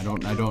 I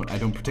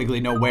don't particularly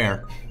know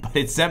where, but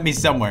it sent me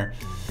somewhere.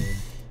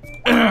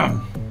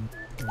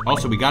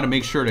 Also, we gotta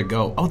make sure to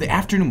go. Oh, the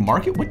afternoon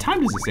market? What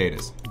time does it say it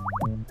is?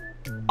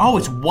 Oh,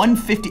 it's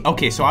 1:50.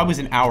 Okay, so I was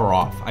an hour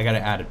off. I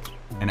gotta add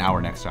an hour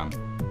next time.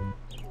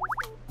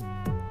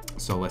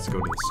 So let's go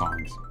to the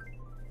songs.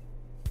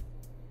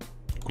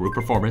 Group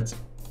performance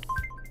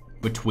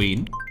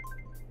between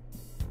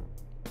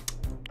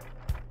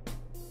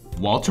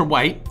Walter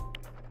White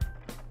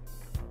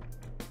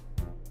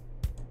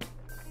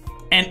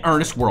and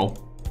Ernest Worrell.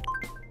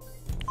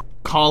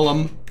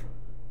 Column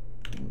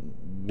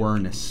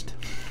Ernest.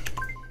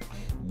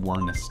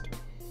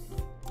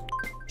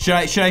 Should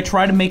I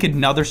try to make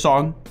another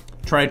song?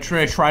 Try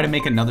to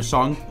make another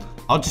song?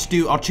 I'll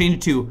change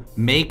it to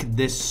make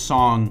this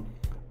song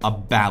a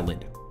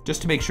ballad.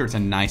 Just to make sure it's a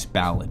nice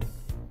ballad.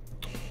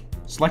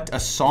 Select a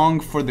song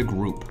for the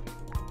group.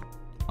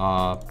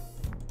 I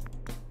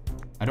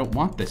don't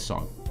want this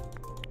song.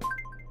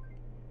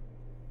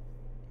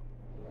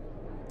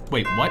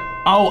 Wait, what?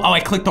 Oh, I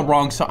clicked the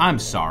wrong song. I'm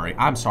sorry,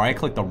 I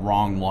clicked the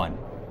wrong one.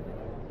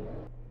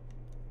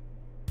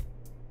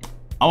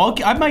 Oh,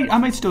 okay, I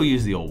might still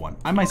use the old one.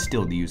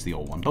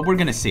 But we're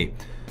gonna see.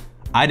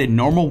 I had a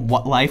normal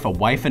life, a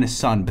wife and a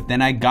son, but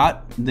then I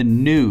got the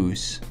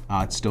news.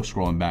 It's still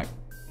scrolling back.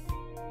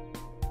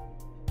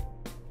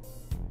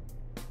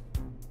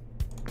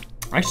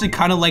 I actually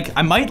kind of like,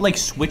 I might like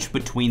switch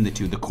between the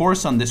two. The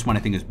chorus on this one I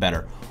think is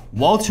better.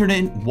 Walter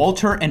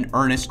and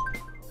Ernest,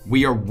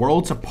 we are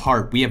worlds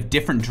apart. We have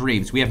different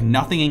dreams. We have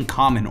nothing in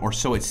common, or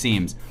so it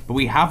seems. But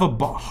we have a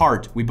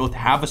heart. We both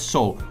have a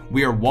soul.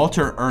 We are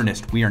Walter and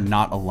Ernest. We are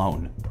not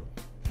alone.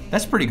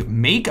 That's pretty good.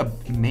 Make a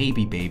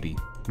maybe baby.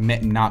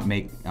 Not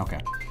make, okay.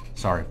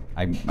 Sorry,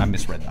 I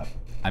misread that.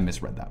 I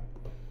misread that.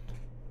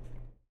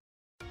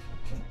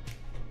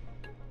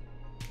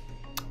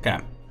 Okay.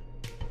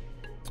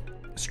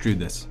 Let's do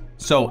this.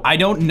 So I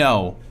don't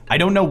know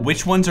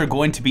which ones are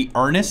going to be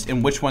Ernest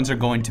and which ones are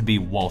going to be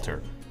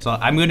Walter. So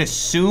I'm gonna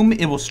assume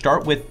it will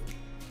start with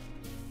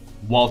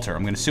Walter.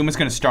 I'm gonna assume it's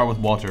gonna start with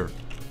Walter.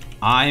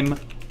 I'm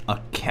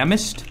a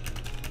chemist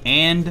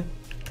and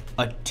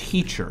a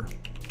teacher,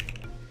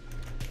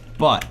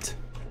 but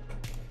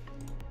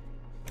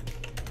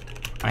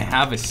I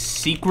have a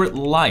secret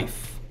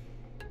life.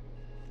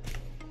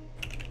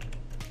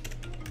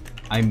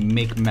 I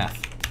make meth.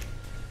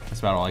 That's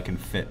about all I can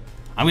fit.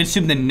 I'm gonna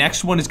assume the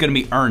next one is gonna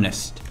be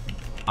Ernest.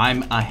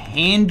 I'm a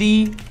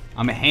handyman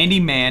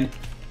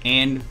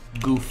and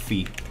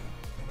goofy.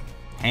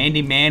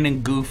 Handyman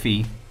and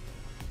goofy.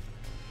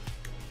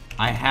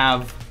 I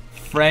have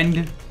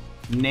friend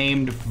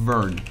named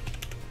Vern.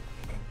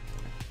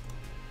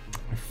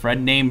 A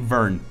friend named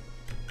Vern.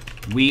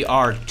 We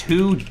are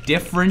two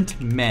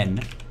different men.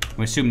 I'm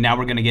gonna assume now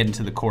we're gonna get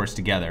into the chorus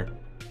together.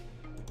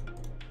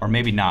 Or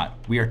maybe not.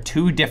 We are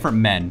two different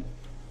men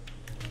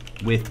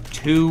with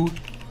two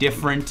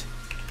different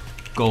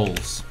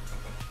goals.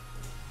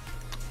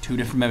 Two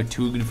different men with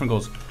two different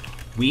goals.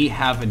 We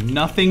have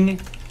nothing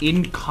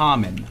in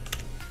common.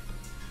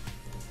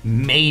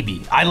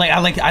 Maybe. I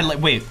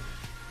like, wait.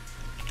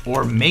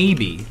 Or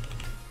maybe.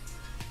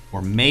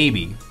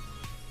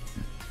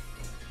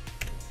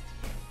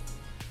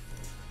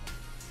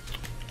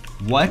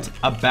 What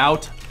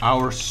about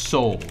our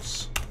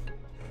souls?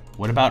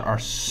 What about our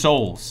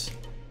souls?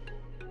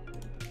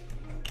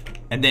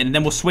 And then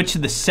we'll switch to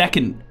the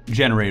second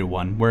generated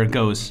one where it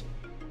goes,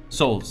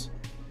 souls.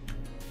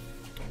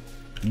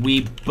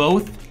 We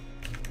both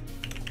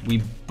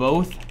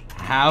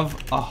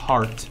have a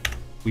heart.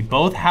 We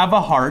both have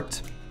a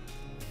heart.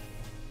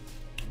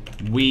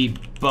 We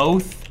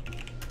both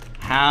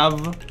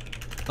have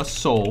a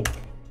soul.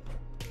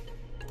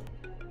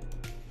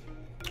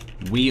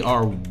 We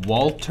are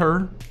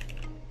Walter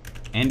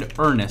and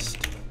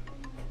Ernest.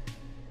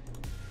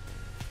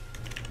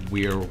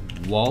 We're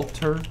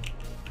Walter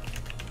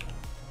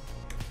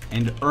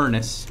and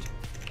Ernest.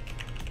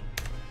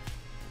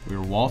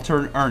 We're Walter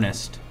and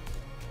Ernest.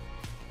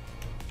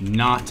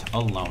 Not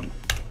alone.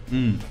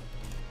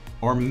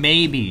 Or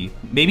maybe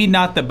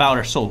not about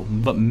our soul,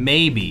 but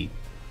maybe.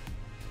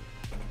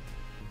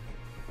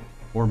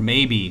 Or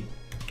maybe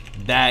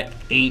that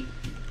ain't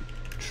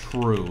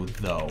true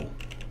though.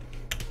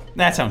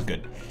 That sounds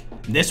good.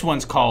 This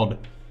one's called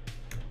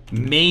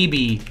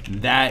Maybe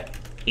That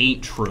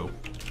Ain't True.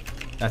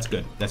 That's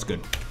good, that's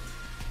good.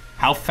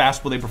 How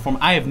fast will they perform?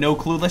 I have no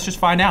clue, let's just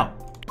find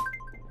out.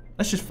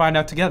 Let's just find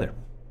out together.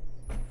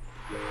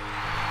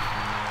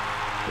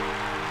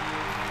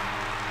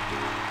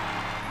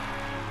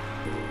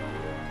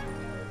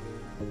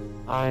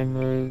 I'm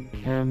a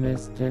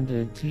chemist and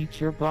a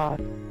teacher, but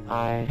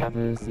I have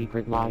a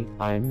secret life.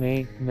 I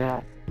make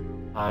meth.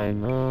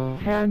 I'm a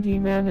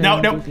handyman and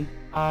No. beauty.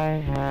 I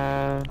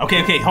have...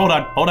 Okay, hold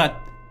on.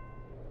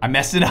 I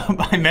messed it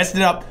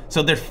up.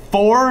 So there's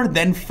 4,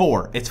 then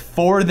 4. It's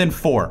 4, then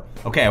 4.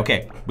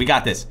 Okay, we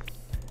got this.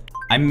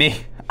 I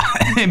make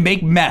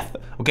meth.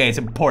 Okay, it's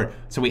important.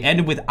 So we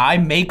ended with I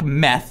make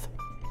meth.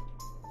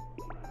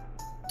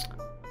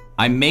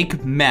 I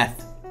make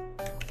meth.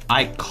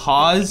 I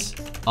cause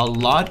a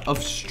lot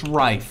of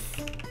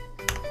strife.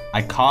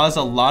 I cause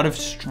a lot of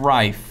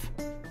strife.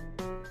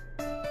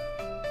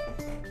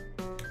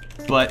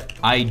 But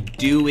I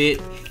do it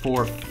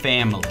for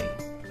family.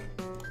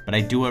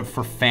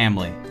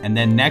 And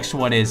then next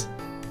one is,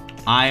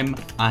 I'm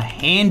a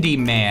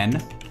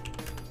handyman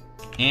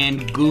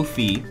and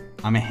goofy.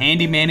 I'm a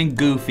handyman and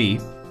goofy.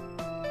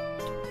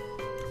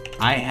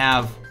 I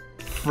have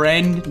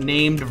friend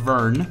named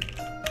Vern.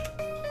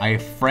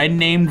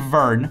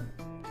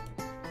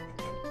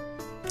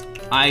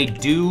 I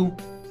do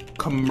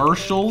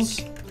commercials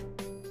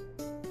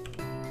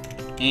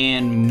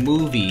and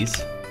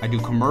movies.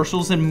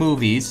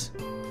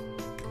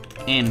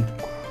 And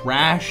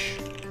crash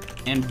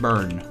and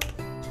burn.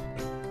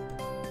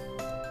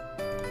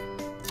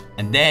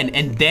 And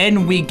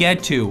then we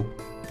get to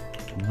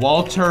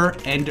Walter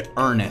and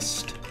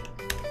Ernest.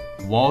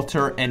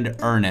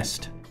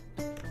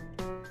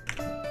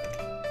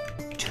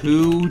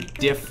 Two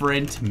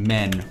different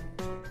men.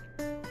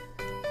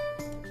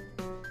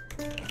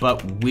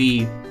 But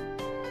we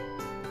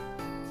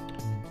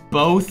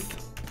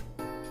both...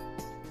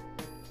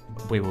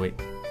 Wait.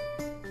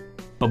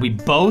 But we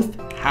both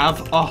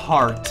have a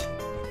heart.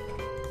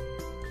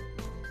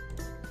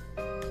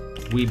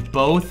 We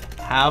both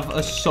have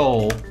a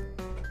soul.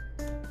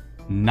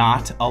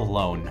 Not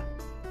alone.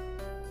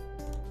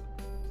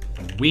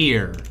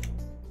 We're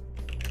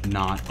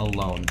not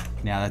alone.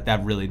 Yeah,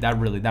 that really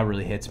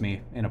hits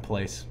me in a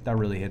place. That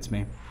really hits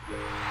me.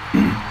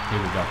 Here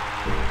we go.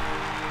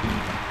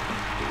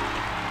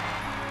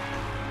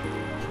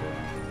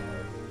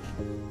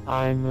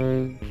 I'm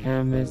a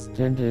chemist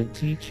and a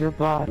teacher,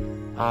 but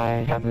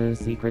I have a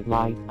secret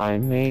life. I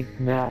make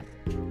meth.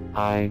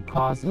 I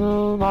cause a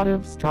lot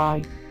of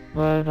strife,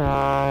 but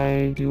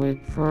I do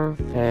it for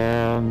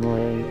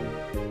family.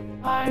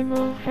 I'm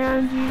a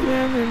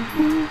handyman and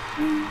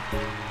goofy.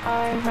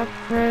 I have a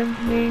friend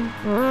named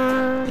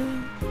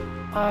Vern.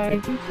 I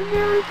do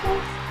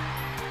miracles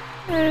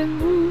and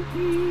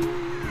movies.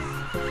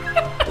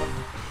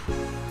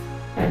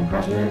 And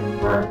Russian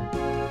work.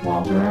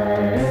 Walter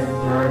and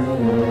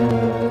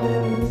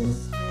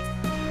Ernest.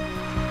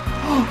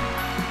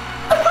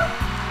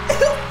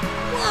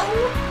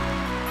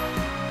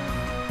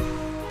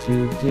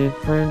 Two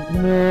different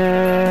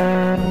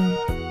men,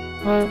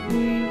 but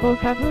we both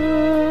have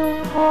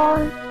a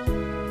heart.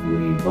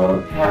 We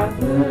both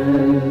have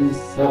a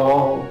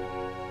soul.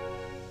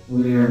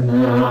 We're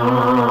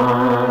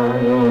not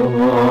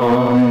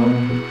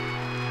alone.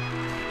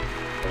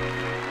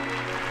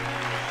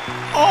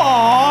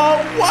 Oh,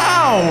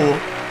 wow!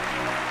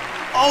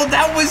 Oh,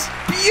 that was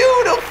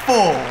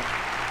beautiful!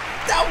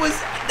 That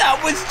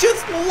was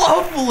just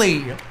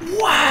lovely!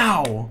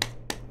 Wow!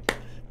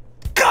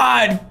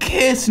 God,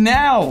 kiss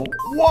now!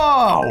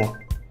 Whoa!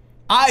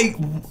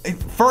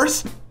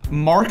 First,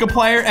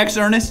 Markiplier X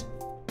Ernest,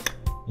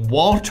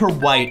 Walter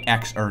White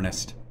X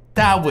Ernest.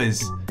 That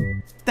was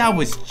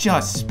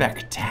just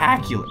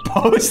spectacular.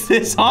 Post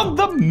this on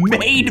the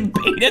main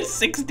Beta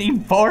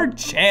 64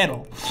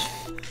 channel.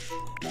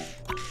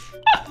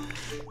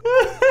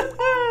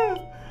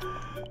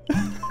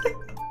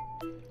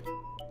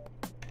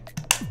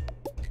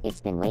 It's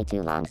been way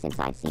too long since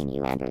I've seen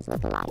you Anders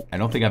look alike. I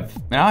don't think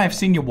I've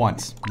seen you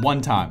once.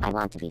 One time. I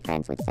want to be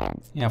friends with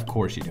Sans. Yeah, of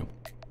course you do.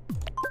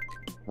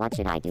 What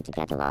should I do to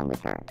get along with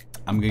her?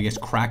 I'm gonna guess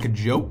crack a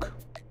joke.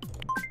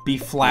 Be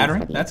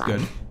flattering. That's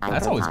good.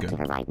 That's always good. To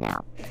her right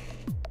now.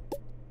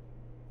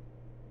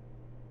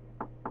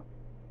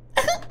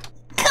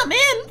 Come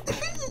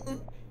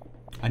in.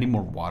 I need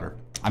more water.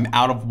 I'm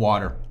out of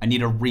water. I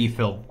need a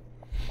refill.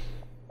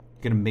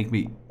 You're gonna make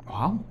me.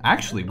 Well,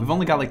 actually, we've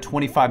only got like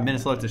 25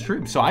 minutes left to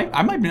stream, so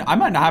I might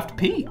not have to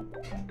pee.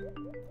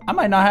 I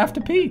might not have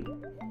to pee.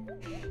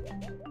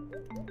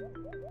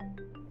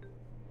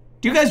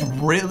 Do you guys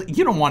really?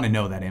 You don't want to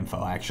know that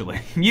info,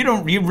 actually.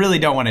 You really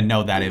don't want to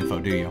know that info,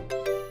 do you?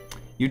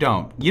 You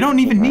don't. You don't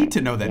even need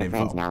to know that info.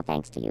 Friends now,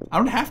 thanks to you. I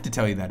don't have to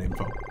tell you that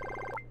info.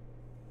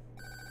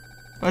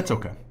 That's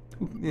okay.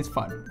 It's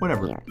fine.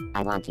 Whatever. Here,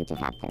 I want you to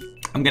have this.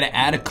 I'm gonna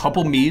add a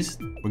couple me's.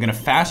 We're gonna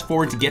fast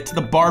forward to get to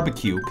the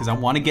barbecue because I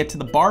want to get to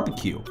the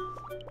barbecue.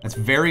 That's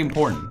very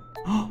important.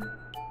 Oh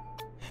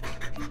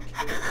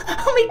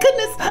my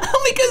goodness!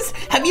 Oh my goodness!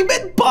 Have you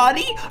met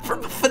Bonnie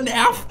from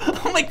FNAF?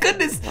 Oh my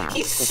goodness! Wow,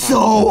 he's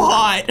so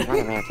hot! What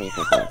a rare treat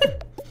this is.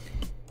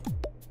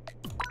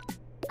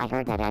 I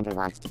heard that Andrew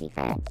wants to be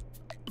friends.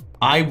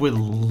 I would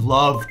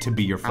love to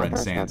be your friend,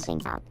 Sans.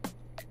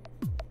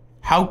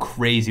 How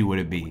crazy would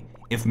it be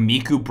if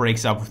Miku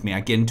breaks up with me,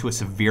 I get into a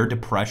severe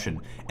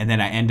depression, and then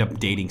I end up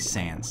dating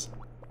Sans?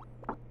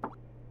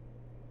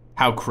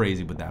 How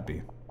crazy would that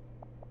be?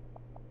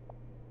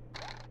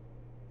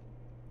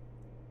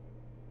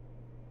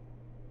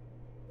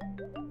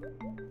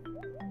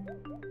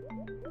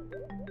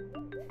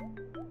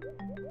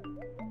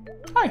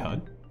 Hi,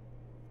 Hud.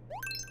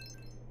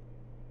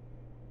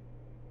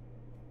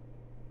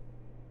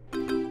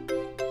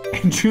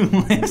 Andrew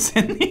lives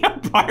in the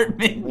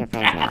apartment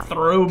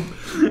bathroom.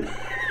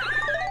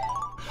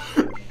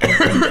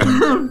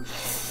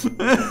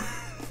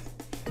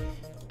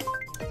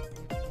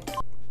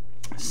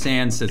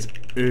 Sans says,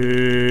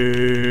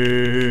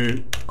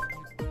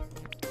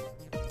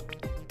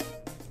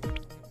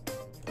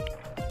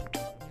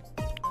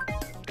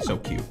 So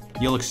cute.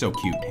 You look so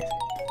cute.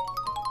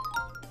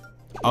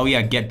 Oh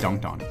yeah, get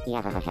dunked on.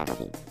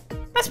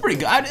 That's pretty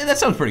good. That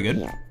sounds pretty good.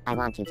 Here, I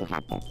want you to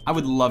have this. I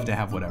would love to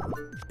have whatever.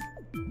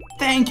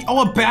 Thank you.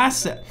 Oh, a bath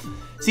set.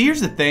 See, here's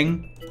the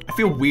thing. I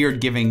feel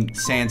weird giving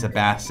Sans a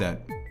bath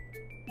set.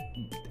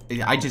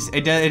 It just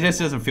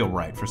doesn't feel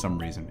right for some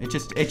reason. It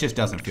just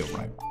doesn't feel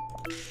right.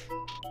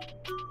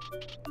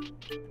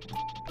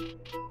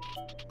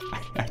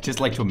 I just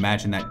like to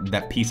imagine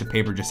that piece of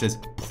paper just says,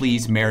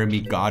 "Please marry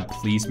me, God,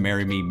 please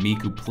marry me,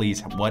 Miku,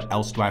 please." What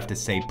else do I have to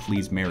say?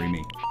 Please marry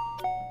me.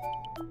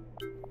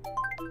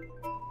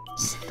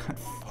 Not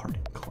fart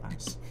in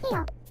class.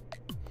 Yeah.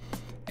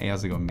 Hey,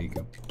 how's it going,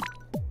 Miku?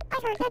 I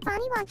heard that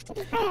Bonnie wants to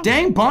be friends.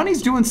 Dang,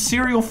 Bonnie's doing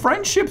serial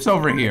friendships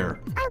over here.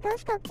 I'll go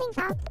scope things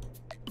out.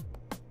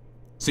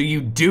 So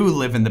you do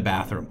live in the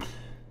bathroom.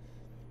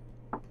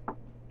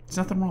 There's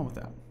nothing wrong with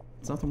that.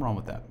 There's nothing wrong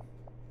with that.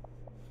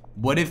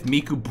 What if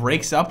Miku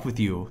breaks up with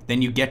you,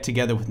 then you get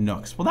together with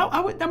Nooks? Well,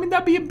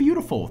 that'd be a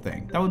beautiful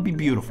thing. That would be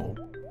beautiful.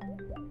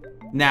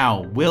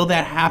 Now, will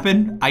that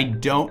happen? I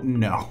don't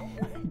know.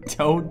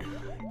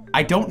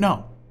 I don't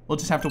know. We'll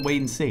just have to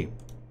wait and see.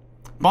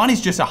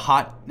 Bonnie's just a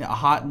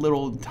hot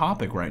little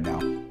topic right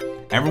now.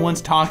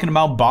 Everyone's talking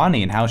about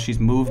Bonnie and how she's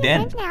moved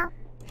in.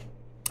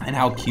 And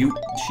how cute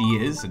she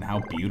is and how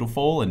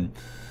beautiful and...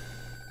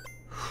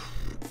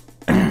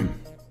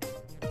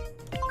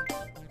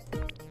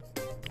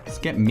 Let's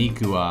get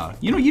Miku,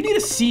 you know, you need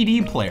a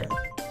CD player.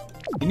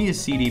 You need a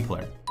CD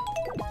player.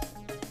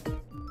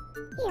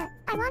 Here,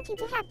 I want you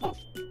to have this.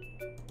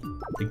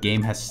 The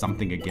game has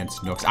something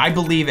against Nooks. I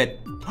believe it.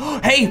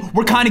 Hey,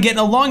 we're kind of getting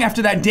along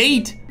after that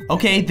date.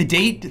 Okay, the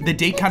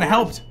date kind of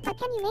helped. But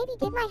can you maybe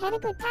give my head a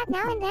good pat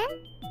now and then?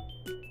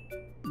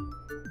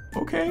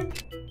 Okay.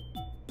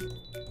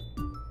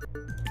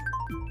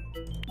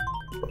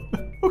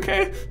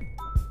 Okay.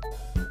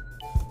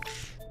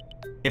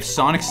 If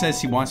Sonic says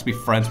he wants to be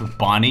friends with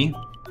Bonnie,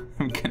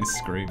 I'm gonna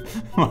scream.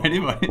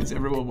 Why does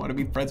everyone want to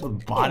be friends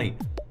with Bonnie?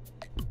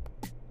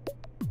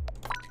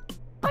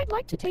 I'd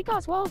like to take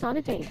Oswald on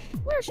a date.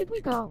 Where should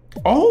we go?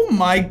 Oh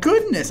my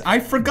goodness, I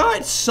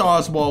forgot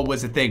Oswald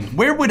was a thing.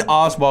 Where would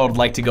Oswald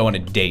like to go on a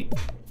date?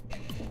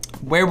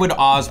 Where would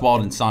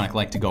Oswald and Sonic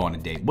like to go on a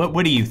date?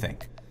 What do you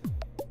think?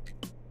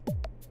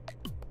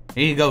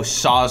 Here you go,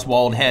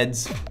 Soswald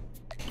heads.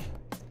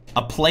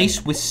 A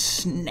place with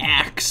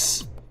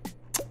snacks.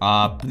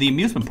 The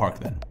amusement park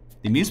then.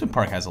 The amusement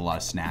park has a lot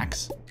of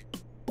snacks.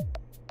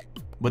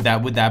 Would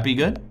that be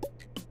good?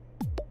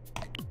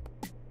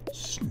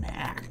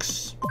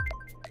 Snacks.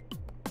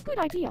 Good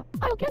idea.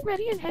 I'll get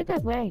ready and head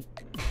that way.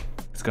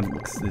 It's gonna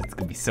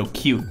be so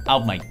cute. Oh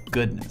my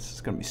goodness,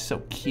 it's gonna be so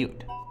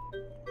cute.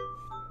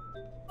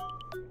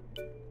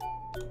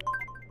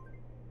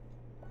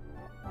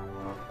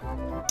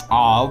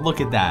 Aw,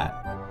 look at that.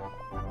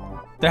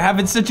 They're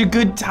having such a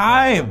good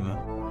time.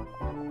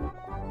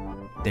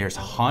 There's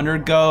Hunter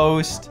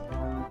Ghost.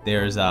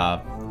 There's,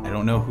 I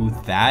don't know who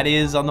that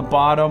is on the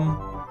bottom.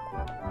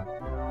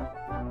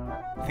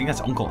 I think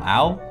that's Uncle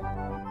Al.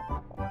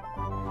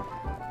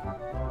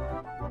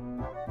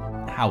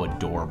 How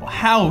adorable.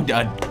 How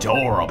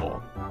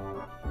adorable.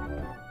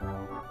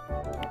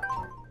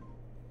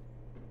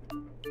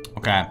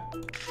 Okay.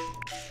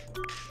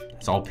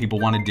 That's all people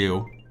want to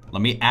do.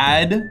 Let me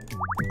add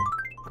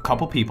a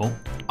couple people.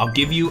 I'll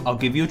give you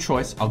a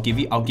choice. I'll give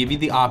you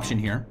the option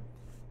here.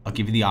 I'll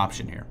give you the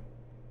option here.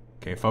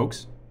 Okay,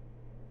 folks.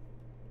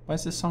 Why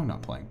is this song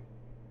not playing?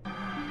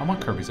 I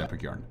want Kirby's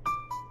Epic Yarn.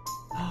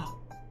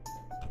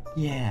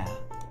 Yeah,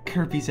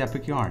 Kirby's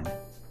Epic Yarn.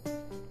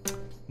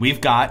 We've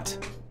got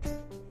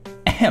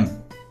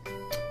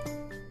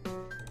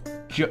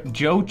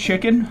Joe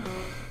Chicken.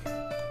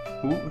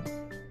 Ooh.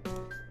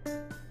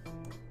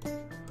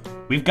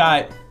 We've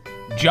got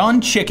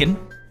John Chicken.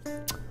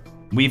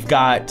 We've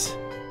got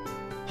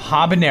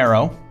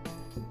Habanero.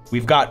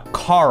 We've got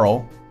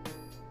Carl.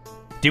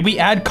 Did we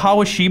add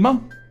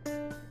Kawashima?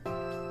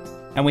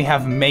 And we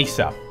have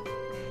Mesa.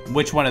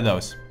 Which one of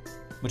those?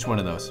 Which one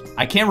of those?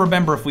 I can't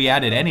remember if we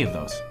added any of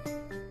those.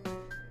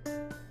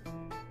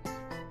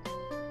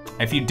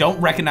 If you don't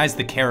recognize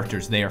the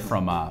characters, they are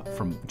from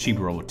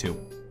Chibi-Robo 2.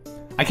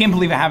 I can't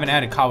believe I haven't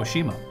added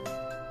Kawashima.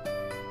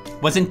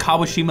 Wasn't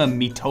Kawashima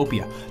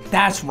Miitopia?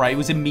 That's right, it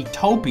was in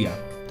Miitopia.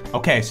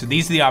 Okay, so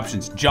these are the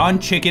options. John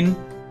Chicken,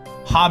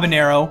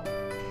 Habanero,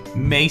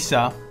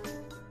 Mesa,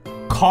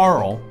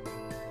 Carl,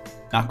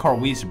 not Carl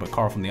Weezer, but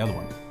Carl from the other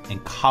one,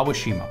 and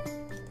Kawashima.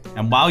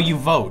 And while you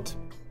vote,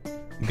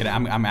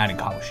 I'm adding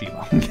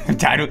Kawashima.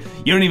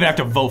 You don't even have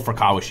to vote for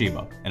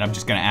Kawashima, and I'm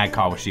just gonna add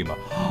Kawashima.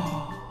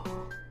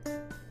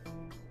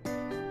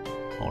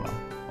 Hold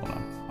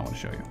on, I wanna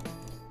show you.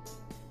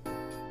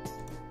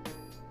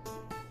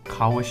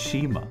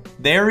 Kawashima,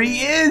 there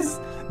he is!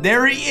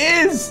 There he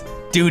is!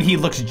 Dude, he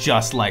looks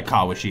just like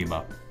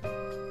Kawashima.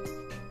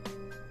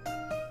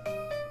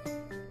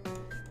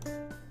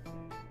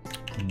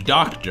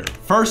 Doctor,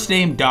 first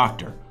name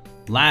Doctor,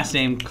 last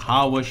name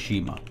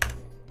Kawashima.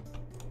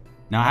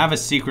 Now I have a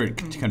secret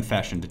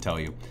confession to tell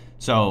you.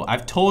 So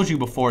I've told you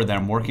before that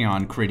I'm working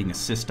on creating a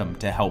system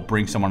to help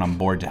bring someone on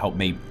board to help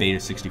make Beta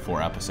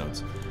 64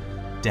 episodes.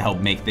 To help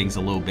make things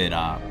a little bit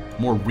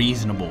more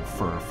reasonable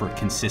for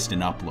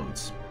consistent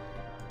uploads.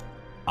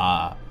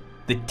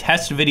 The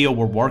test video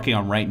we're working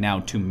on right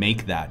now to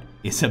make that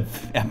is an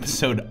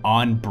episode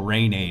on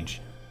brain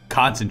age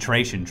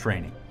concentration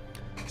training.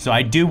 So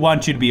I do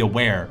want you to be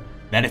aware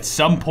that at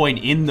some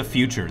point in the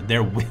future,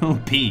 there will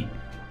be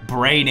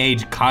brain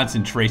age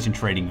concentration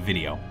training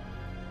video.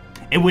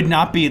 It would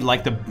not be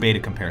like the Beta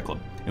Compare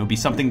Club. It would be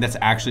something that's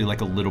actually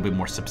like a little bit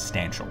more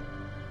substantial.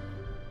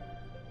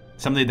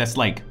 Something that's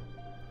like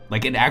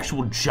an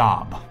actual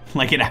job.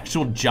 Like an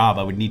actual job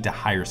I would need to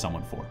hire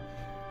someone for.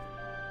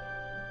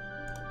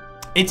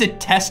 It's a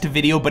test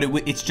video, but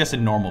it's just a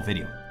normal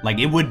video. Like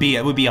it would be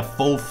a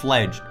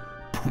full-fledged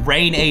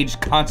brain age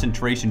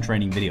concentration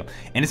training video.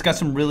 And it's got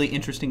some really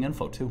interesting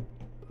info too.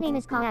 Name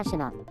is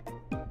Kawashima.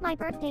 My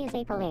birthday is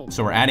April 8th.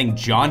 So we're adding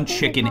John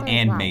Chicken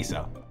and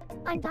Mesa.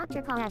 I'm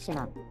Dr.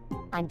 Kawashima.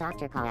 I'm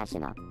Dr.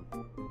 Kawashima.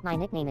 My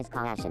nickname is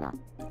Kawashima.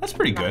 That's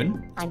pretty good.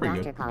 That's I'm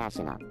pretty Dr. good.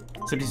 Kawashima.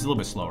 Except he's a little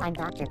bit slower. I'm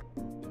Dr.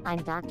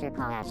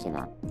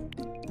 Kawashima.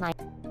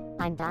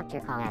 I'm Dr.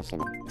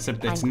 Kawashima.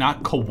 Except it's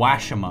not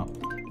Kawashima.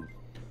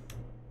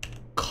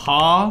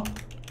 Kawashima.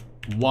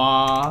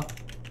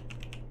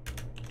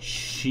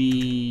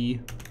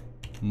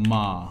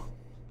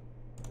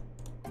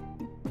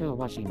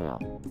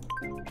 Kawashima.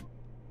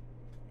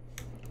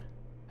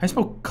 I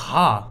spell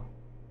ka.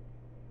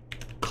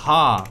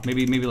 Ka.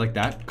 Maybe like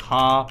that.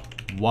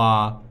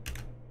 Kawashima.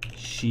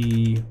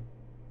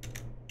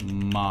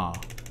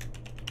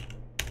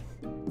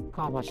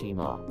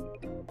 Kawashima.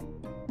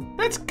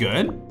 That's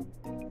good.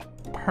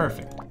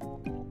 Perfect.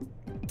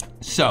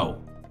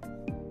 So,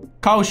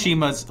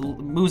 Kawashima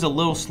moves a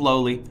little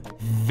slowly,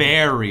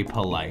 very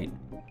polite.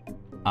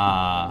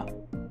 I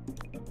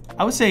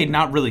would say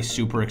not really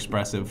super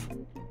expressive.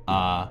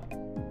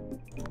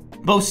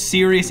 Both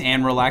serious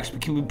and relaxed, but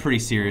can be pretty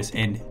serious,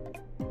 and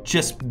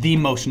just the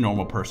most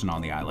normal person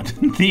on the island.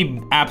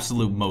 The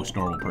absolute most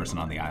normal person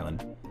on the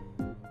island.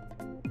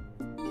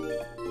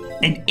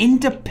 An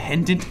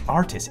independent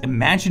artist,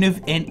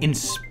 imaginative and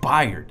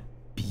inspired.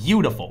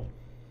 Beautiful.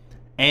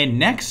 And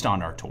next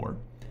on our tour,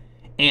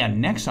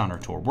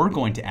 we're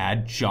going to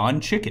add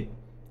John Chicken.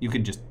 You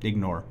can just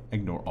ignore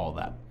all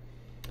that.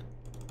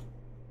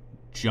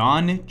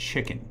 John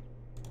Chicken.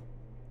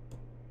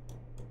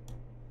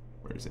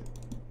 Where is it?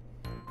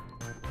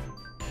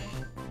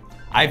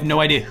 I have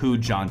no idea who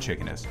John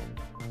Chicken is.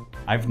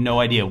 I have no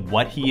idea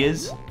what he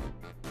is.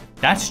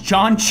 That's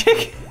John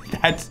Chicken.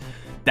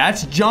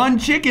 That's John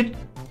Chicken.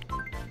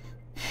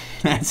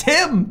 That's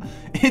him.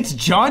 It's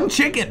John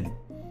Chicken.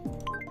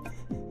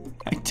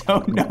 I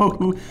don't know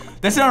who.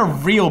 That's not a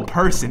real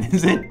person,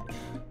 is it?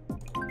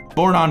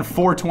 Born on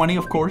 4/20,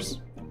 of course.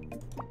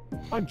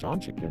 I'm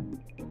John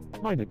Chicken.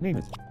 My nickname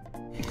is...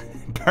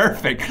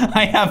 Perfect.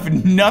 I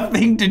have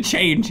nothing to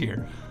change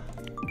here.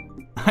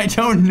 I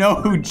don't know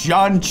who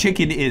John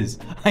Chicken is.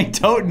 I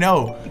don't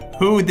know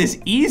who this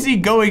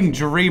easygoing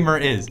dreamer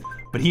is.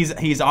 But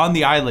he's on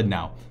the island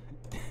now.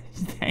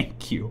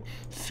 Thank you,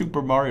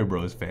 Super Mario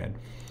Bros. Fan.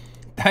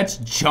 That's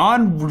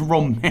John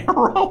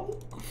Romero?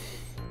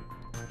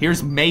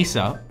 Here's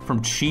Mesa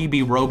from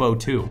Chibi Robo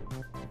 2.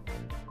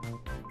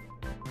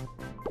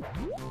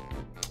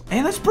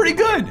 Hey, that's pretty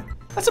good.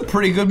 That's a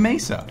pretty good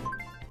Mesa.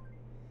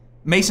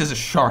 Mesa's a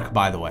shark,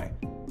 by the way.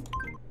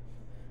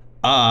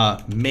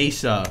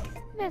 Mesa.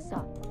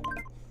 Mesa.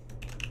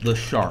 The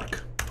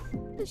shark.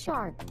 The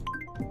shark.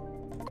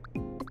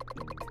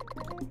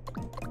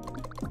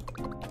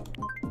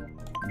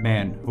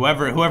 Man,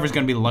 whoever's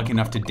gonna be lucky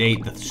enough to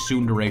date the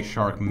tsundere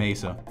shark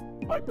Mesa.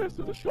 I'm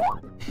Mesa the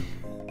Shark.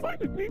 My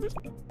nickname is...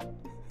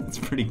 That's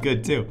pretty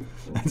good too.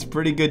 That's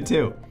pretty good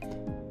too.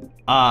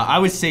 I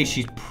would say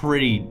she's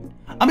pretty...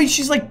 I mean,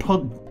 she's like...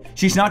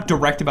 She's not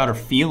direct about her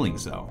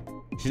feelings, though.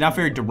 She's not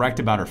very direct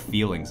about her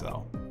feelings,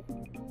 though.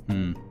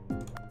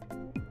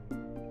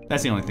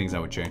 That's the only things I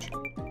would change.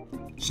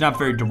 She's not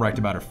very direct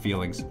about her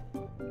feelings.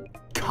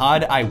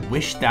 God, I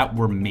wish that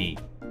were me.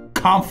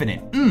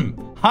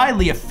 Confident.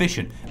 Highly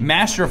efficient.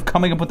 Master of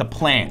coming up with a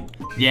plan.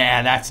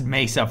 Yeah, that's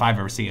Mesa if I've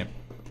ever seen it.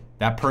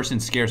 That person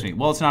scares me.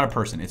 Well, it's not a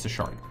person. It's a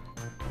shark.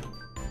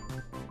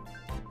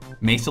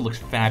 Mesa looks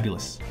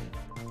fabulous.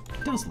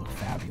 It does look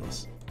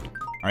fabulous.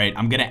 All right,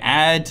 I'm gonna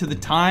add to the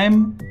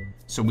time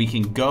so we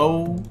can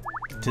go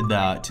to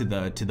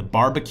the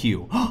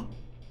barbecue.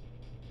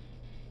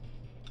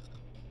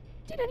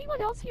 Did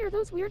anyone else hear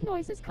those weird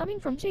noises coming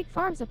from Jake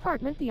Farm's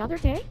apartment the other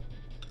day?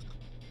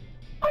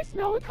 I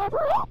smell a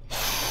cover-up.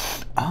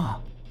 Ah.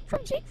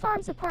 From Jake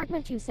Farm's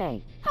apartment, you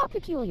say? How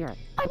peculiar.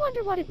 I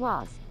wonder what it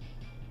was.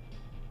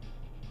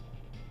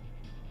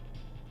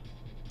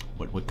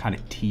 What kind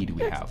of tea do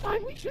we have? Next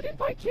time we should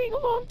invite Jane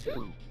along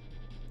too.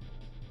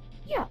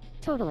 Yeah,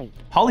 totally.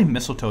 Holly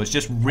Mistletoe has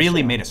just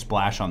really made a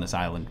splash on this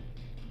island.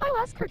 I'll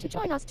ask her to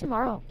join us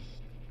tomorrow.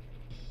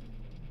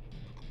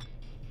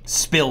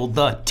 Spill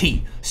the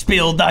tea.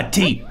 Spill the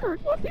tea. Have you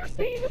heard what they're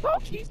saying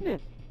about Cheesenip?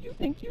 You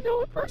think you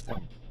know a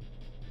person?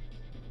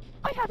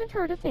 I haven't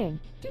heard a thing.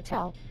 Do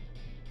tell.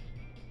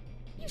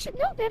 You should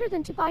know better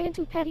than to buy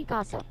into petty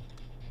gossip.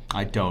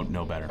 I don't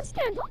know better. A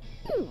scandal?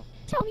 Ooh,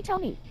 tell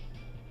me.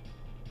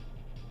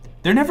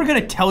 They're never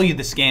gonna tell you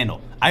the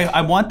scandal.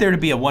 I want there to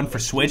be a one for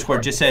Switch where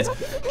it just says,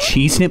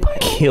 Cheesenip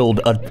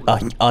killed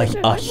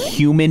a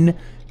human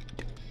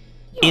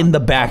in the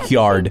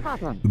backyard,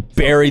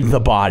 buried the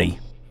body.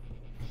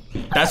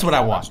 That's what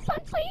I want.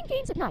 I'm playing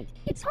games at night.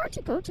 It's hard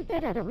to go to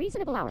bed at a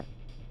reasonable hour.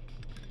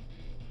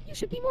 You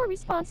should be more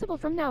responsible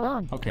from now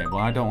on. Okay, well,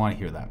 I don't want to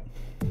hear that.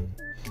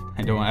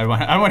 I don't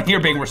want to hear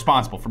being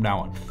responsible from now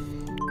on.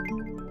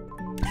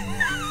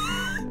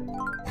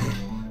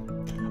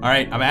 All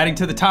right, I'm adding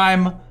to the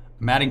time.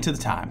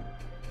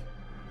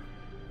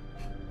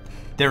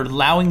 They're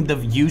allowing the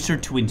user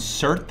to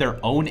insert their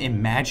own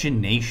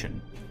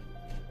imagination.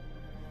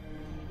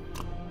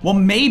 Well,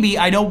 maybe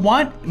I don't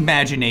want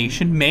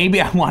imagination.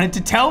 Maybe I want it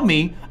to tell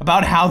me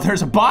about how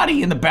there's a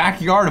body in the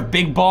backyard of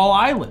Big Ball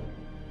Island.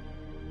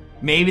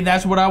 Maybe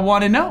that's what I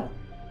want to know.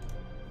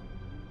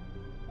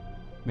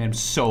 Man, I'm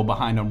so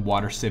behind on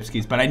water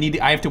sipskis, but I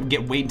have to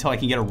wait until I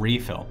can get a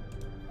refill.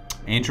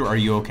 Andrew, are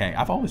you okay?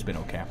 I've always been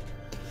okay.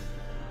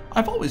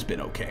 I've always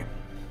been okay.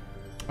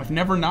 I've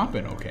never not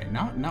been okay.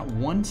 Not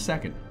 1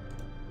 second.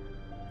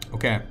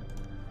 Okay.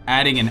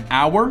 Adding an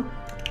hour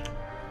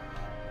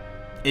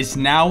is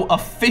now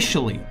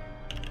officially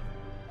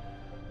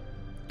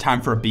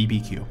time for a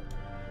BBQ.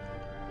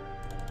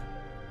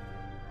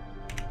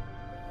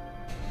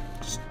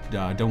 Just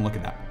don't look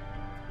at that.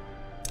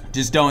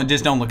 Just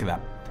don't look at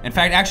that. In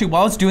fact, actually,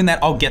 while it's doing that,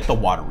 I'll get the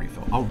water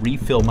refill. I'll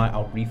refill my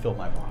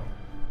bottle.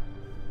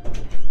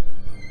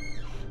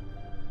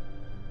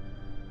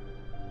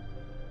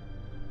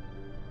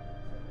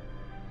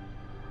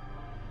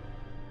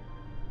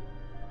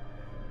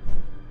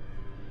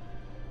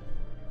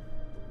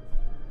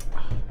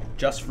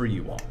 Just for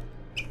you all.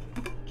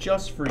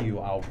 Just for you,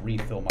 I'll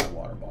refill my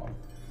water bottle.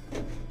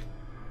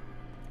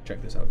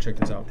 Check this out, check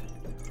this out.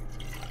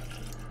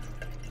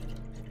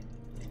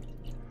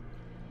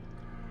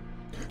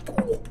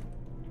 Ooh,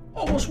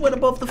 almost went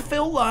above the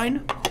fill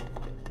line.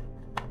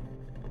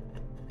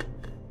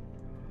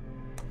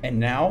 And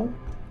now,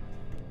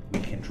 we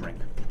can drink.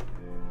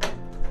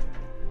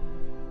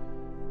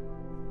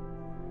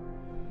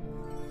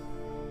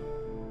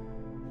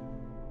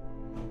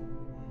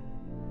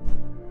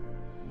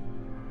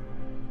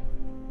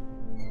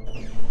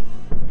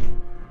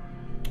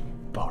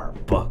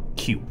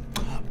 Barbecue,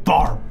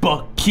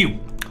 barbecue,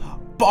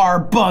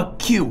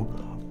 barbecue,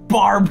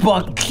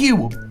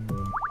 barbecue.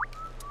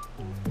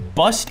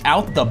 Bust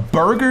out the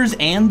burgers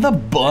and the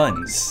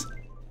buns.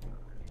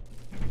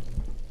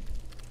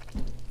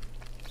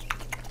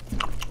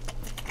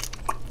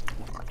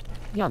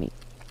 Yummy.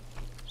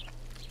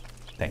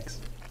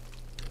 Thanks.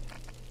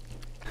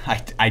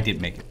 I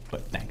did make it,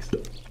 but thanks.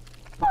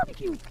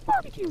 Barbecue,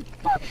 barbecue,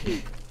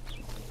 barbecue.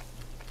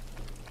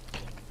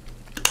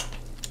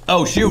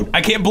 Oh shoot,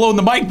 I can't blow in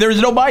the mic,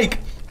 there's no mic.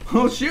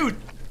 Oh shoot,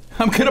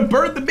 I'm gonna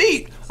burn the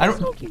meat.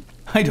 There's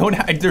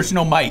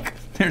no mic.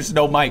 There's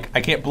no mic, I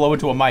can't blow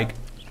into a mic.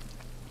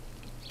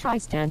 Try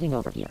standing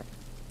over here.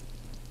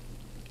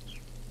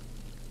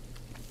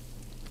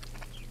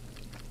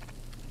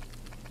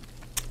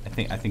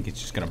 I think it's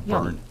just gonna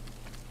burn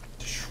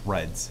to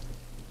shreds.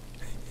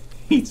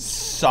 He's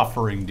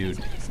suffering,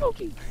 dude.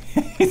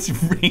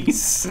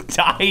 He's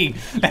dying.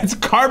 That's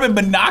carbon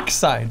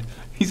monoxide.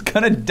 He's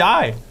gonna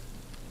die.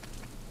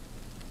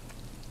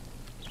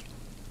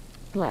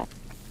 Left.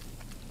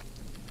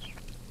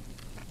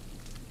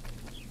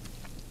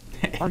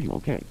 Are you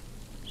okay?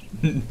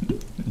 What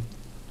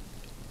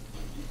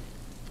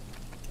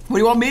do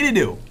you want me to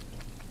do?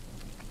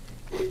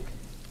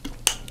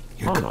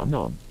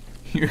 No.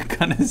 You're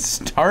gonna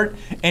start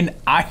an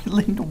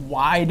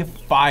island-wide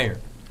fire.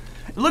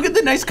 Look at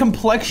the nice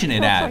complexion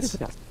it adds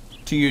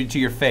to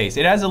your face.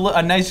 It has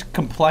a nice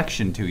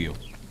complexion to you.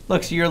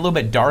 Look, so you're a little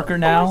bit darker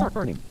now. My eyes are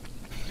burning.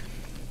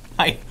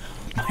 My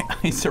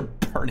eyes are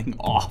burning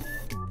off.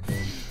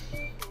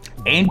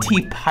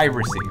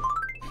 Anti-piracy.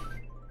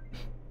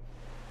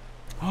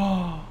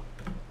 Oh,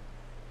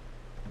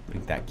 look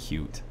at that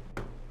cute.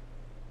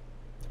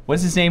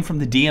 What's his name from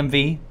the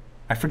DMV?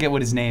 I forget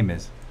what his name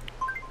is.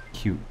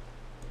 Cute.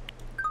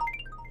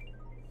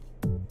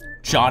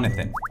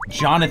 Jonathan.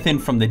 Jonathan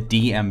from the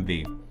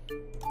DMV.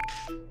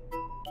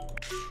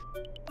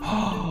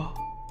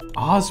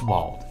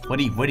 Oswald. What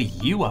are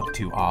you up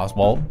to,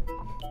 Oswald?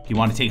 Do you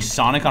want to take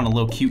Sonic on a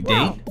little cute date?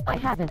 Well, I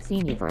haven't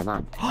seen you for a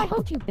month. I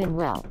hope you've been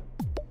well.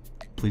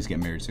 Please get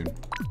married soon.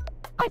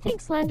 I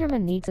think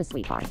Slenderman needs a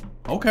sweetheart.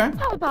 Okay.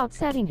 How about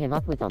setting him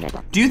up with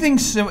Omega? Do you think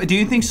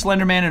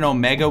Slenderman and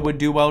Omega would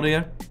do well to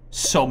you?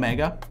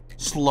 So-mega?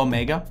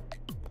 Slow-mega?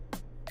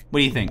 What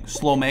do you think?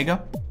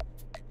 Slow-mega?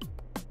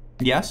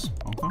 Yes?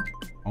 Okay.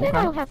 Then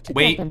I'll have to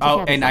Wait, get them oh,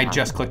 together and I somehow.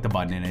 just clicked the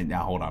button and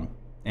now hold on.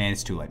 And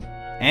it's too late.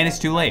 And it's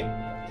too late.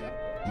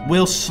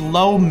 Will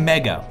slow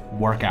mega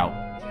work out?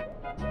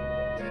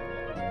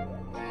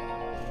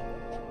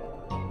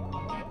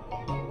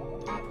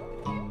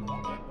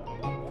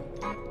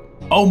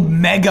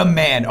 Omega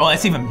Man. Oh,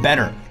 that's even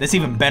better. That's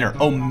even better.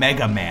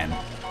 Omega Man.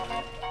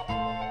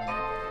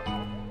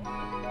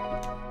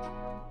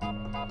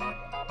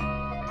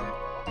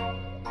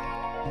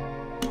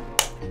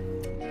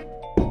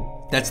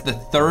 That's the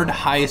third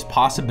highest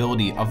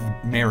possibility of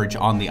marriage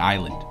on the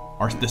island.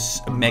 Or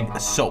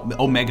the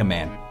Omega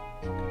Man.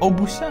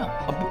 Obusa.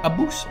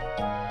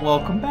 Abusa.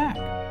 Welcome back.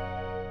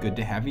 Good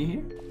to have you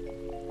here.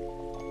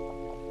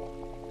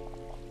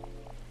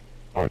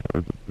 I had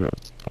the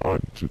best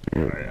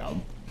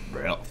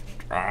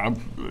time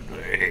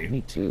today.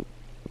 Me too.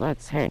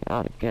 Let's hang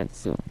out again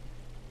soon.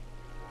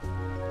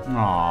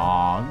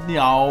 Aww,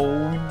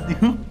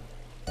 no.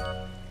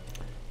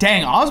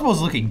 Dang,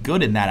 Oswald's looking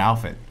good in that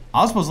outfit.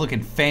 Oswald's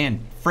looking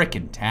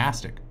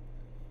fan-frickin-tastic.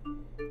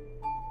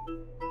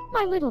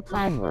 My little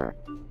plan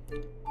worked.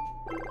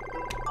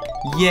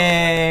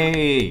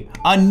 Yay!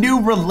 A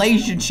new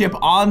relationship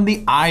on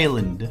the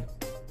island.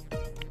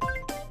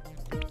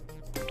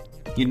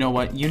 You know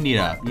what? You need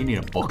a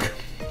book.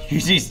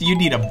 You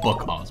need a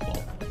book,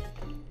 Oswald.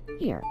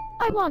 Here,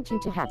 I want you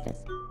to have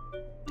this.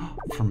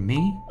 For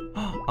me?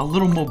 A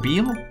little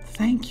mobile?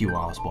 Thank you,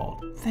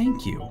 Oswald.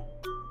 Thank you.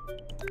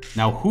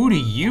 Now, who do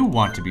you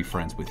want to be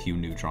friends with, Hugh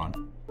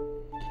Neutron?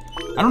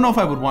 I don't know if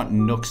I would want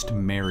Nooks to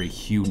marry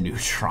Hugh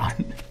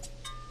Neutron.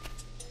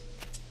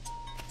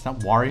 Is that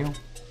Wario?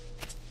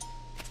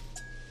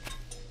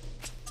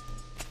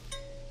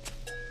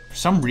 For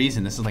some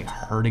reason, this is like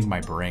hurting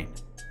my brain.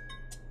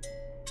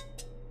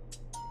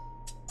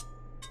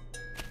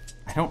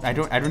 I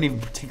don't even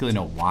particularly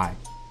know why.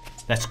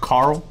 That's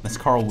Carl. That's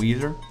Carl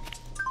Weezer.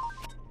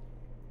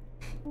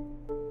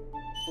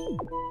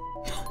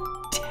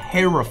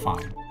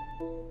 Terrifying.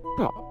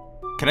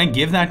 Can I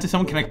give that to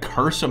someone? Can I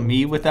curse a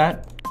me with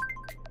that?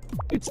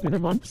 It's been a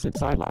month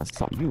since I last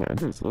saw you,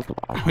 Anders look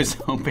alive. I was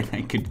hoping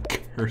I could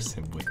curse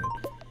him with it.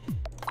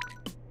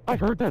 I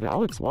heard that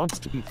Alex wants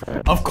to be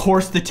friends. Of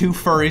course the two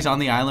furries on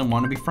the island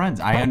want to be friends.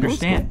 I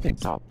understand.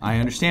 I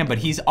understand, but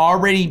he's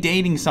already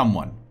dating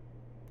someone.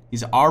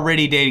 He's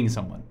already dating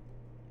someone.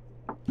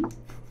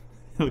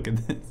 Look at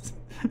this.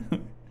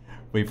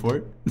 Wait for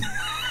it.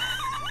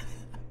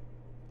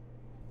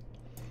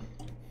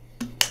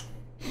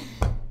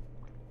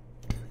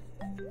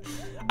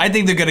 I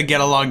think they're gonna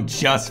get along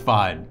just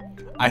fine.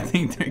 I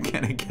think they're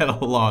gonna get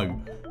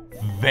along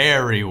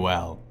very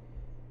well.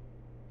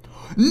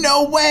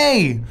 No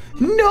way!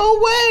 No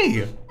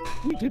way!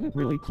 We didn't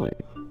really click.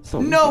 So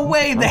no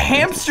way! The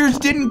hamsters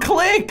didn't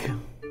click!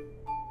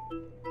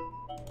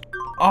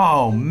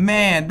 Oh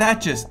man,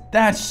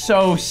 that's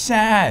so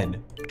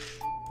sad.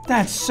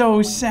 That's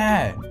so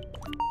sad.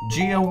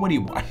 Geo, what do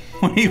you want?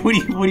 What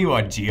do you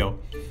want, Geo?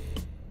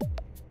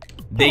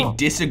 They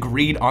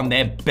disagreed on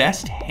their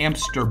best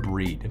hamster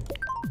breed.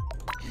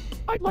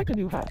 I'd like a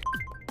new hat.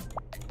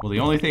 Well, the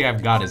only thing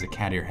I've got is a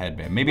cat ear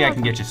headband. Maybe I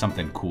can get you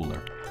something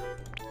cooler.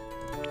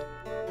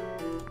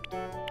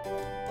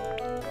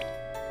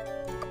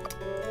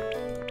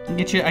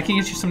 I can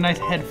get you some nice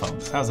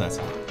headphones. How's that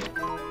sound?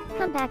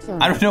 Come back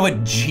soon. I don't know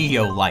what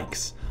Geo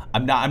likes.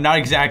 I'm not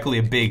exactly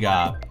a big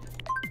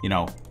you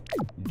know,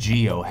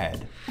 Geo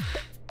head.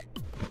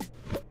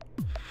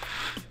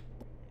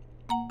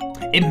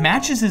 It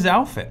matches his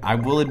outfit. I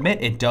will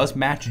admit, it does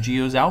match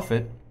Geo's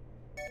outfit.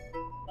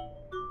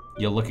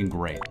 You're looking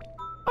great.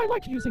 I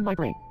like using my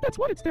brain. That's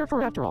what it's there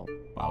for after all.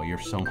 Wow, you're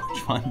so much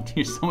fun.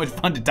 You're so much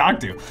fun to talk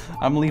to.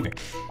 I'm leaving.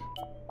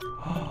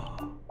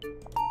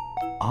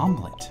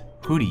 Omelet.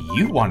 Who do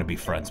you want to be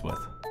friends with?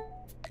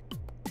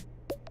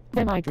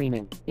 Am I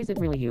dreaming? Is it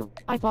really you?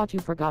 I thought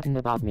you'd forgotten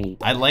about me.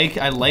 I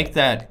like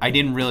that. I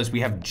didn't realize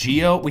we have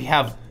Geo, we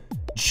have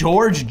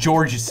George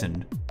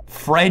Georgeson,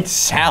 Fred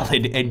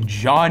Salad, and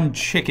John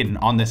Chicken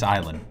on this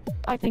island.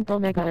 I think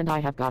Omega and I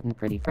have gotten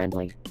pretty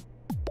friendly.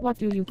 What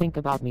do you think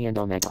about me and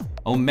Omega?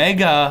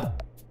 Omega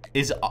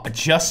is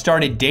just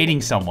started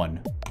dating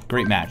someone.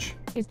 Great match.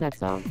 Is that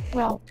so?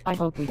 Well, I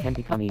hope we can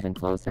become even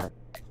closer.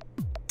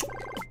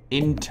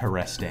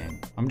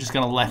 Interesting. I'm just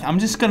gonna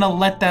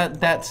let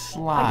that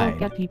slide. I don't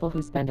get people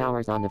who spend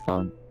hours on the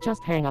phone.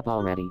 Just hang up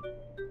already.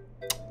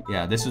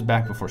 Yeah, this was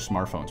back before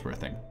smartphones were a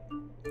thing.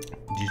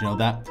 Did you know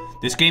that?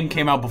 This game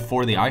came out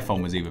before the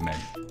iPhone was even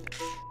made.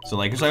 So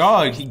like, it's like,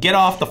 oh, you get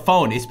off the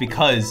phone. It's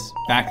because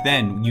back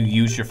then you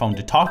used your phone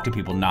to talk to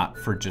people, not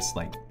for just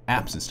like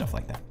apps and stuff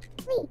like that.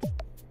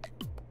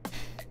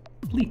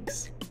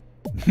 Leaks.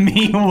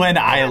 Me when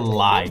I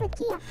lied.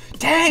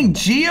 Dang,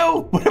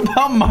 Geo! What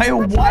about my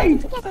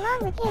wife?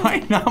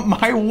 Why not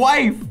my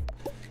wife?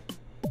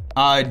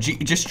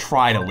 Just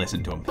try to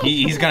listen to him.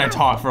 He's gonna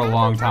talk for a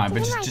long time,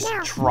 but just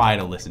try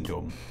to listen to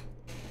him.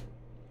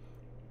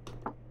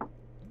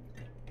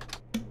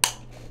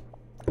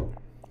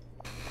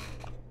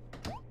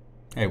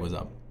 Hey, what's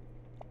up?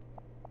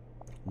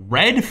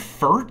 Red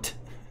Furt?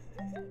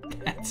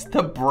 That's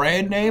the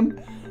brand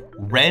name?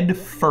 Red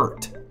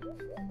Furt.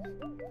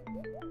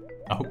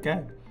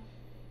 Okay.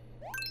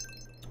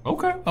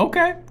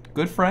 Okay.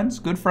 Good friends,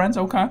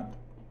 okay.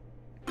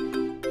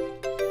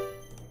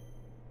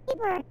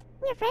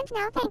 We're friends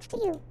now, thanks to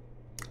you.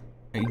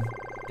 Hey,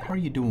 how are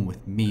you doing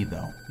with me,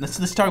 though?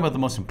 Let's talk about the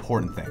most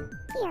important thing.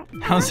 Here.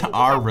 How's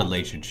our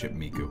relationship,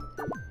 Miku?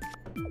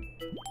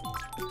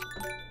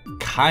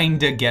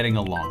 Kinda getting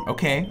along.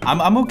 Okay,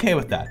 I'm okay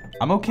with that.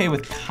 I'm okay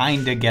with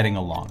kinda getting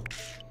along.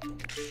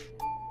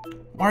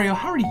 Mario,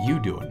 how are you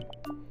doing?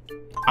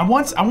 I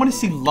want to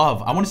see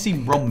love. I want to see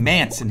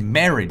romance and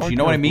marriage. You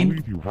know what I mean? I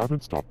can't believe you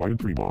haven't stopped by in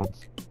 3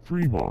 months.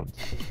 3 months.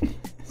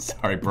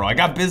 Sorry, bro. I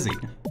got busy.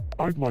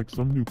 I'd like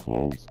some new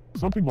clothes.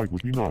 Something like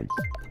would be nice.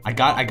 I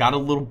got a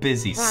little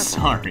busy.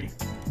 Sorry.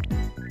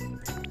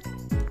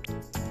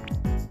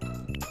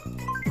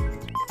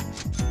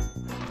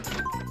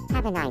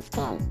 Have a nice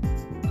day.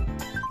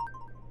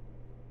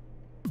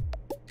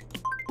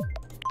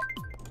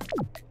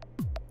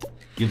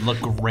 You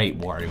look great,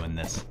 Wario, in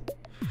this.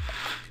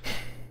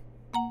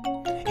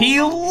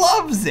 He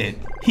loves it.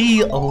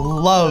 He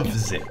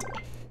loves it.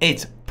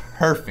 It's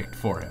perfect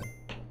for him.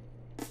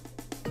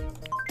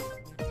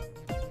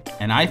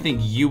 And I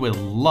think you would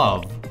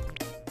love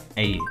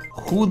a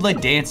hula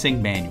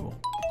dancing manual.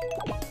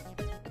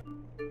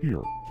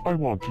 Here, I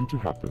want you to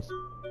have this.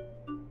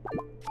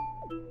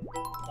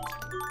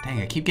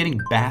 Dang, I keep getting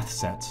bath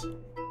sets.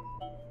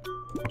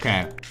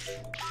 Okay.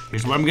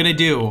 Here's what I'm gonna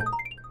do.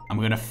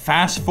 I'm gonna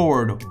fast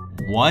forward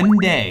one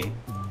day,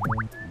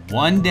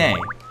 and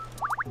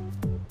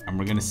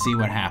we're gonna see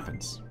what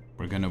happens.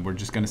 We're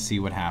just gonna see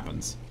what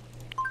happens.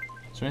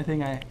 Is there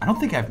anything I don't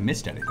think I've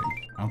missed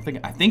anything.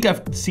 I think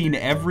I've seen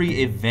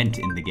every event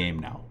in the game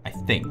now. I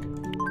think.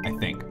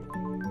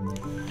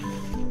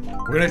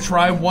 We're gonna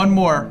try one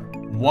more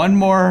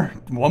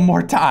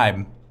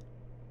time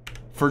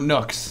for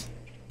Nooks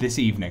this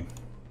evening.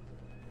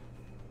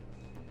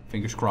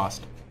 Fingers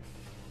crossed.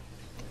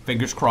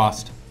 Fingers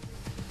crossed.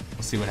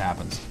 We'll see what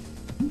happens.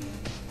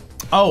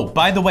 Oh,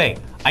 by the way,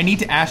 I need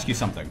to ask you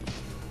something.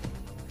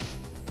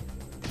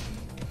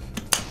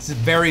 This is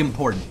very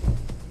important.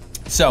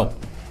 So,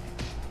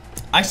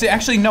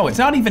 actually, no, it's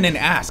not even an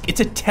ask. It's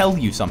a tell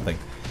you something.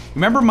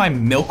 Remember my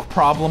milk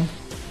problem?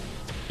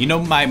 You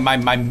know my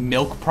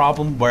milk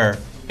problem where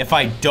if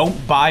I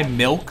don't buy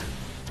milk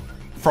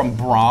from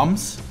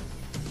Brahms,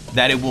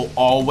 that it will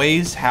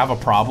always have a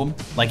problem?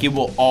 Like it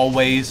will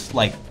always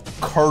like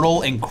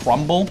curdle and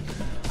crumble?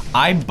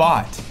 I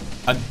bought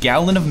a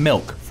gallon of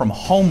milk from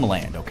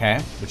Homeland,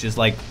 okay? Which is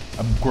like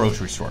a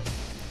grocery store.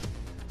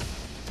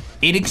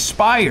 It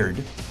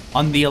expired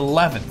on the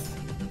 11th.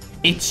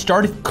 It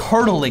started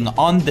curdling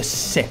on the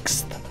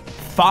 6th,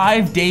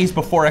 5 days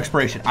before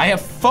expiration. I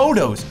have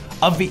photos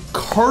of it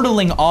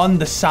curdling on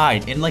the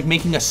side and like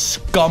making a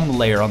scum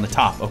layer on the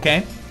top,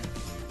 okay?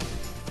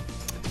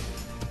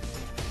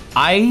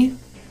 I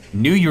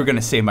knew you were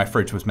gonna say my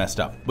fridge was messed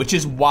up, which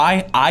is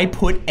why I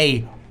put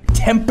a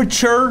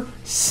temperature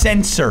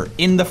sensor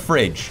in the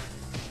fridge.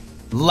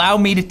 Allow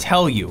me to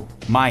tell you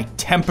my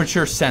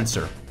temperature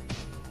sensor.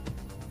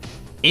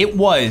 It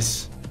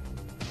was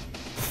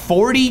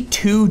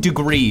 42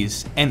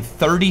 degrees and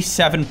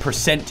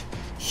 37%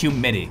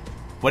 humidity.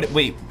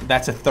 Wait,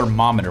 that's a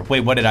thermometer.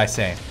 Wait, what did I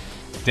say?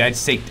 I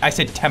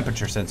said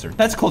temperature sensor.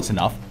 That's close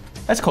enough.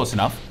 A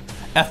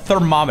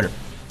thermometer.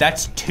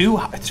 That's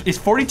is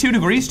 42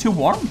 degrees too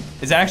warm?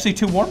 Is that actually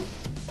too warm?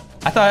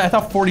 I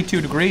thought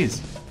 42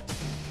 degrees.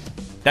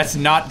 That's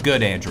not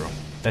good, Andrew.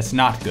 That's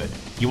not good.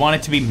 You want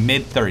it to be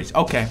mid-30s.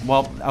 Okay,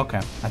 well, okay.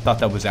 I thought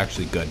that was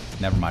actually good.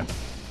 Never mind.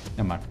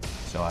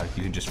 So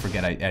you can just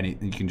forget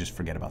you can just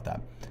forget about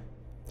that.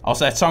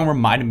 Also, that song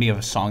reminded me of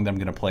a song that I'm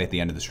gonna play at the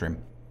end of the stream.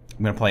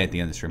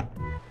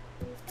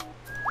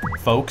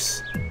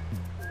 Folks,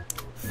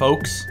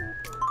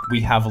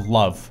 we have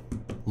love.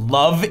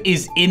 Love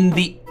is in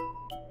the...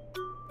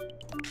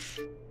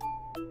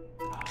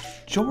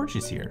 George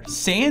is here.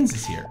 Sans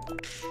is here.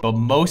 But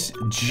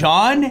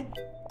John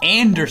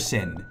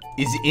Anderson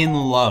is in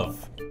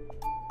love.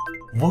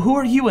 Well, who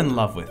are you in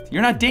love with?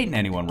 You're not dating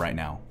anyone right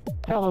now.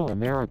 Hello,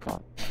 America.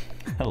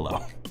 Hello,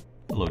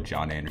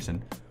 John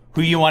Anderson.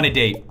 Who you want to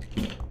date?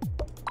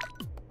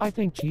 I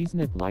think Cheese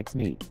Nip likes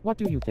me. What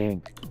do you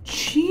think?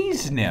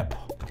 Cheese Nip?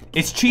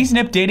 Is Cheese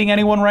Nip dating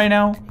anyone right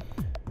now?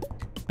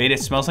 Beta,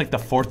 it smells like the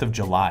 4th of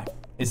July.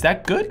 Is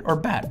that good or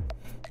bad?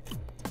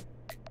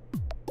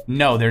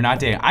 No, they're not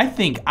dating. I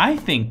think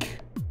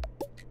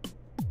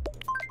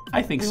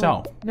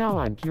so. Now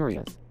I'm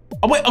curious.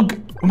 Oh,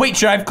 wait,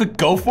 should I have clicked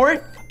go for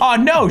it? Oh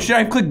no, should I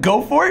have clicked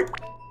go for it?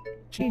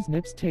 Cheese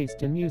Nip's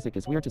taste in music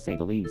is weird to say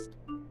the least.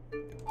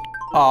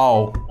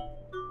 Oh,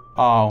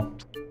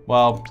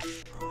 well,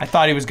 I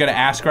thought he was gonna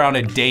ask her on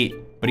a date,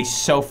 but he's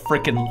so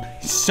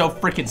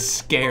freaking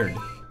scared.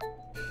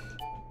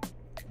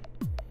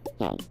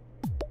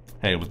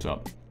 Hey, what's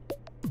up?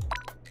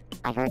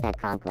 I heard that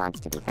Kronk wants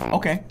to be friends.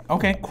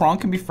 Okay, Kronk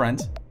can be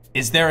friends.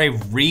 Is there a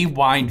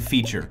rewind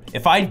feature?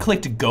 If I'd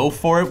clicked go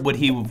for it, would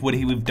he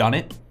have done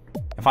it?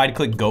 If I'd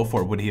clicked go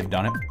for it, would he have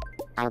done it?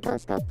 I'll go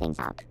scope things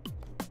out.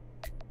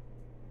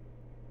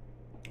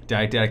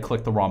 Did I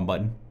click the wrong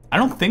button? I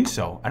don't think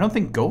so. I don't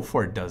think go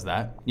for it does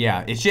that.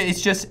 Yeah, it's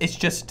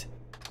just,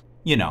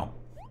 you know,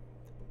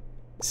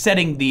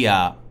 setting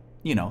the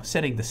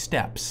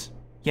steps.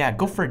 Yeah,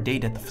 go for a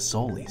date at the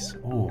Fazoli's.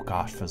 Oh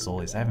gosh,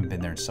 Fazoli's. I haven't been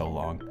there in so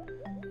long.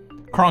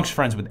 Kronk's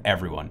friends with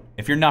everyone.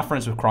 If you're not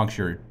friends with Kronk,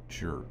 you're...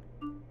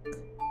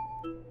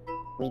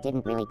 We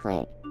didn't really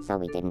click, so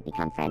we didn't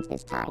become friends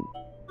this time.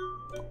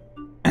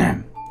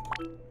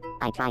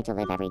 I try to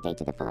live every day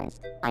to the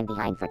fullest. I'm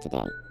behind for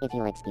today, if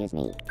you'll excuse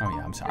me. Oh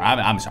yeah, I'm sorry.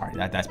 I'm sorry.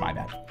 That's my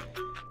bad.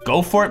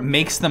 Go for it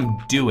makes them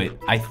do it.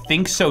 I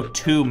think so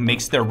too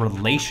makes their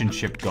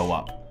relationship go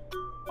up.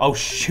 Oh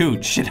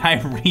shoot, should I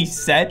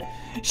reset?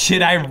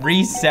 Should I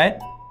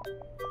reset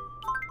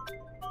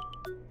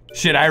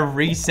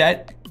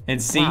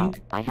and see? Wow,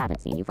 I haven't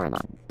seen you for a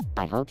month.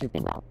 I hope you've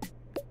been well.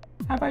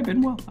 Have I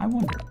been well? I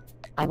wonder.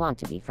 I want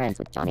to be friends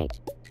with John H.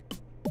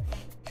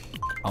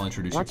 I'll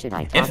introduce What you. should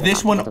I talk If this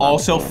about one to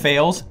also understand?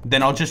 fails,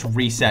 then I'll just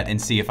reset and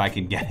see if I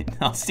can get it.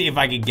 I'll see if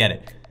I can get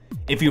it.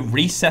 If you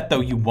reset though,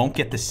 you won't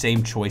get the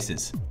same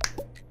choices.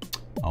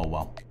 Oh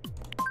well.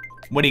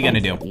 What are you gonna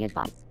do? Thanks for the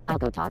advice. I'll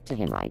go talk to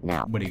him right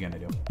now. What are you gonna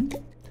do?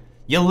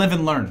 You live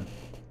and learn.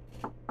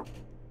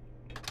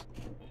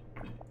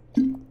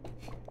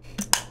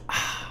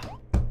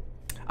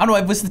 I don't know,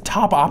 it was the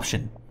top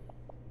option.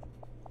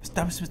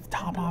 That was the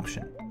top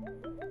option.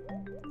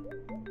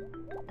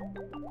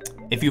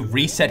 If you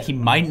reset, he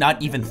might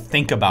not even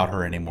think about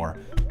her anymore.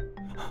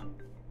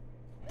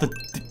 The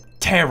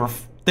terror.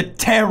 The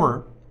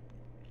terror.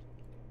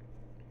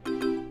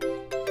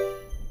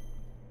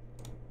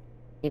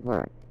 It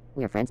worked.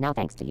 We're friends now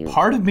thanks to you.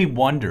 Part of me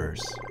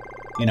wonders,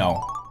 you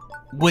know,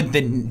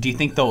 do you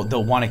think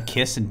they'll want to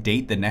kiss and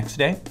date the next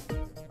day?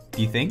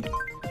 Do you think?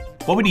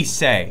 What would he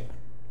say?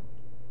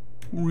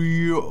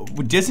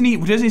 Doesn't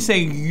he say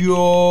yo?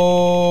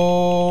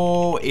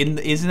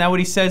 Isn't that what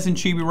he says in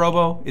Chibi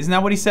Robo? Isn't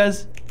that what he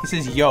says? He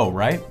says yo,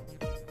 right?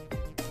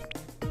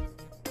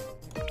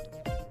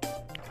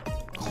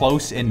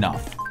 Close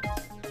enough.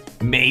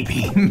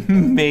 Maybe.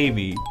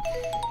 Maybe.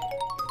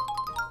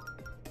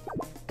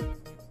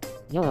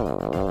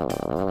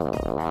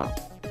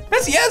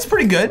 That's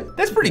pretty good.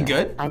 That's pretty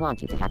good. I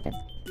want you to have this.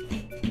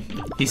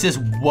 He says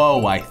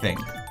whoa, I think.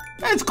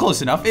 That's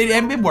close enough.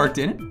 It worked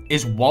in it.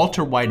 Is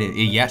Walter White in it?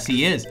 Yes,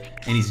 he is.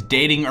 And he's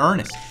dating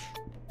Ernest.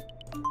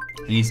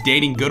 And he's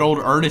dating good old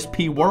Ernest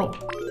P. Worrell.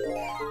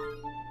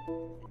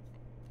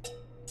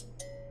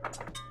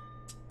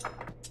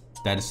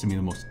 That is to me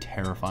the most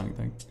terrifying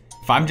thing.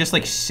 If I'm just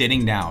like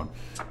sitting down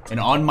and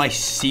on my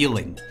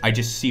ceiling, I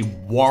just see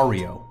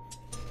Wario,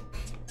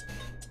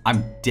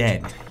 I'm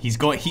dead.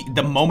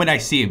 The moment I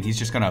see him, he's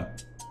just gonna,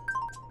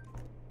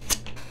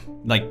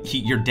 like,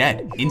 you're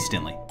dead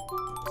instantly.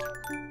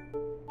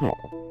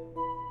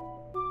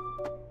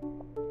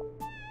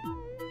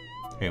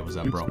 Hey, what's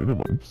up, bro? It's been a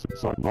month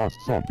since I last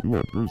saw you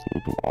and yours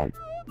look alike.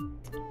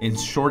 In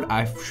short,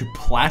 I should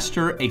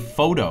plaster a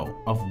photo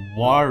of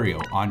Wario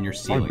on your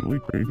ceiling. I'm really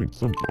craving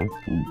some junk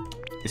food.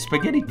 Is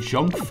spaghetti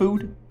junk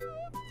food?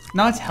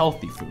 No, it's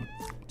healthy food.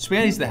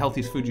 Spaghetti's the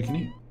healthiest food you can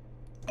eat.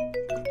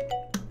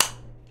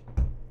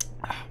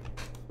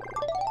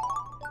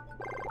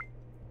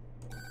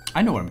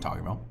 I know what I'm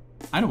talking about.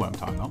 I know what I'm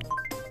talking about.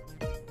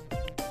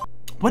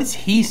 What does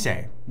he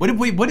say? What does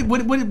the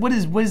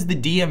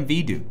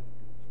DMV do?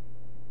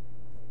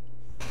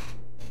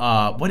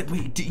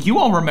 You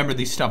all remember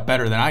these stuff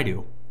better than I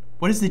do.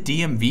 What does the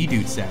DMV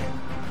dude say?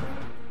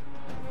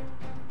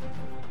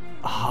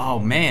 Oh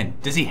man,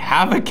 does he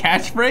have a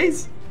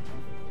catchphrase?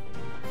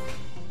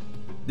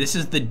 This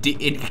is the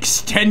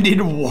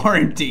extended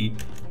warranty.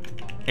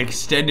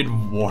 Extended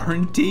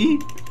warranty?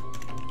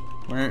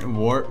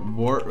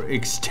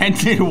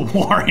 Extended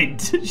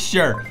warrant.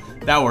 Sure,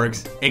 that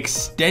works.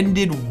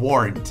 Extended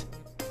warrant.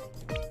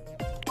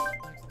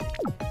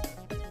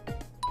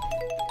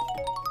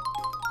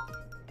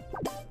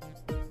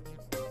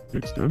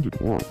 Extended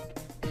warrant.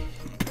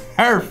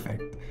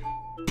 Perfect.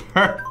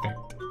 Perfect.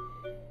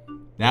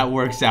 That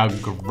works out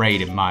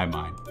great in my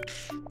mind.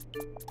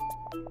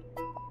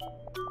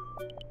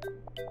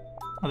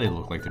 Oh, they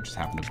look like they're just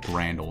having a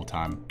grand old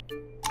time.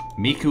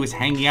 Miku is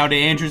hanging out at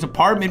Andrew's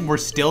apartment. We're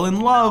still in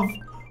love.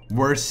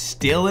 We're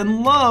still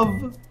in love.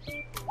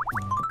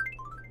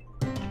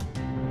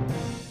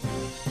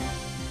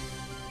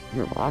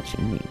 You're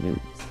watching me news.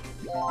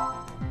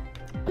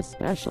 A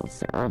special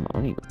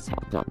ceremony was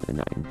held on the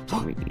 9th to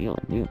reveal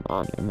a new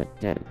monument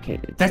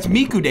dedicated That's to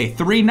Miku Day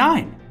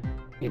 3-9.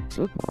 It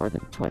took more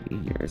than 20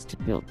 years to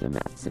build the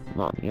massive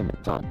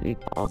monument on Big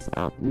Balls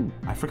Mountain.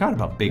 I forgot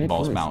about Big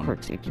Balls Nicholas Mountain.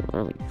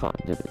 particularly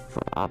fond of it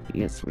for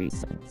obvious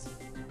reasons.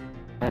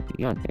 At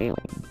the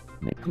unveiling,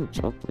 Miku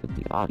joked with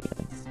the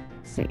audience,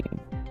 saying,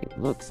 "It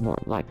looks more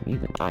like me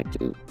than I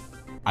do."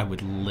 I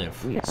would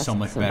live We asked so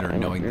much some better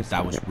knowing that islanders that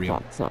for was their real.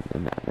 thoughts on the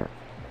matter.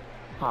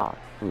 Ha,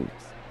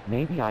 oops,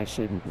 maybe I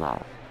shouldn't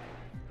laugh.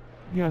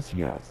 Yes,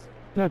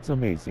 that's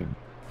amazing.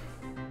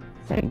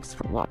 Thanks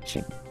for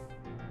watching.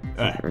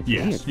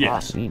 Yes,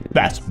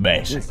 that's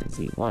amazing. This is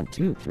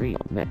E123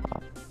 Omega,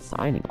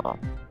 signing off.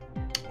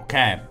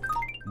 Okay,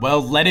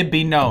 well, let it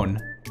be known.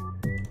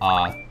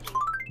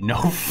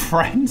 No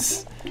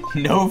friends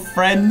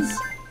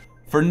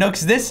for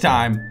Nooks this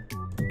time.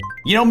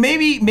 You know,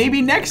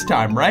 maybe next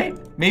time, right?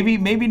 Maybe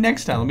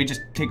next time. Let me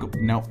just take a,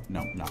 no.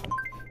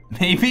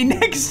 Maybe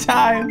next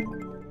time.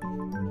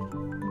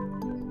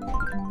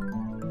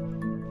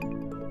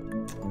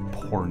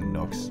 Poor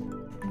Nooks.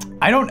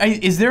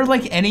 Is there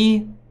like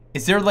any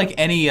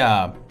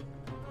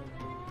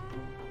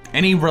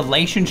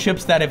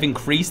relationships that have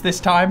increased this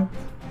time?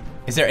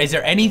 Is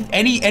there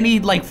any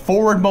like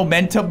forward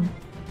momentum?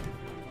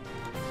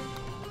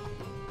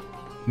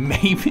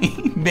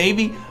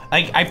 Maybe.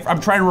 Like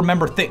I'm trying to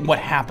remember what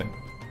happened.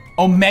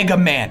 Omega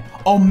Man,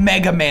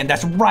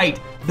 that's right.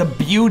 The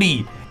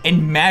beauty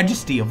and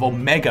majesty of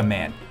Omega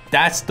Man.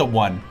 That's the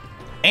one.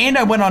 And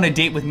I went on a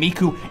date with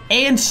Miku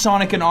and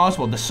Sonic and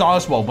Oswald. The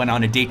Soswald went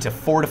on a date to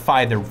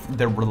fortify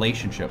their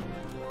relationship.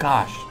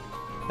 Gosh,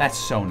 that's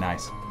so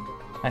nice.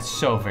 That's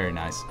so very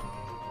nice.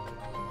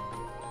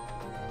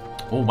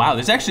 Oh wow,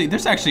 there's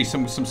actually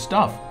some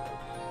stuff.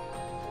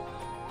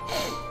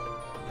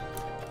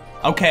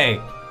 Okay,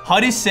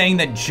 HUD is saying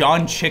that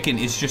John Chicken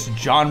is just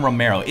John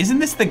Romero. Isn't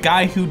this the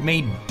guy who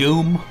made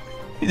Doom?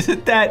 Is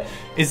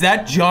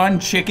that John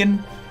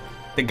Chicken?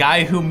 The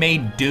guy who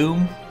made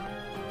Doom?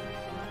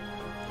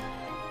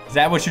 Is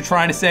that what you're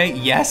trying to say?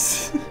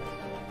 Yes?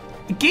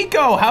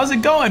 Geeko, how's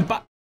it going?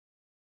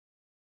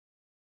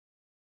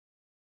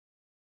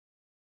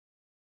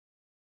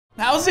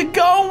 How's it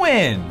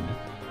going?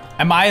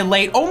 Am I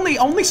late?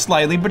 Only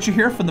slightly, but you're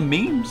here for the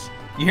memes.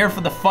 You're here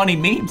for the funny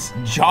memes.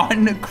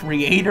 John,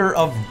 creator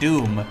of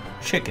Doom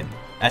Chicken.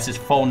 That's his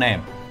full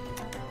name.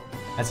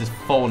 That's his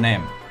full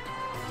name.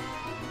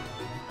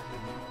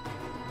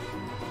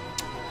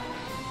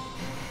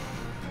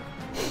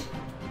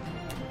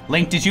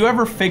 Link, did you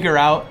ever figure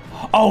out?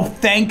 Oh,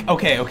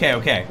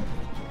 okay.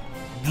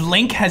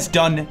 Link has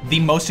done the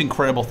most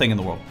incredible thing in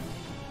the world.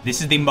 This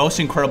is the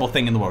most incredible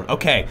thing in the world.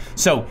 Okay,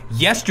 so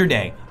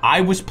yesterday I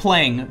was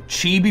playing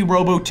Chibi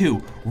Robo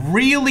 2,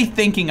 really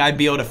thinking I'd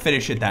be able to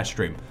finish it that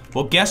stream.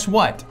 Well, guess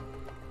what?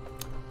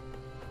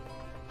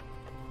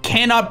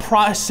 Cannot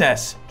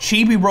process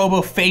Chibi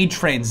Robo fade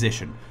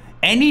transition.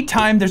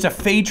 Anytime there's a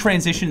fade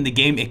transition in the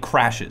game, it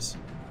crashes.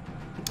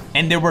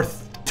 And there were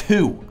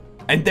two,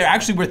 and there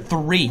actually were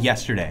three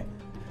yesterday.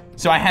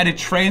 So I had to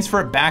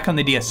transfer it back on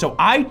the DS. So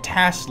I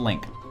tasked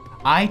Link.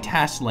 I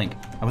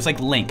was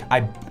like, Link,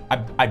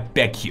 I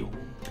beg you.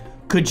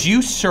 Could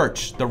you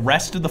search the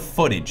rest of the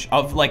footage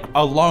of like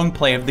a long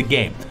play of the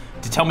game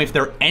to tell me if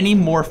there are any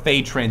more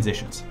fade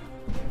transitions?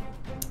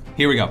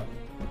 Here we go.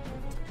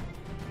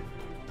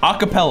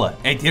 Acapella,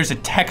 there's a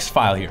text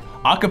file here.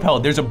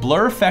 Acapella, there's a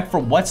blur effect for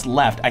what's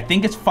left. I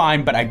think it's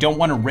fine, but I don't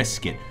want to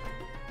risk it.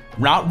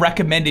 Not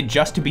recommended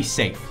just to be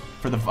safe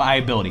for the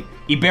viability.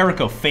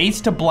 Iberico,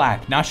 fades to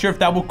black. Not sure if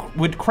that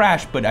would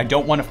crash, but I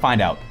don't want to find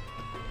out.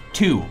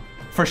 2,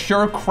 for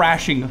sure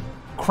crashing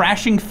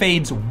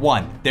fades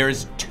 1.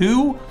 There's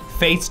 2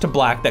 fades to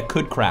black that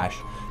could crash.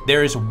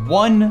 There is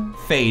 1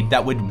 fade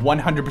that would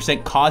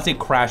 100% cause a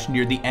crash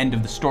near the end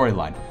of the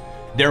storyline.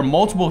 There are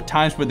multiple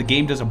times where the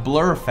game does a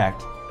blur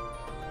effect.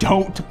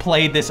 Don't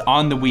play this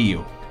on the Wii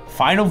U.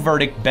 Final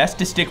verdict, best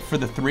to stick for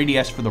the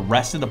 3DS for the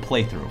rest of the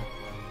playthrough.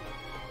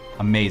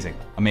 Amazing,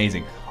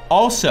 amazing.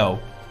 Also,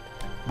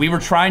 we were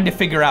trying to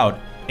figure out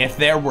if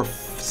there were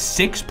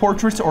 6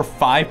 portraits or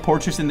 5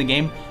 portraits in the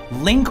game.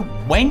 Link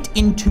went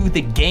into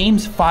the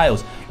game's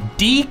files,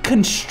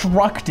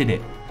 deconstructed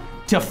it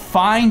to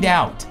find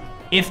out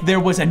if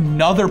there was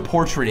another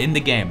portrait in the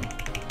game.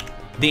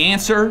 The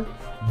answer,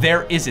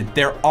 there isn't.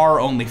 There are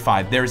only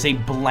 5. There is a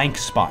blank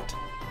spot.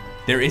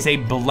 There is a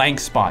blank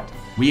spot.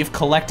 We have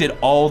collected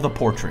all the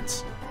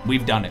portraits.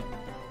 We've done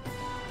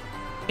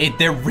it.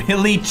 There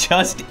really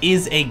just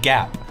is a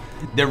gap.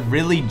 There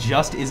really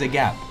just is a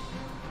gap.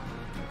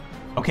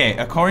 Okay,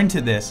 according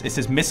to this, it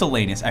says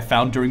miscellaneous, I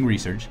found during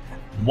research.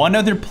 One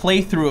other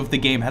playthrough of the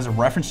game has a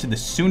reference to the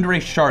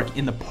tsundere shark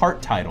in the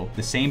part title.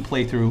 The same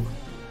playthrough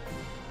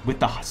with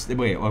the,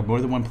 wait, or more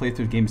than one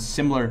playthrough of the game is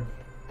similar.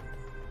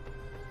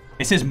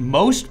 It says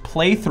most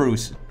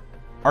playthroughs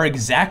are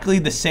exactly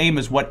the same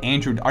as what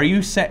Andrew, are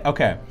you saying,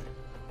 okay.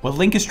 What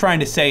Link is trying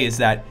to say is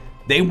that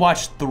they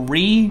watched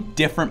 3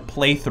 different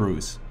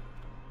playthroughs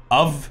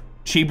of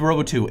Chibi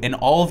Robo 2 and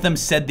all of them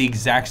said the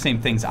exact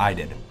same things I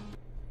did.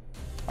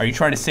 Are you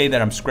trying to say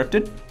that I'm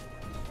scripted?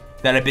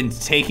 That I've been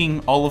taking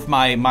all of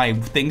my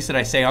things that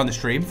I say on the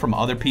stream from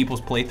other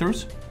people's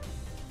playthroughs?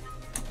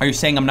 Are you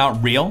saying I'm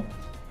not real?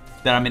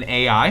 That I'm an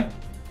AI?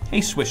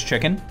 Hey, Swiss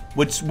chicken.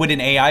 Would an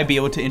AI be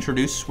able to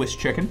introduce Swiss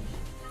chicken?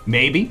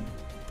 Maybe.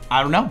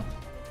 I don't know.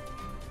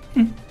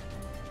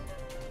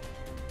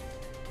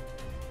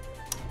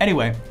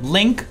 Anyway,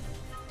 Link,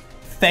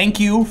 thank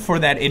you for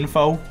that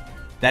info.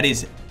 That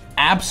is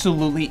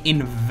absolutely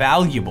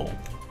invaluable.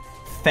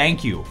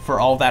 Thank you for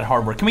all that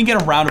hard work. Can we get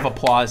a round of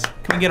applause?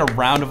 Can we get a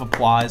round of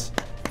applause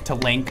to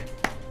Link?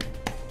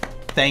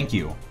 Thank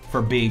you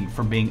for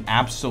being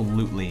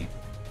absolutely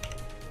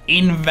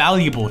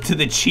invaluable to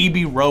the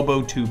Chibi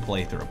Robo 2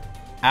 playthrough.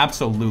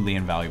 Absolutely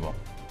invaluable.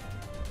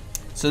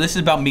 So this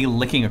is about me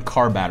licking a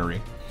car battery.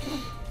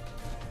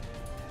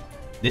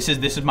 This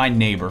is my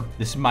neighbor.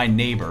 This is my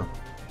neighbor.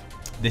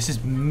 This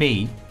is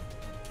me.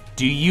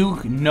 Do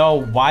you know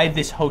why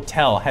this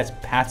hotel has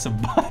pats of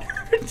butter?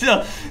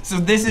 So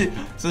this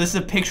is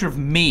a picture of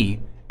me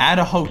at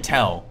a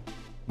hotel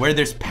where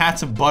there's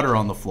pats of butter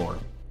on the floor.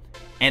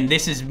 And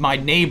this is my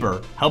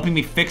neighbor helping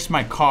me fix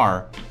my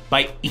car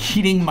by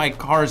eating my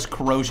car's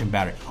corrosion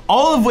battery.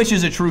 All of which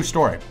is a true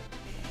story.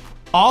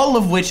 All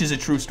of which is a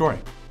true story.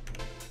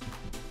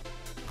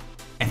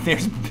 And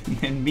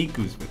and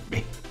Miku's with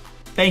me.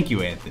 Thank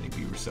you, Anthony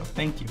Beaverso.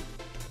 Thank you.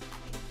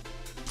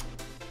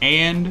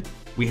 And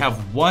we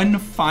have one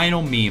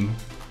final meme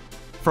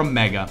from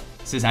Mega.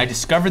 It says, I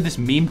discovered this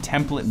meme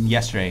template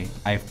yesterday.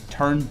 I've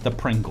turned the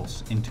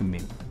Pringles into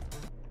meme.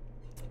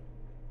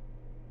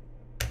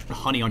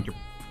 Honey on your...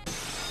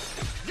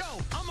 Yo,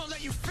 I'm gonna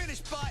let you finish,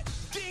 but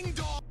ding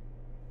dong.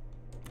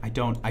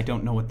 I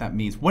don't know what that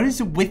means. What is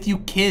it with you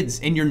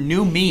kids and your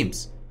new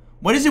memes?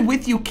 What is it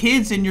with you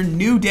kids and your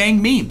new dang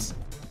memes?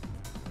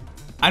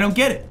 I don't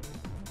get it.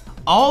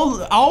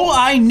 All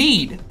I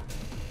need,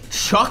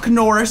 Chuck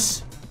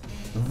Norris,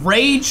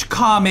 Rage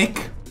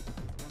Comic,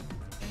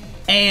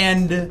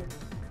 and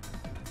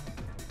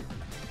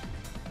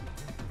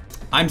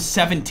I'm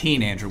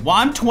 17, Andrew. Well,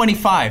 I'm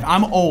 25.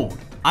 I'm old.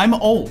 I'm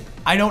old.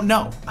 I don't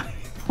know.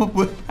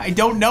 I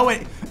don't know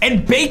it.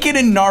 And bacon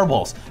and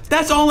narwhals.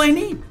 That's all I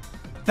need.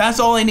 That's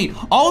all I need.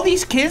 All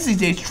these kids these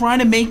days trying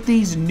to make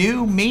these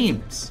new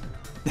memes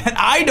that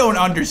I don't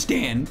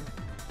understand.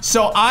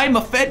 So I'm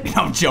offended.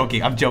 I'm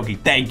joking. I'm joking.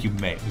 Thank you,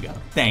 Mango.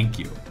 Thank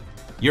you.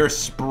 You're a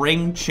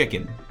spring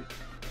chicken.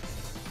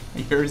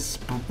 You're a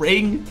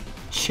spring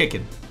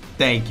chicken.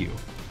 Thank you.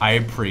 I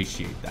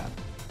appreciate that.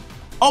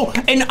 Oh,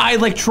 and I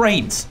like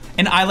trains.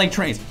 And I like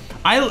trains.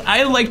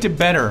 I liked it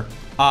better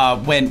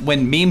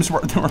when memes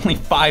were, there were only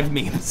 5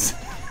 memes.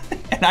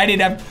 And I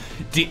didn't have,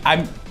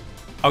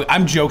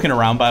 I'm joking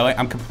around, by the way.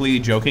 I'm completely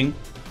joking.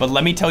 But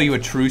let me tell you a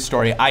true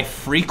story. I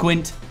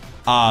frequent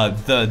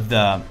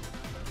the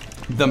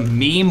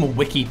meme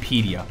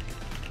Wikipedia.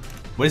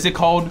 What is it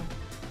called?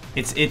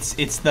 It's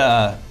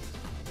the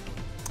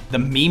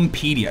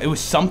Memepedia. It was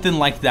something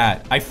like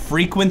that. I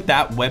frequent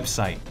that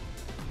website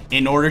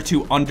in order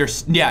to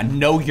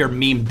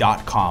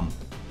knowyourmeme.com.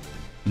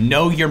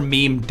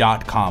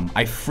 Knowyourmeme.com.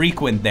 I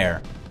frequent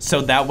there so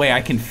that way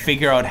I can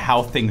figure out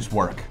how things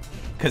work.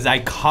 Because I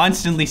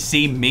constantly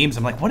see memes.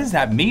 I'm like, what does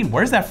that mean?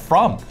 Where's that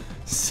from?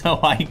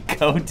 So I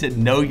go to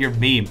Know Your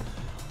Meme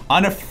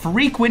on a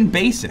frequent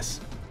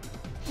basis.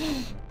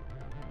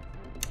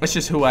 That's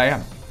just who I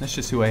am. That's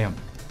just who I am.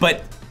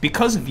 But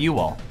because of you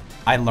all,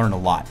 I learn a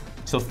lot.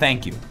 So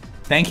thank you.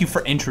 Thank you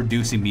for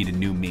introducing me to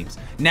new memes.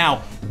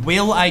 Now,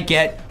 will I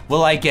get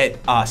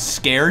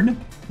scared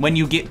when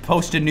you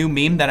post a new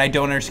meme that I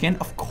don't understand?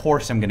 Of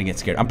course I'm gonna get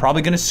scared. I'm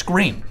probably gonna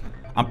scream.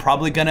 I'm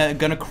probably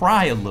gonna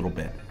cry a little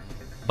bit.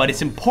 But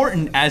it's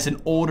important as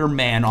an older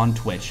man on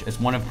Twitch, as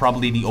one of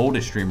probably the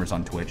oldest streamers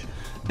on Twitch,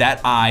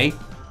 that I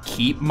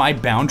keep my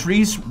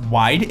boundaries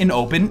wide and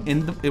open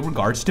in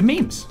regards to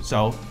memes.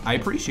 So I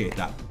appreciate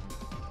that.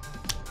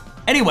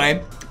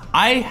 Anyway,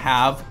 I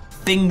have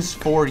things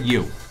for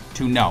you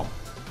to know.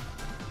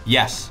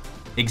 Yes,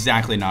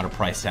 exactly, not a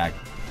price tag.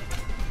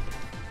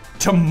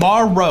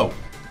 Tomorrow,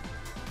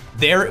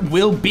 there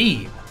will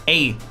be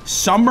a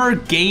Summer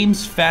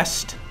Games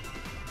Fest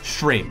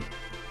stream.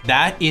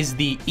 That is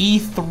the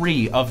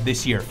E3 of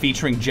this year,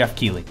 featuring Jeff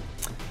Keighley.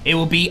 It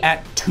will be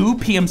at 2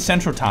 p.m.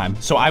 Central Time,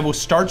 so I will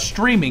start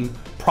streaming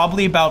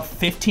probably about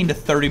 15 to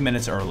 30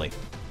 minutes early.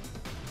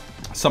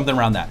 Something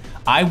around that.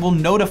 I will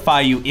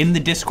notify you in the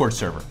Discord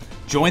server.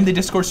 Join the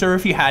Discord server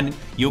if you hadn't.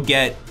 You'll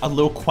get a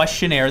little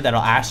questionnaire that'll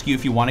ask you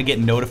if you want to get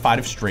notified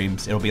of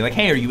streams. It'll be like,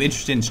 hey, are you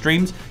interested in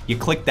streams? You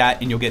click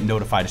that and you'll get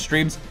notified of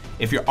streams.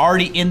 If you're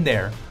already in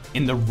there,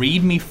 in the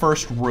Read Me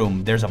First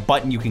room, there's a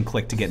button you can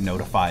click to get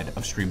notified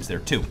of streams there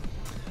too.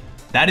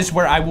 That is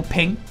where I will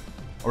ping,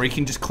 or you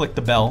can just click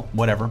the bell,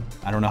 whatever.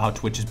 I don't know how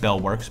Twitch's bell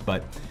works,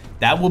 but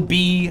that will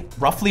be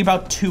roughly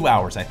about 2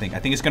 hours, I think. I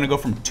think it's gonna go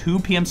from 2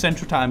 p.m.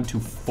 Central Time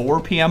to 4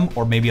 p.m.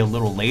 or maybe a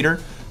little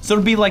later. So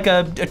it'll be like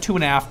a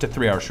 2.5 to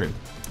 3 hour stream.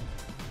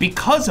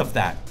 Because of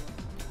that,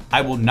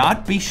 I will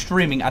not be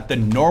streaming at the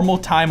normal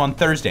time on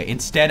Thursday.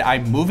 Instead,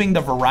 I'm moving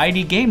the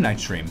Variety Game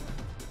Night stream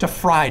to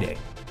Friday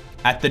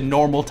at the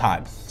normal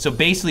time. So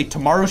basically,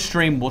 tomorrow's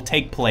stream will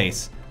take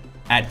place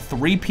at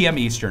 3 p.m.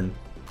 Eastern,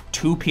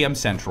 2 p.m.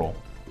 Central,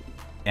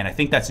 and I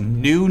think that's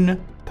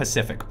noon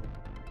Pacific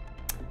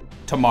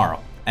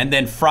tomorrow. And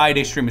then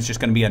Friday's stream is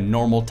just gonna be a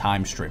normal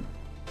time stream.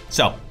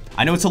 So,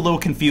 I know it's a little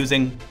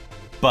confusing,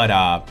 but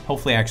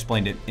hopefully I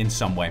explained it in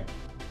some way.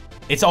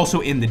 It's also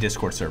in the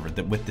Discord server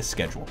with the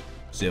schedule,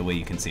 so that way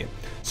you can see it.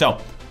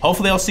 So,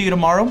 hopefully I'll see you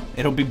tomorrow.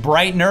 It'll be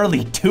bright and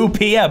early, 2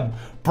 p.m.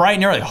 Bright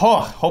and early. Oh,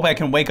 hope I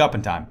can wake up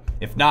in time.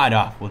 If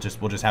not, we'll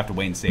just have to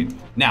wait and see.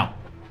 Now,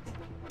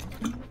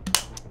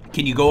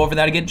 can you go over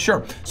that again?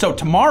 Sure. So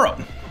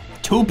tomorrow,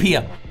 2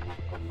 p.m.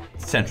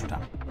 Central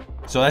Time.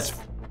 So that's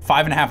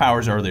 5.5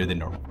 hours earlier than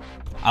normal.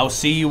 I'll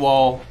see you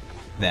all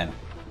then.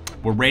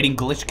 We're rating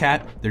Glitch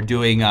Cat. They're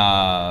doing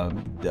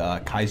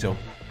Kaizo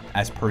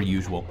as per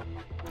usual.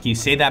 Can you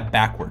say that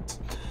backwards?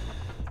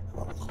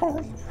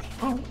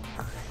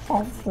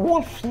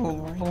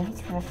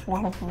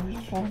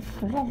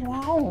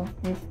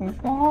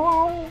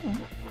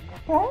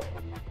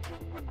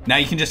 Now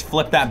you can just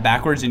flip that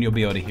backwards and you'll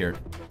be able to hear it.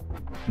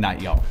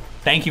 Not y'all.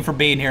 Thank you for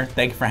being here.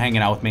 Thank you for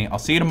hanging out with me. I'll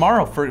see you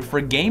tomorrow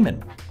for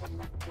gaming.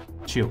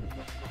 Chew.